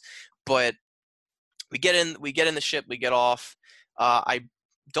 hours. But we get in the ship, we get off. I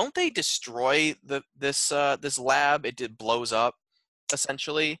don't they destroy this lab? It blows up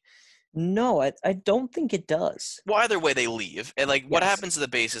essentially. No, I don't think it does. Well, either way, they leave, and like what Yes, happens to the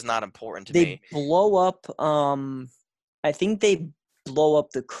base is not important to they me. blow up. I think they blow up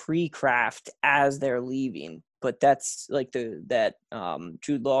the Kree craft as they're leaving, but that's like that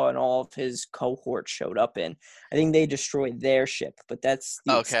Jude Law and all of his cohort showed up in. I think they destroyed their ship, but that's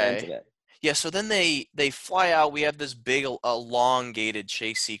the extent of Okay. it. Yeah, so then they fly out. We have this big elongated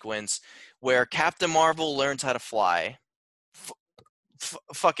chase sequence where Captain Marvel learns how to fly.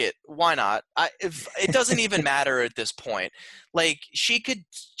 Fuck it, why not? If it doesn't even matter at this point. Like she could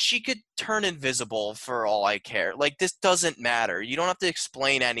turn invisible for all I care. Like this doesn't matter. You don't have to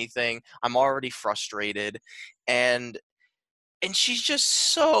explain anything. I'm already frustrated, and she's just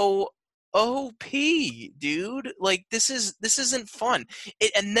so OP, dude. Like this isn't fun.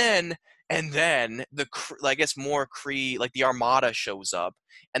 And then I guess more Kree, like the Armada shows up,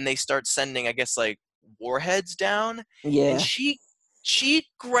 and they start sending, I guess, like warheads down, and Yeah. she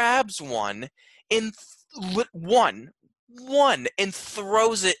grabs one and one and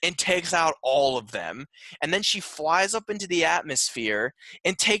throws it and takes out all of them, and then she flies up into the atmosphere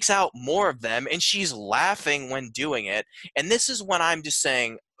and takes out more of them, and she's laughing when doing it. And this is when I'm just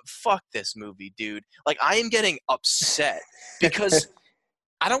saying, fuck this movie, dude. Like I am getting upset because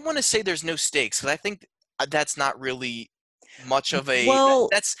I don't want to say there's no stakes because I think that's not really much of a Well,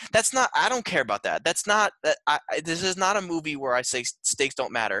 that's not. I don't care about that. That's not that this is not a movie where I say stakes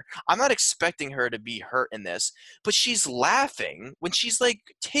don't matter. I'm not expecting her to be hurt in this, but she's laughing when she's like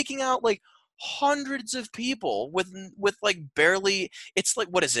taking out like hundreds of people with like barely. It's like,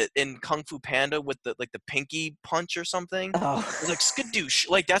 what is it in Kung Fu Panda with the pinky punch or something? oh. It's like skadoosh.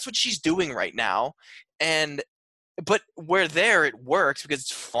 Like that's what she's doing right now. And but where there it works because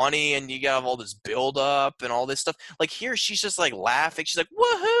it's funny and you got all this build up and all this stuff. Like here, she's just like laughing. She's like,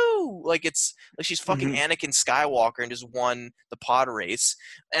 "Woohoo!" Like it's like she's fucking Mhm. Anakin Skywalker and just won the pod race.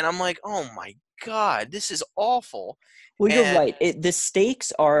 And I'm like, "Oh my god, this is awful." Well, you're And right. The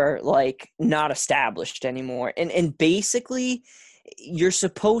stakes are like not established anymore, and basically, you're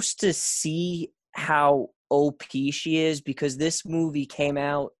supposed to see how OP she is because this movie came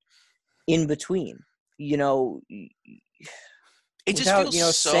out in between. You know, it just without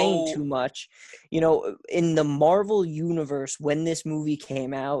feels saying so. too much, in the Marvel universe, when this movie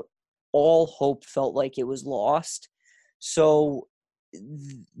came out, all hope felt like it was lost. So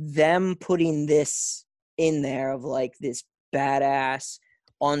them putting this in there of like this badass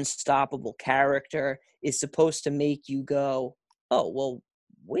unstoppable character is supposed to make you go, oh well,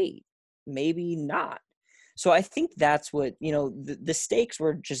 wait, maybe not. So I think that's what, the stakes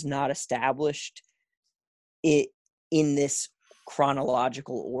were just not established it in this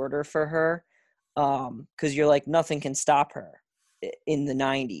chronological order for her. Because you're like, nothing can stop her in the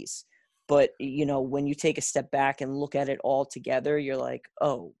 90s. But, when you take a step back and look at it all together, you're like,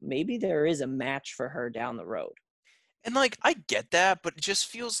 oh, maybe there is a match for her down the road. And like, I get that, but it just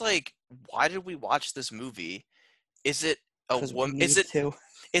feels like, why did we watch this movie? Is it a Because we woman? need to.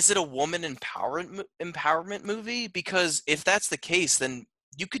 Is it a woman empowerment movie? Because if that's the case, then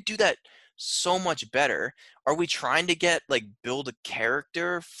you could do that so much better. Are we trying to build a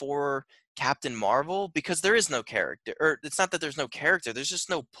character for Captain Marvel? Because there is no character, or it's not that there's no character. There's just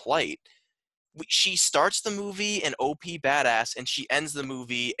no plight. She starts the movie an OP badass, and she ends the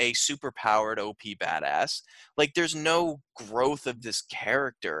movie a superpowered OP badass. Like, there's no growth of this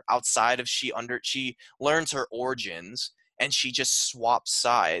character outside of she learns her origins and she just swaps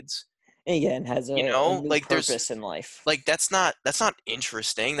sides. Again, has You a know, new like there's purpose in life. like that's not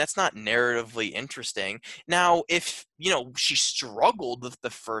interesting. That's not narratively interesting. Now, if she struggled with the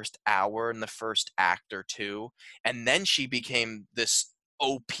first hour and the first act or two, and then she became this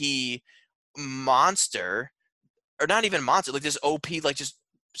OP monster, or not even monster, like this OP, like just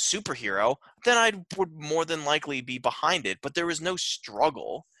superhero, then I would more than likely be behind it. But there was no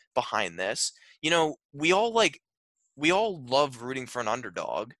struggle behind this. We all love rooting for an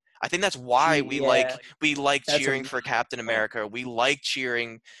underdog. I think that's why we Yeah, like that's a cheering really for good Captain point. America. We like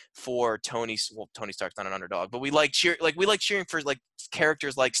cheering for Tony Stark's not an underdog, but we like cheering for like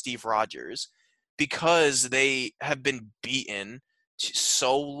characters like Steve Rogers, because they have been beaten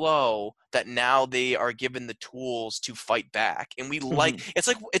so low that now they are given the tools to fight back. And we like Mhm.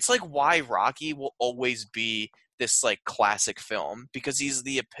 it's like why Rocky will always be this like classic film, because he's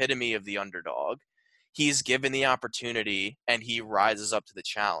the epitome of the underdog. He's given the opportunity and he rises up to the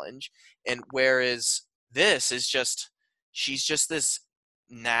challenge. And whereas this is just, she's just this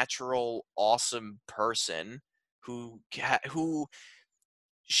natural, awesome person who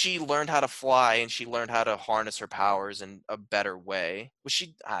she learned how to fly and she learned how to harness her powers in a better way. Which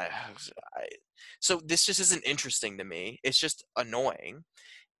so this just isn't interesting to me. It's just annoying.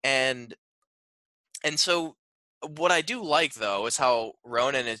 And so what I do like though is how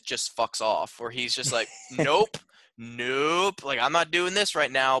Ronan is just fucks off, where he's just like, nope, nope, like I'm not doing this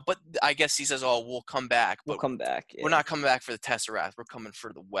right now. But I guess he says, oh, we'll come back, We'll but come back. we're Yeah. not coming back for the Tesseract. We're coming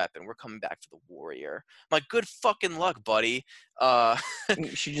for the weapon. We're coming back for the warrior. I'm like, good fucking luck, buddy. Uh,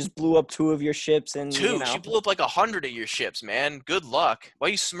 She just blew up two of your ships, and two. She blew up like 100 of your ships, man. Good luck. What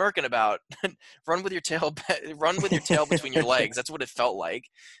are you smirking about? Run with your tail. Run with your tail between your legs. That's what it felt like.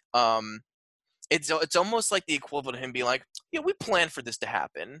 Um, it's almost like the equivalent of him being like, yeah, we planned for this to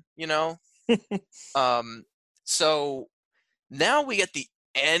happen, you know. Um, so now we get the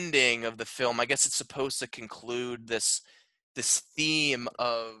ending of the film. I guess it's supposed to conclude this theme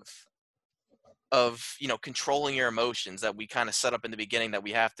of controlling your emotions that we kind of set up in the beginning that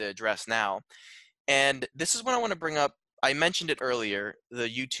we have to address now. And this is what I want to bring up. I mentioned it earlier, the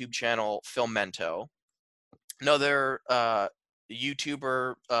YouTube channel Filmento, another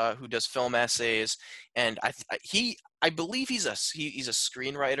YouTuber who does film essays, and I believe he's a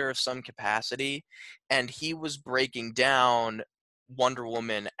screenwriter of some capacity, and he was breaking down Wonder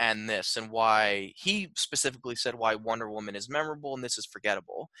Woman and this, and why he specifically said why Wonder Woman is memorable and this is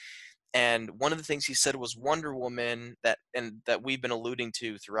forgettable. And one of the things he said was Wonder Woman, that we've been alluding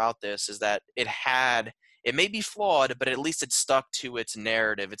to throughout this, is that it may be flawed, but at least it stuck to its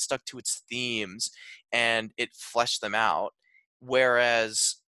narrative, it stuck to its themes, and it fleshed them out.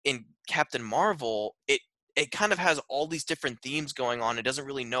 Whereas in Captain Marvel, it kind of has all these different themes going on. It doesn't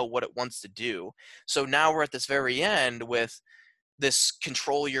really know what it wants to do. So now we're at this very end with this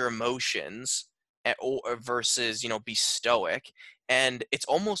control your emotions, versus be stoic. And it's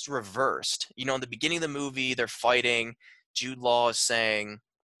almost reversed. In the beginning of the movie, they're fighting. Jude Law is saying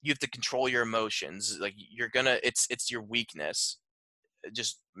you have to control your emotions, like it's your weakness,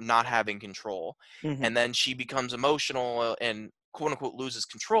 just not having control. Mhm. And then she becomes emotional and quote unquote loses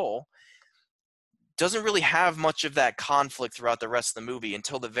control. Doesn't really have much of that conflict throughout the rest of the movie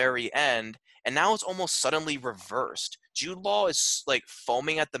until the very end, and now it's almost suddenly reversed. Jude Law is like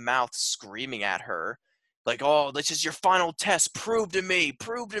foaming at the mouth, screaming at her, like, "Oh, this is your final test. Prove to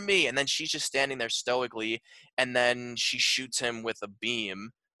me." And then she's just standing there stoically, and then she shoots him with a beam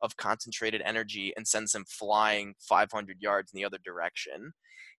of concentrated energy and sends him flying 500 yards in the other direction.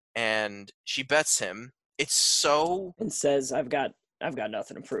 And she bets him. It's so, And says, "I've got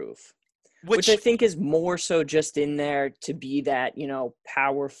nothing to prove," which I which think is more so just in there to be that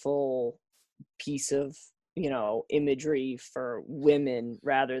powerful piece of imagery for women,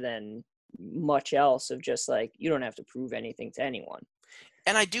 rather than much else of just like, you don't have to prove anything to anyone.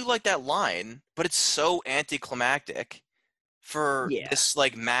 and I do like that line, but it's so anticlimactic. for Yeah. this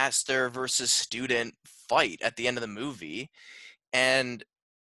like master versus student fight at the end of the movie. And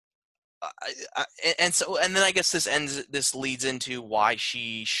and then I guess this leads into why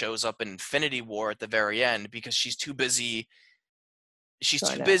she shows up in Infinity War at the very end, because she's Trying too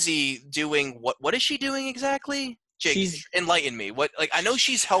to busy doing what is she doing exactly? Jake, she's enlighten me. What, like, I know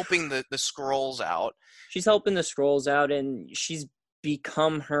she's helping the scrolls out. she's helping the scrolls out, and she's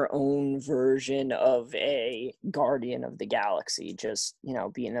become her own version of a guardian of the galaxy, just,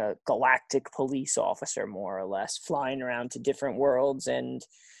 being a galactic police officer, more or less, flying around to different worlds and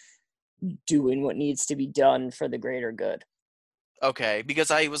doing what needs to be done for the greater good. Okay, because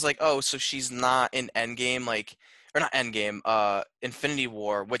I was like, oh, so she's not in Endgame, like, or not Endgame, Infinity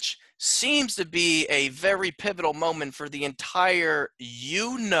War, which seems to be a very pivotal moment for the entire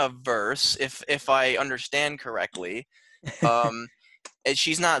universe, if I understand correctly. Um, and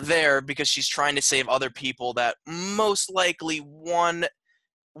she's not there because she's trying to save other people that most likely one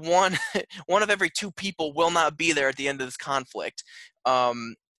one of every two people will not be there at the end of this conflict.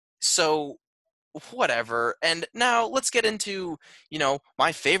 So whatever. And now let's get into,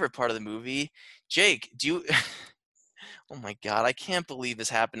 my favorite part of the movie. Jake, do you oh my god, I can't believe this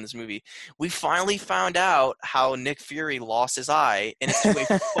happened in this movie. We finally found out how Nick Fury lost his eye, and it's to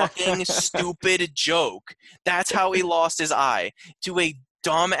a fucking stupid joke. That's how he lost his eye. To a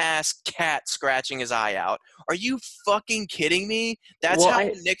dumbass cat scratching his eye out. Are you fucking kidding me? That's Well, how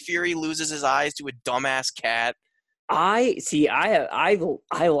Nick Fury loses his eyes, to a dumbass cat. I see. I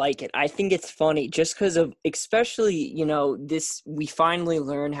like it. I think it's funny just because of, especially, this. We finally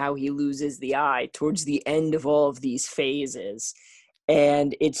learn how he loses the eye towards the end of all of these phases,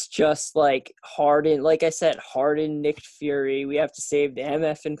 and it's just like hardened. Like I said, hardened Nick Fury. We have to save the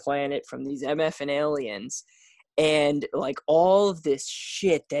MFN planet from these MFN aliens, and like all of this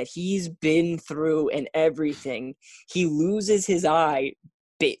shit that he's been through and everything. He loses his eye,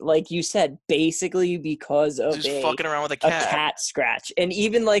 like you said, basically because of Just fucking around with a a cat. cat scratch. And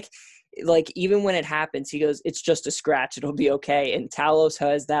even like even when it happens, he goes, "It's just a scratch. It'll be okay." And Talos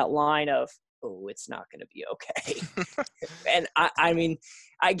has that line of, "Oh, it's not going to be okay." And I mean,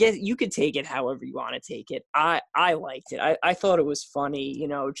 I guess you could take it however you want to take it. I liked it. I thought it was funny.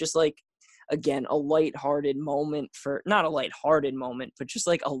 Just like, again, a lighthearted moment for, not a lighthearted moment, but just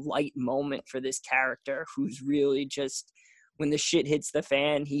like a light moment for this character who's really just, when the shit hits the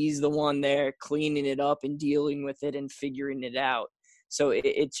fan, he's the one there cleaning it up and dealing with it and figuring it out. So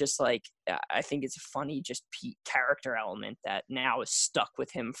it's just like, I think it's a funny, just character element that now is stuck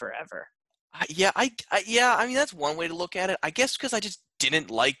with him forever. Yeah, I mean, that's one way to look at it. I guess because I just didn't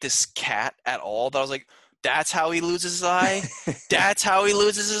like this cat at all. That I was like, that's how he loses his eye. That's how he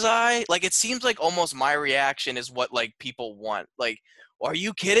loses his eye. Like, it seems like almost my reaction is what like people want. Like, are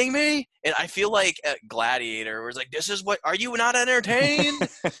you kidding me? And I feel like at Gladiator, where it's like, this is what. Are you not entertained?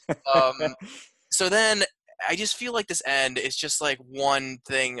 Um. So then I just feel like this end is just like one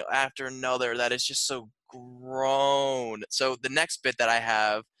thing after another that is just so grown. So the next bit that I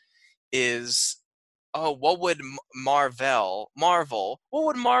have is, oh, what would what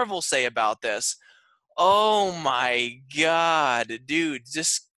would Marvel say about this? Oh my god, dude,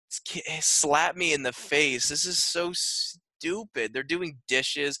 just slap me in the face. This is so stupid. They're doing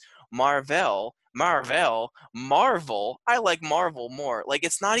dishes. Marvel. I like Marvel more. Like,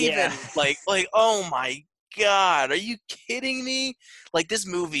 it's not Yeah. even like oh my god, are you kidding me? Like, this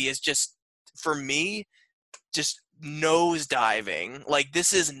movie is just, for me, just nose diving. Like,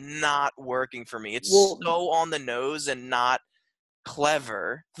 this is not working for me. It's Well, so on the nose and not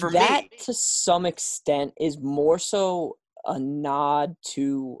clever for that me. to some extent is more so a nod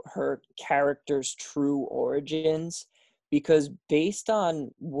to her character's true origins, because based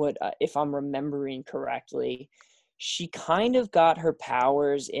on what, if I'm remembering correctly, she kind of got her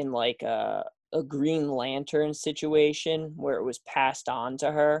powers in like a Green Lantern situation where it was passed on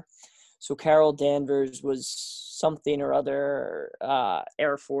to her. So Carol Danvers was something or other,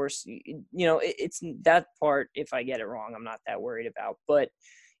 Air Force. It's that part. If I get it wrong, I'm not that worried about. But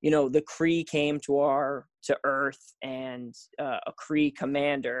the Kree came to Earth, and a Kree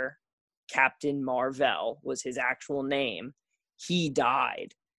commander, Captain Marvel was his actual name. He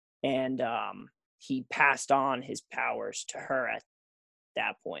died, and he passed on his powers to her at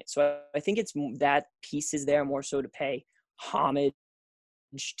that point. So I think it's that piece is there more so to pay homage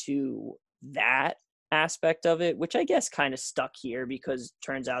to that aspect of it, which I guess kind of stuck here because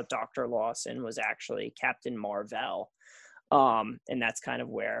turns out Dr. Lawson was actually Captain Marvel. And that's kind of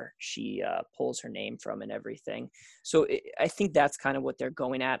where she pulls her name from and everything. So I think that's kind of what they're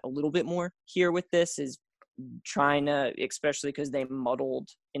going at a little bit more here with this, is trying to, especially because they muddled,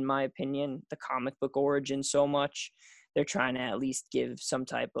 in my opinion, the comic book origin so much. they're trying to at least give some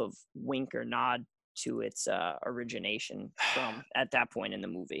type of wink or nod to its origination from at that point in the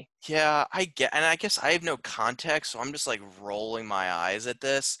movie. Yeah, and I guess I have no context, so I'm just like rolling my eyes at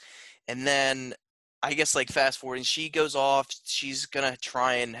this. And then I guess like fast forwarding, she goes off, she's gonna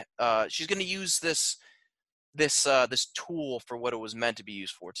try and she's gonna use this tool for what it was meant to be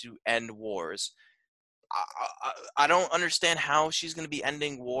used for, to end wars. I don't understand how she's going to be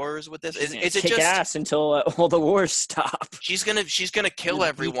ending wars with this. She's gonna Is it kick just ass until all the wars stop. she's gonna kill Just beat the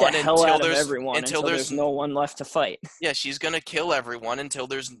everyone hell until out of there's everyone until there's no one left to fight. yeah, she's gonna kill everyone until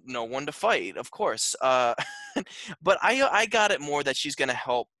there's no one to fight, of course. But I got it more that she's gonna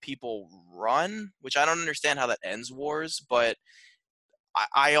help people run, which I don't understand how that ends wars. But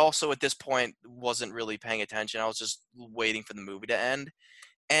I also at this point wasn't really paying attention. I was just waiting for the movie to end,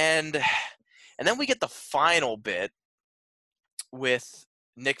 and and then we get the final bit with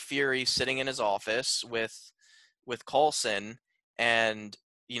Nick Fury sitting in his office with Coulson, and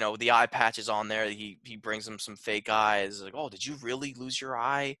the eye patch is on there. He brings him some fake eyes. Like, oh, did you really lose your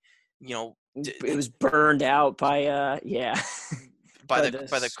eye? It was burned out by yeah by the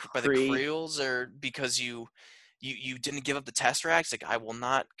Kree. Creels, or because you didn't give up the Tesseracts. Like, I will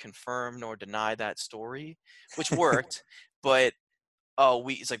not confirm nor deny that story, which worked, but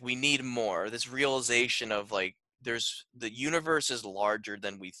it's like we need more. This realization of like the universe is larger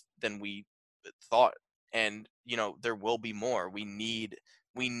than we thought, and there will be more. We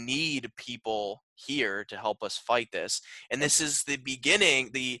need people here to help us fight this, and this is the beginning,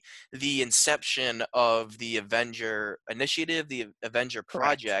 the inception of the Avenger Initiative, the Avenger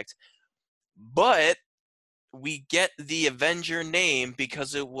Project. But we get the Avenger name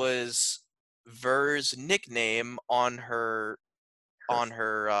because it was Ver's nickname on her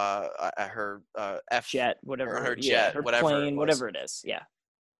F jet, whatever, her jet, her whatever plane, it was. whatever it is, yeah.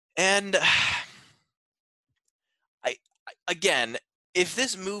 And I again, if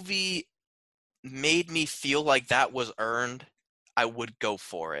this movie made me feel like that was earned, I would go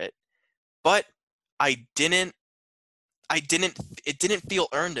for it. But I didn't. It didn't feel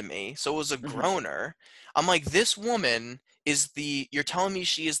earned to me. So it was a groaner. I'm like, this woman you're telling me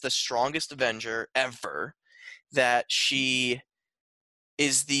she is the strongest Avenger ever, that she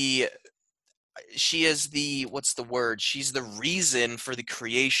is the what's the word? She's the reason for the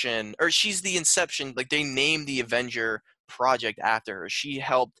creation, or she's the inception. Like, they named the Avenger Project after her. She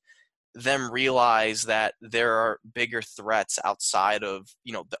helped them realize that there are bigger threats outside of,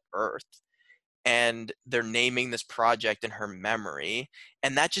 the Earth. And they're naming this project in her memory.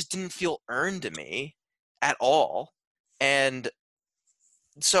 And that just didn't feel earned to me at all. And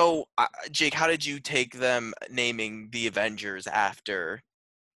so, Jake, how did you take them naming the Avengers after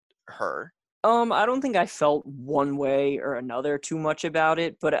her? I don't think I felt one way or another too much about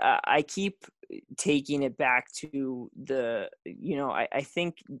it, but I keep taking it back to I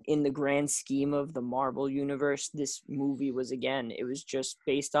think in the grand scheme of the Marvel universe, this movie was, again, it was just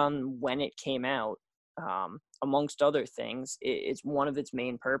based on when it came out. Amongst other things, it's one of its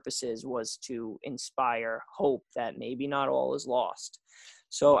main purposes was to inspire hope that maybe not all is lost.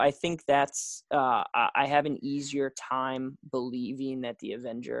 So I think that's I have an easier time believing that the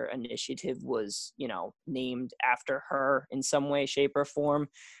Avenger Initiative was, named after her in some way, shape, or form,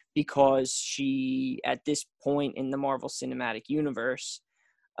 because she, at this point in the Marvel Cinematic Universe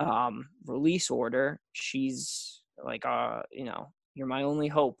release order, she's like, you're my only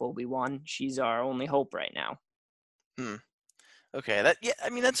hope, Obi-Wan. She's our only hope right now. Okay, I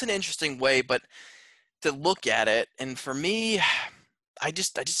mean, that's an interesting way, but to look at it, and for me, I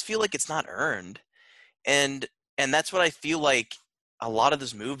just feel like it's not earned, and that's what I feel like a lot of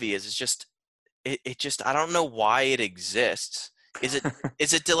this movie is. It's just it just, I don't know why it exists. Is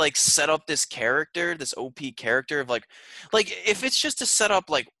it to like set up this character, this OP character of like if it's just to set up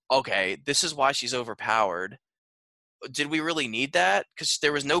like, okay, this is why she's overpowered. Did we really need that? Because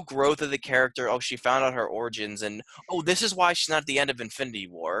there was no growth of the character. Oh, she found out her origins, and oh, this is why she's not at the end of Infinity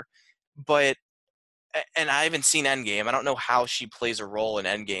War. But and I haven't seen Endgame. I don't know how she plays a role in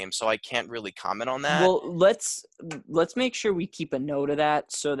Endgame, so I can't really comment on that. Well, let's make sure we keep a note of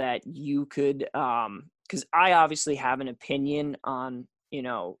that so that you could, because I obviously have an opinion on,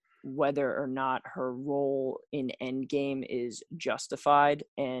 whether or not her role in Endgame is justified,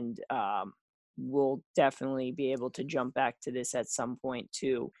 and we'll definitely be able to jump back to this at some point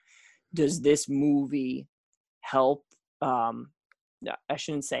too. Does this movie help? I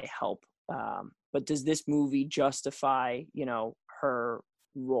shouldn't say help. But does this movie justify, her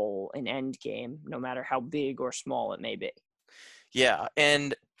role in Endgame, no matter how big or small it may be? Yeah,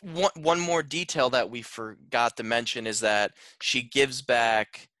 and one more detail that we forgot to mention is that she gives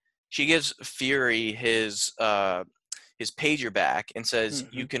Fury his his pager back and says,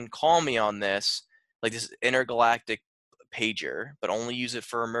 Mm-hmm. "You can call me on this, like this intergalactic pager, but only use it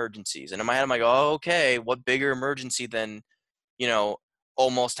for emergencies." And in my head, I'm like, "Oh, okay. What bigger emergency than, you know,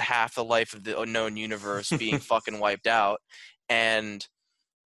 almost half the life of the unknown universe being fucking wiped out?" And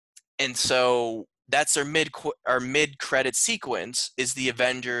so that's our mid credit sequence is the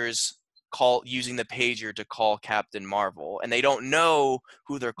Avengers using the pager to call Captain Marvel, and they don't know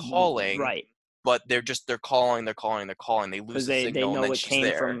who they're calling, Right. but they're calling. They lose Because the they signal, and know then it she's came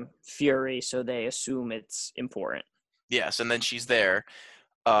there. from Fury, so they assume it's important. Yes, and then she's there.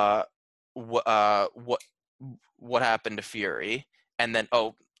 Uh, what happened to Fury? And then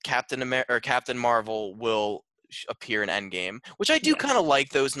Captain Marvel will appear in Endgame, which I do kind Yes. of like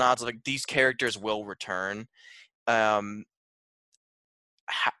those nods. Like these characters will return. Um,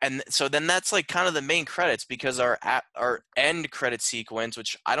 and so then that's like kind of the main credits, because our end credit sequence,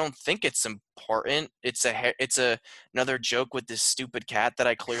 which I don't think it's important. It's another joke with this stupid cat that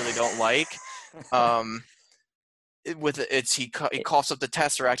I clearly don't like. Um, he It- coughs up the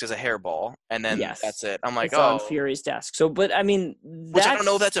Tesseract as a hairball, and then yes. that's it. I'm like, It's on oh, Fury's desk. So, but I mean, which I don't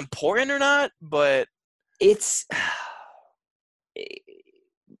know if that's important or not, but it's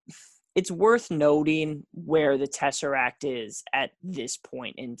it's worth noting where the Tesseract is at this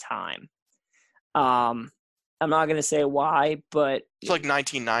point in time. I'm not going to say why, but it's like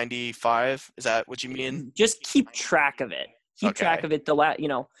 1995. Is that what you mean? just keep track of it. Keep track Okay. of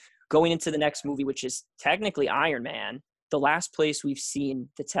it. Going into the next movie, which is technically Iron Man, the last place we've seen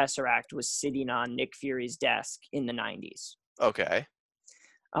the Tesseract was sitting on Nick Fury's desk in the 90s. Okay.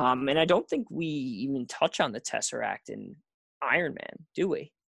 And I don't think we even touch on the Tesseract in Iron Man, do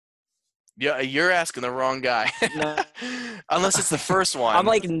we? Yeah, you're asking the wrong guy. No. Unless it's the first I'm one.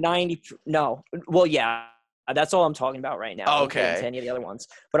 like 90. No. Well, yeah. That's all I'm talking about right now. I won't get into Okay. any of the other ones.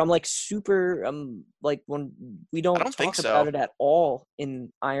 But I'm like super like when we I don't don't think talk about so. it at all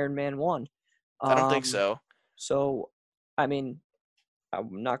in Iron Man 1. I don't think Um so. so I mean,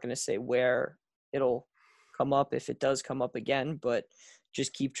 I'm not going to say where it'll come up if it does come up again, but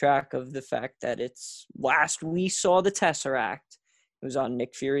just keep track of the fact that it's last we saw the Tesseract. It was on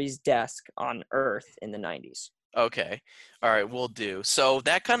Nick Fury's desk on Earth in the 90s. Okay. All right, we'll do. So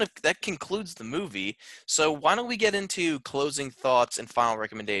that concludes the movie. So why don't we get into closing thoughts and final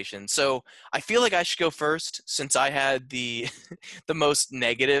recommendations? So I feel like I should go first since I had the the most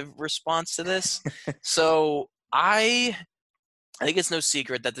negative response to this. So I think it's no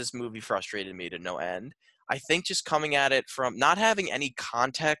secret that this movie frustrated me to no end. I think just coming at it from not having any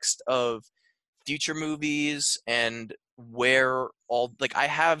context of future movies and where all like I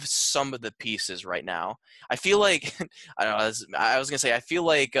have some of the pieces right now. I feel like I don't know. I was gonna say I feel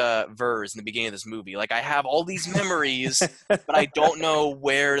like Vers in the beginning of this movie. Like I have all these memories, but I don't know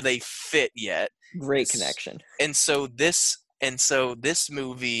where they fit yet. And, Great connection. and so this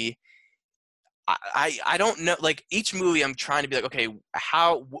movie. I don't know, like each movie I'm trying to be like, okay,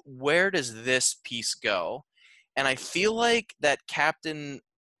 where does this piece go? And I feel like that Captain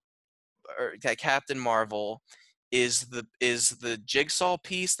Marvel is the jigsaw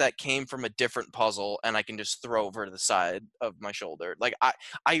piece that came from a different puzzle, and I can just throw over to the side of my shoulder. Like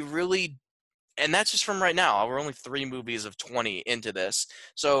I really, and that's just from right now. We're only 3 movies of 20 into this,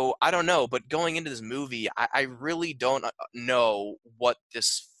 so I don't know. But going into this movie, I really don't know what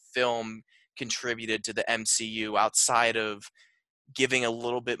this film contributed to the MCU outside of giving a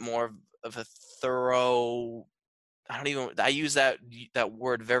little bit more of a thorough. I use that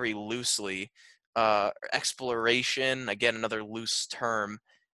word very loosely. Exploration, again, another loose term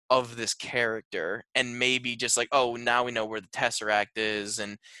of this character, and maybe just like, oh, now we know where the Tesseract is,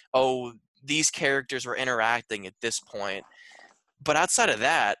 and oh, these characters were interacting at this point. But outside of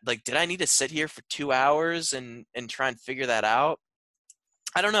that, like, did I need to sit here for 2 hours and try and figure that out?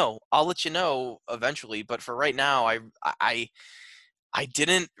 I don't know. I'll let you know eventually, but for right now, I I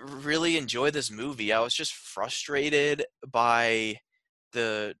didn't really enjoy this movie. I was just frustrated by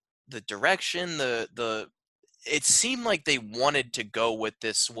the direction, the it seemed like they wanted to go with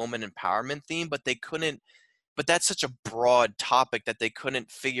this woman empowerment theme, but they couldn't, but that's such a broad topic that they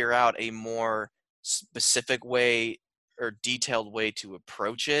couldn't figure out a more specific way or detailed way to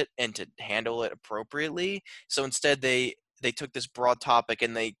approach it and to handle it appropriately. So instead they took this broad topic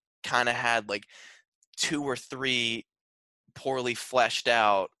and they kind of had like 2 or 3 poorly fleshed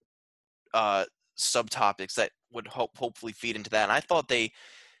out uh, subtopics that would hopefully feed into that. And I thought they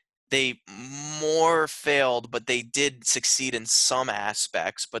more failed, but they did succeed in some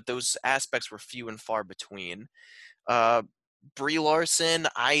aspects. But those aspects were few and far between. Uh, Brie Larson,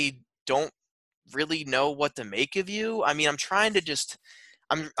 I don't really know what to make of you. I mean, I'm trying to just.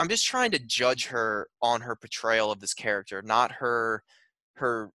 I'm just trying to judge her on her portrayal of this character, not her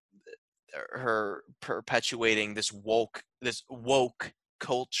her perpetuating this woke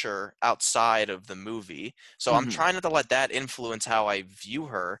culture outside of the movie. So I'm Mhm. trying not to let that influence how I view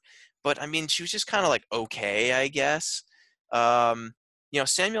her. But I mean, she was just kind of like okay, I guess. Um,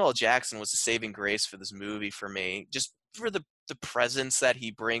 Samuel L. Jackson was the saving grace for this movie for me, just for the presence that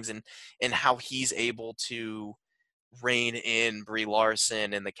he brings and how he's able to rein in Brie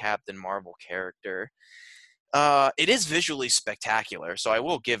Larson and the Captain Marvel character. It is visually spectacular, so I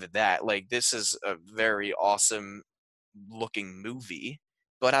will give it that. Like, this is a very awesome looking movie.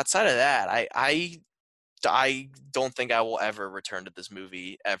 But outside of that, I don't think I will ever return to this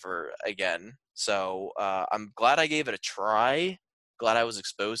movie ever again. So I'm glad I gave it a try. Glad I was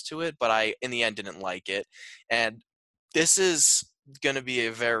exposed to it, but I, in the end, didn't like it. And this is going to be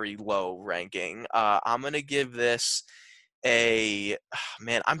a very low ranking. I'm going to give this a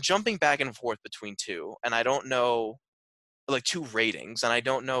man. I'm jumping back and forth between two, and I don't know, like, two ratings, and I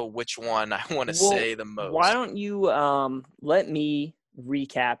don't know which one I want to Well, say the why most. don't you let me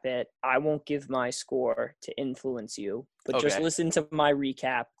recap it? I won't give my score to influence you, but just Okay. listen to my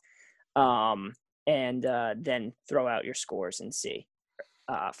recap, um, and then throw out your scores and see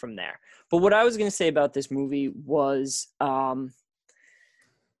from there. But what I was going to say about this movie was,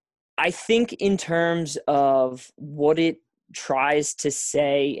 I think in terms of what it tries to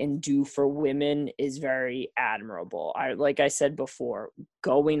say and do for women is very admirable. Like I said before,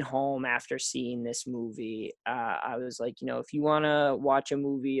 going home after seeing this movie, I was like, if you want to watch a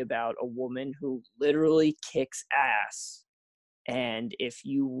movie about a woman who literally kicks ass, and if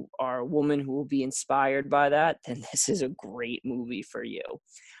you are a woman who will be inspired by that, then this is a great movie for you.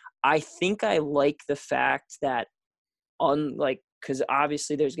 I think I like the fact that, unlike, because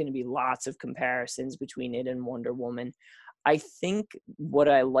obviously there's going to be lots of comparisons between it and Wonder Woman. I think what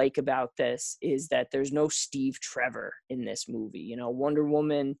I like about this is that there's no Steve Trevor in this movie. Wonder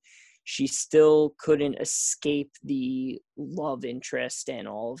Woman, she still couldn't escape the love interest and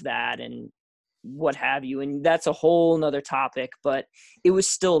all of that and what have you. And that's a whole nother topic, but it was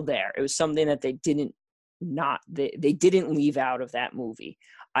still there. It was something that they didn't leave out of that movie.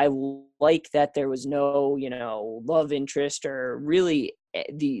 I like that there was no, love interest, or really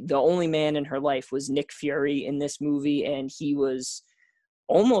the only man in her life was Nick Fury in this movie, and he was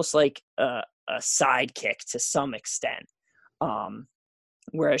almost like a sidekick to some extent, um,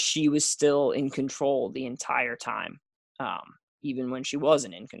 whereas she was still in control the entire time, even when she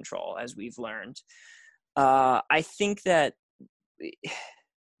wasn't in control, as we've learned. I think that,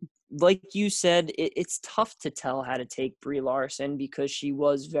 like you said, it's tough to tell how to take Brie Larson because she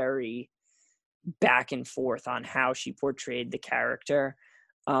was very back and forth on how she portrayed the character.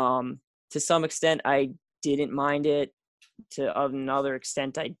 To some extent, I didn't mind it. To another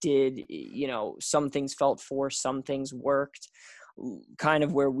extent, I did. Some things felt forced, some things worked. Kind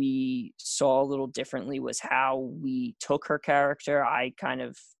of where we saw a little differently was how we took her character. I kind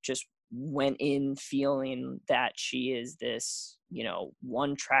of just went in feeling that she is this,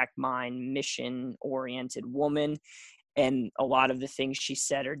 one track mind, mission oriented woman, and a lot of the things she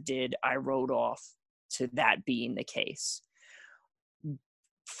said or did, I wrote off to that being the case.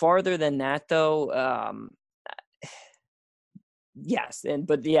 Farther than that, though, yes,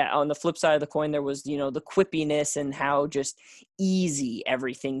 but yeah, on the flip side of the coin, there was, the quippiness and how just easy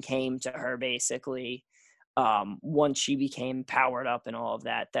everything came to her, basically. Once she became powered up and all of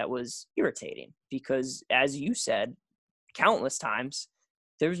that, that was irritating because, as you said countless times,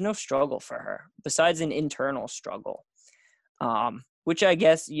 there was no struggle for her besides an internal struggle. Which I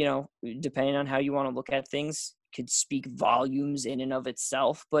guess, depending on how you want to look at things, could speak volumes in and of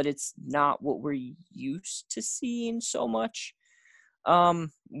itself, but it's not what we're used to seeing so much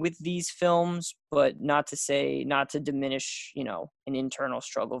with these films. But not to diminish, an internal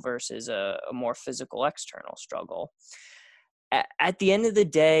struggle versus a more physical external struggle. At the end of the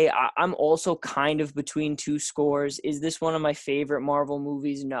day, I'm also kind of between two scores. Is this one of my favorite Marvel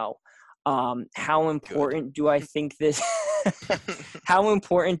movies? No. How Good. important do I think this how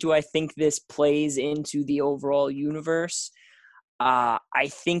important do I think this plays into the overall universe? I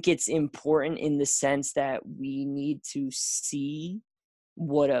think it's important in the sense that we need to see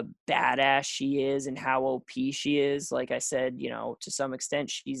what a badass she is and how OP she is. Like I said, to some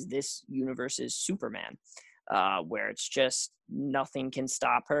extent, she's this universe's Superman, where it's just nothing can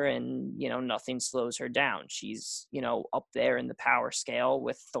stop her and, nothing slows her down. She's, up there in the power scale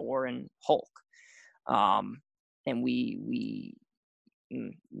with Thor and Hulk. And we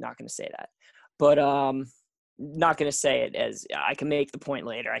not going to say that, but not going to say it as I can make the point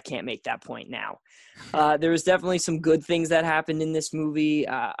later. I can't make that point now. There was definitely some good things that happened in this movie.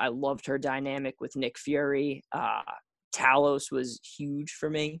 I loved her dynamic with Nick Fury. Talos was huge for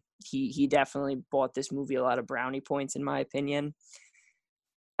me. He definitely bought this movie a lot of brownie points, in my opinion.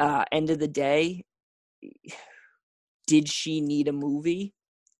 End of the day, did she need a movie?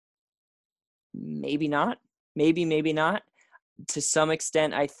 Maybe not. Maybe not. To some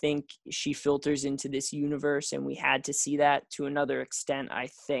extent, I think she filters into this universe, and we had to see that. To another extent, I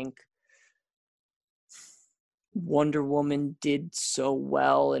think Wonder Woman did so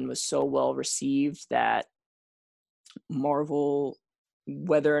well and was so well received that Marvel,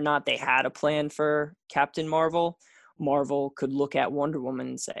 whether or not they had a plan for Captain Marvel, Marvel could look at Wonder Woman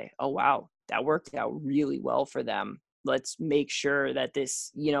and say, oh, wow, that worked out really well for them. Let's make sure that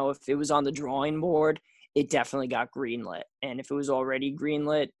this, if it was on the drawing board, it definitely got greenlit. And if it was already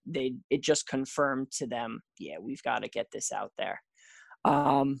greenlit, it just confirmed to them, yeah, we've got to get this out there.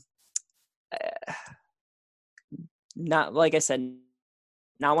 Not, like I said,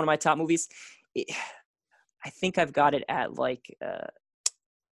 not one of my top movies. I think I've got it at like. Do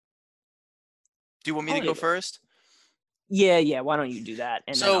you want me to go first? Yeah. Why don't you do that,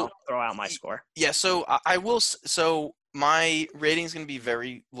 and then I'll throw out my score. Yeah. So I will. So my rating is going to be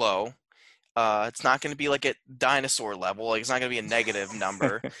very low. It's not going to be like at dinosaur level. Like, it's not going to be a negative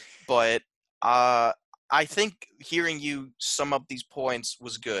number. But I think hearing you sum up these points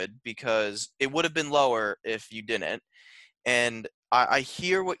was good, because it would have been lower if you didn't. And I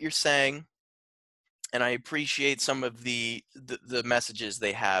hear what you're saying, and I appreciate some of the messages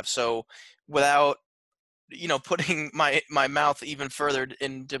they have. So without putting my mouth even further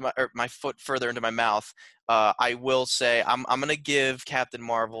into my foot further into my mouth, I will say I'm gonna give Captain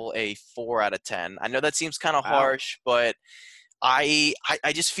Marvel a 4 out of 10. I know that seems kind of harsh, but I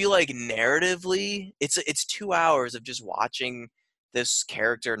just feel like narratively, it's 2 hours of just watching this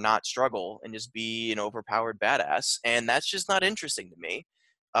character not struggle and just be an overpowered badass, and that's just not interesting to me.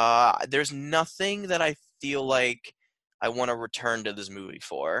 There's nothing that I feel like I want to return to this movie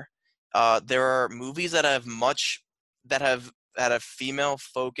for. There are movies that have had a female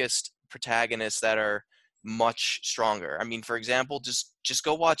focused protagonist that are much stronger. I mean, for example, just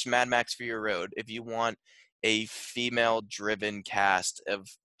go watch Mad Max Fury Road if you want a female driven cast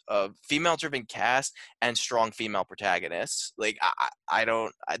and strong female protagonists. Like, I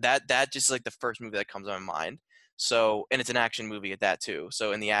don't, that just like the first movie that comes to my mind. So, and it's an action movie at that too.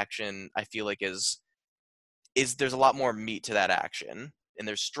 So in the action, I feel like is there's a lot more meat to that action, and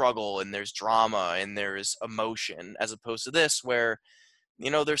there's struggle and there's drama and there's emotion, as opposed to this where,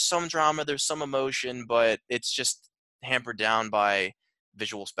 there's some drama, there's some emotion, but it's just hampered down by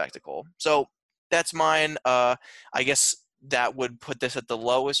visual spectacle. So that's mine. I guess that would put this at the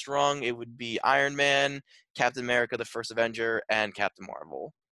lowest rung. It would be Iron Man, Captain America, the First Avenger, and Captain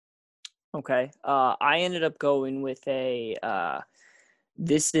Marvel. Okay. I ended up going with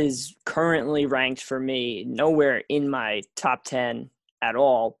this is currently ranked for me nowhere in my top 10 at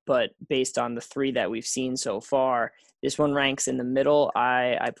all, but based on the 3 that we've seen so far, this one ranks in the middle.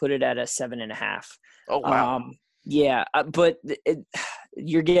 I put it at a 7.5. Oh, wow. Yeah, but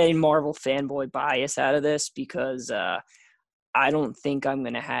you're getting Marvel fanboy bias out of this, because I don't think I'm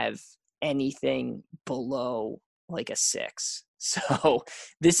going to have anything below like a 6. So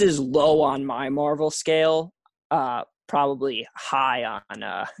this is low on my Marvel scale, probably high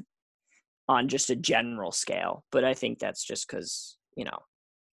on just a general scale. But I think that's just because,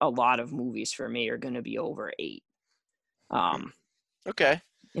 a lot of movies for me are going to be over 8. Okay.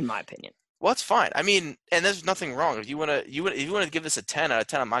 In my opinion. Well, that's fine. I mean, and there's nothing wrong. If you want to give this a 10 out of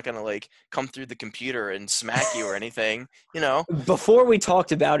 10, I'm not going to like come through the computer and smack you or anything, Before we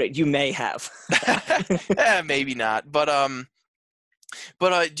talked about it, you may have. Maybe not. But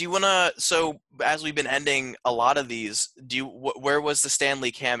do you want to, so as we've been ending a lot of these, where was the Stan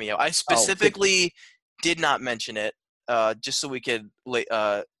Lee cameo? I specifically did not mention it, just so we could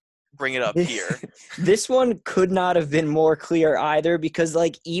bring it up here. This one could not have been more clear either, because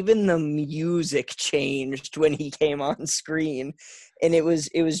like even the music changed when he came on screen, and it was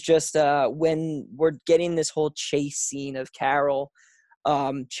just when we're getting this whole chase scene of Carol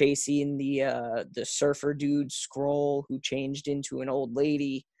chasing the surfer dude Skrull, who changed into an old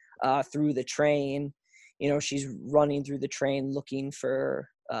lady through the train. She's running through the train looking for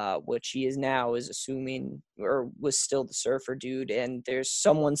what she is now is assuming, or was still the surfer dude, and there's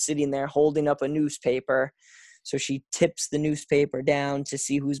someone sitting there holding up a newspaper. So she tips the newspaper down to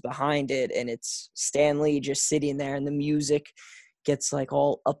see who's behind it, and it's Stan Lee just sitting there, and the music gets like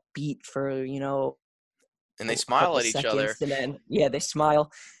all upbeat for, and they smile at each other. And then, yeah, they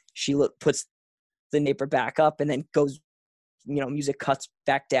smile. She puts the neighbor back up, and then goes, music cuts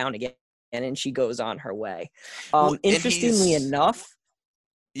back down again, and she goes on her way. Well, and Interestingly enough,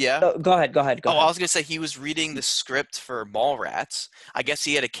 yeah. oh, go ahead. Oh, I was gonna say he was reading the script for Mallrats. I guess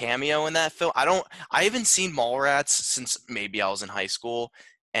he had a cameo in that film. I haven't seen Mallrats since maybe I was in high school,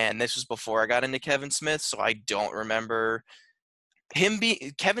 and this was before I got into Kevin Smith, so I don't remember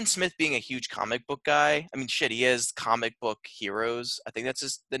Kevin Smith being a huge comic book guy. I mean, shit, he is Comic Book Heroes. I think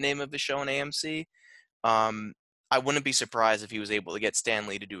that's the name of the show on AMC. Um, I wouldn't be surprised if he was able to get Stan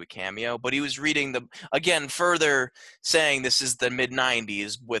Lee to do a cameo, but he was reading again, further saying this is the mid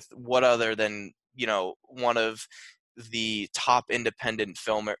 90s with what other than, one of the top independent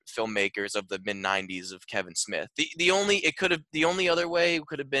filmmakers of the mid 90s of Kevin Smith. The only other way it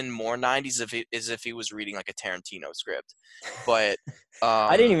could have been more 90s if he was reading like a Tarantino script. But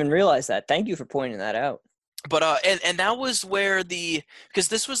I didn't even realize that. Thank you for pointing that out. But and that was where because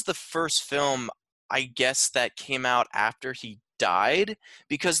this was the first film, I guess, that came out after he died,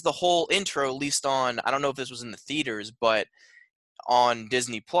 because the whole intro, at least I don't know if this was in the theaters, but on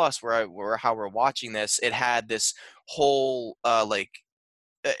Disney Plus, how we're watching this, it had this whole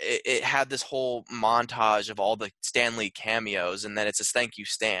it had this whole montage of all the Stan Lee cameos, and then it says "Thank you,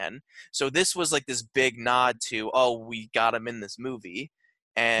 Stan." So this was like this big nod to, oh, we got him in this movie,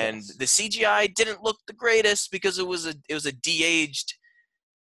 and Yes. the CGI didn't look the greatest because it was a de-aged.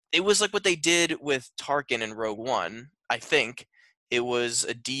 It was like what they did with Tarkin in Rogue One. I think it was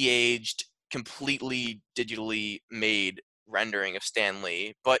a de-aged, completely digitally made rendering of Stan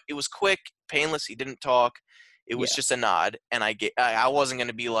Lee, but it was quick, painless. He didn't talk. It was just a nod, and I wasn't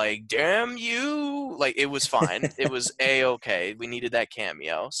gonna be like, "Damn you!" Like, it was fine. It was a-okay. We needed that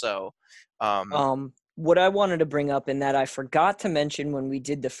cameo, so. What I wanted to bring up, and that I forgot to mention when we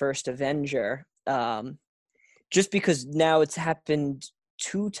did the first Avenger, just because now it's happened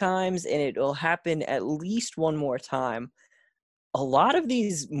 2 times, and it will happen at least one more time. A lot of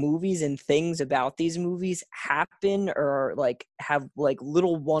these movies and things about these movies happen or like have like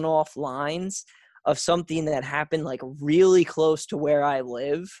little one-off lines of something that happened like really close to where I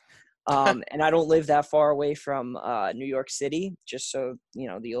live. And I don't live that far away from New York City, just so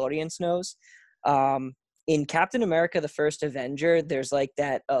the audience knows. In Captain America: The First Avenger, there's like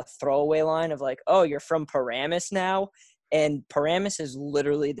that throwaway line of like, "Oh, you're from Paramus now," and Paramus is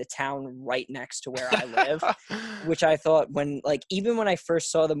literally the town right next to where I live. Which I thought even when I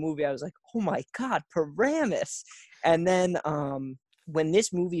first saw the movie, I was like, oh my God, Paramus. And then when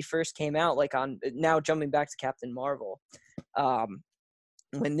this movie first came out, now jumping back to Captain Marvel,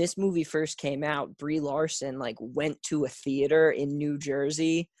 when this movie first came out, Brie Larson went to a theater in New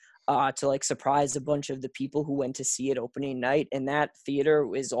Jersey to surprise a bunch of the people who went to see it opening night, and that theater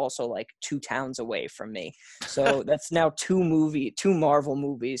is also 2 towns away from me. So that's now 2 Marvel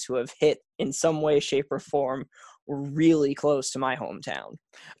movies who have hit in some way, shape, or form really close to my hometown.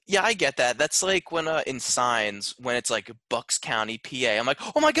 Yeah, I get that. That's like when in Signs, when it's like Bucks County, PA. I'm like,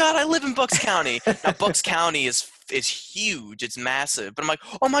 oh my God, I live in Bucks County. Now Bucks County is huge, it's massive. But I'm like,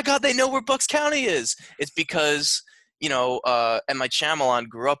 oh my God, they know where Bucks County is. It's because and my Chamalon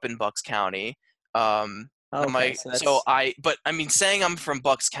grew up in Bucks County. Okay, but I mean, saying I'm from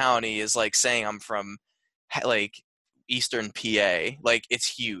Bucks County is like saying I'm from Eastern PA. Like, it's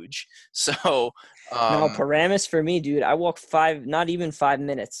huge. So no, Paramus for me, dude. I walk not even 5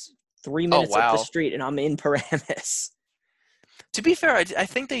 minutes, 3 minutes up the street, and I'm in Paramus. To be fair, I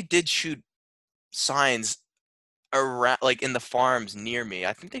think they did shoot Signs around, in the farms near me.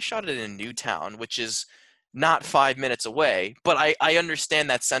 I think they shot it in Newtown, which is not 5 minutes away. But I understand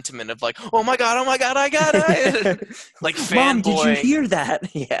that sentiment of oh my God, I got it. Fanboy. Mom, did you hear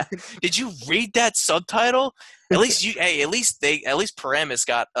that? Yeah. Did you read that subtitle? At least at least Paramus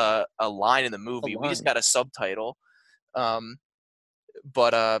got a line in the movie. We just got a subtitle. But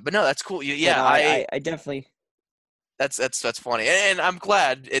no, that's cool. Yeah, I definitely. That's funny, and I'm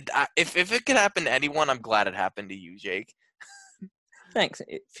glad if it could happen to anyone, I'm glad it happened to you, Jake. Thanks.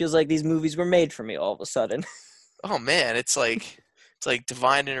 It feels like these movies were made for me all of a sudden. Oh man, it's like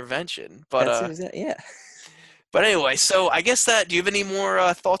divine intervention. But yeah. But anyway, so I guess do you have any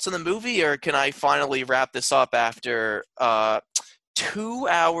more thoughts on the movie, or can I finally wrap this up after 2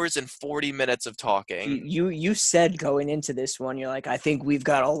 hours and 40 minutes of talking? You said going into this one, you're like, I think we've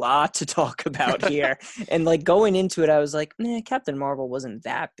got a lot to talk about here. And going into it, I was like, Captain Marvel wasn't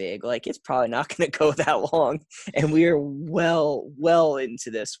that big. It's probably not going to go that long. And we are well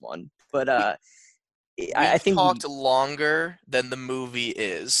into this one. But I think talked longer than the movie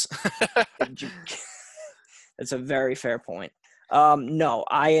is. That's a very fair point. No,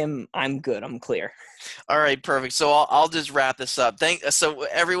 I'm good. I'm clear. All right, perfect. So I'll just wrap this up. So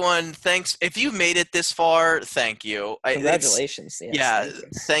everyone, thanks. If you made it this far, thank you. Congratulations. Yes,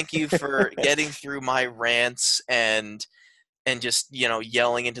 Thank you for getting through my rants and just,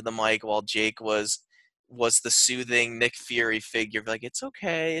 yelling into the mic while Jake was the soothing Nick Fury figure. Like, it's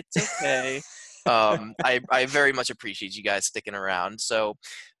okay. It's okay. I very much appreciate you guys sticking around. So,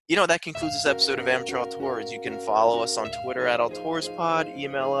 that concludes this episode of Amateur Autors. You can follow us on Twitter at AuteursPod.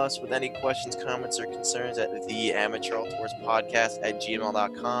 Email us with any questions, comments, or concerns at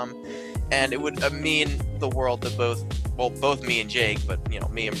theamateurautourspodcast@gmail.com. And it would mean the world to both me and Jake, but,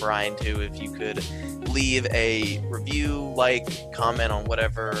 me and Brian too, if you could leave a review, comment on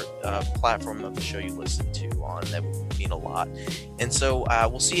whatever platform of the show you listen to on. That would mean a lot. And so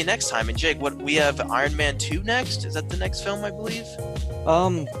we'll see you next time. And Jake, we have Iron Man 2 next? Is that the next film, I believe?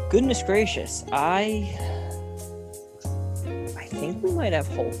 Goodness gracious. I think we might have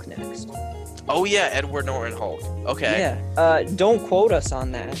Hulk next. Oh yeah, Edward Norton Hulk. Okay. Yeah. Don't quote us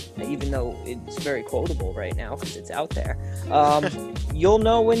on that, even though it's very quotable right now because it's out there. You'll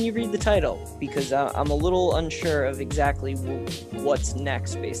know when you read the title because I'm a little unsure of exactly what's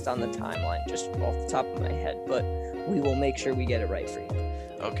next based on the timeline, just off the top of my head. But we will make sure we get it right for you.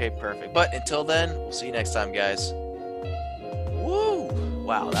 Okay, perfect. But until then, we'll see you next time, guys. Woo!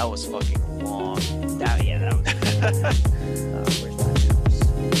 Wow, that was fucking long. That was.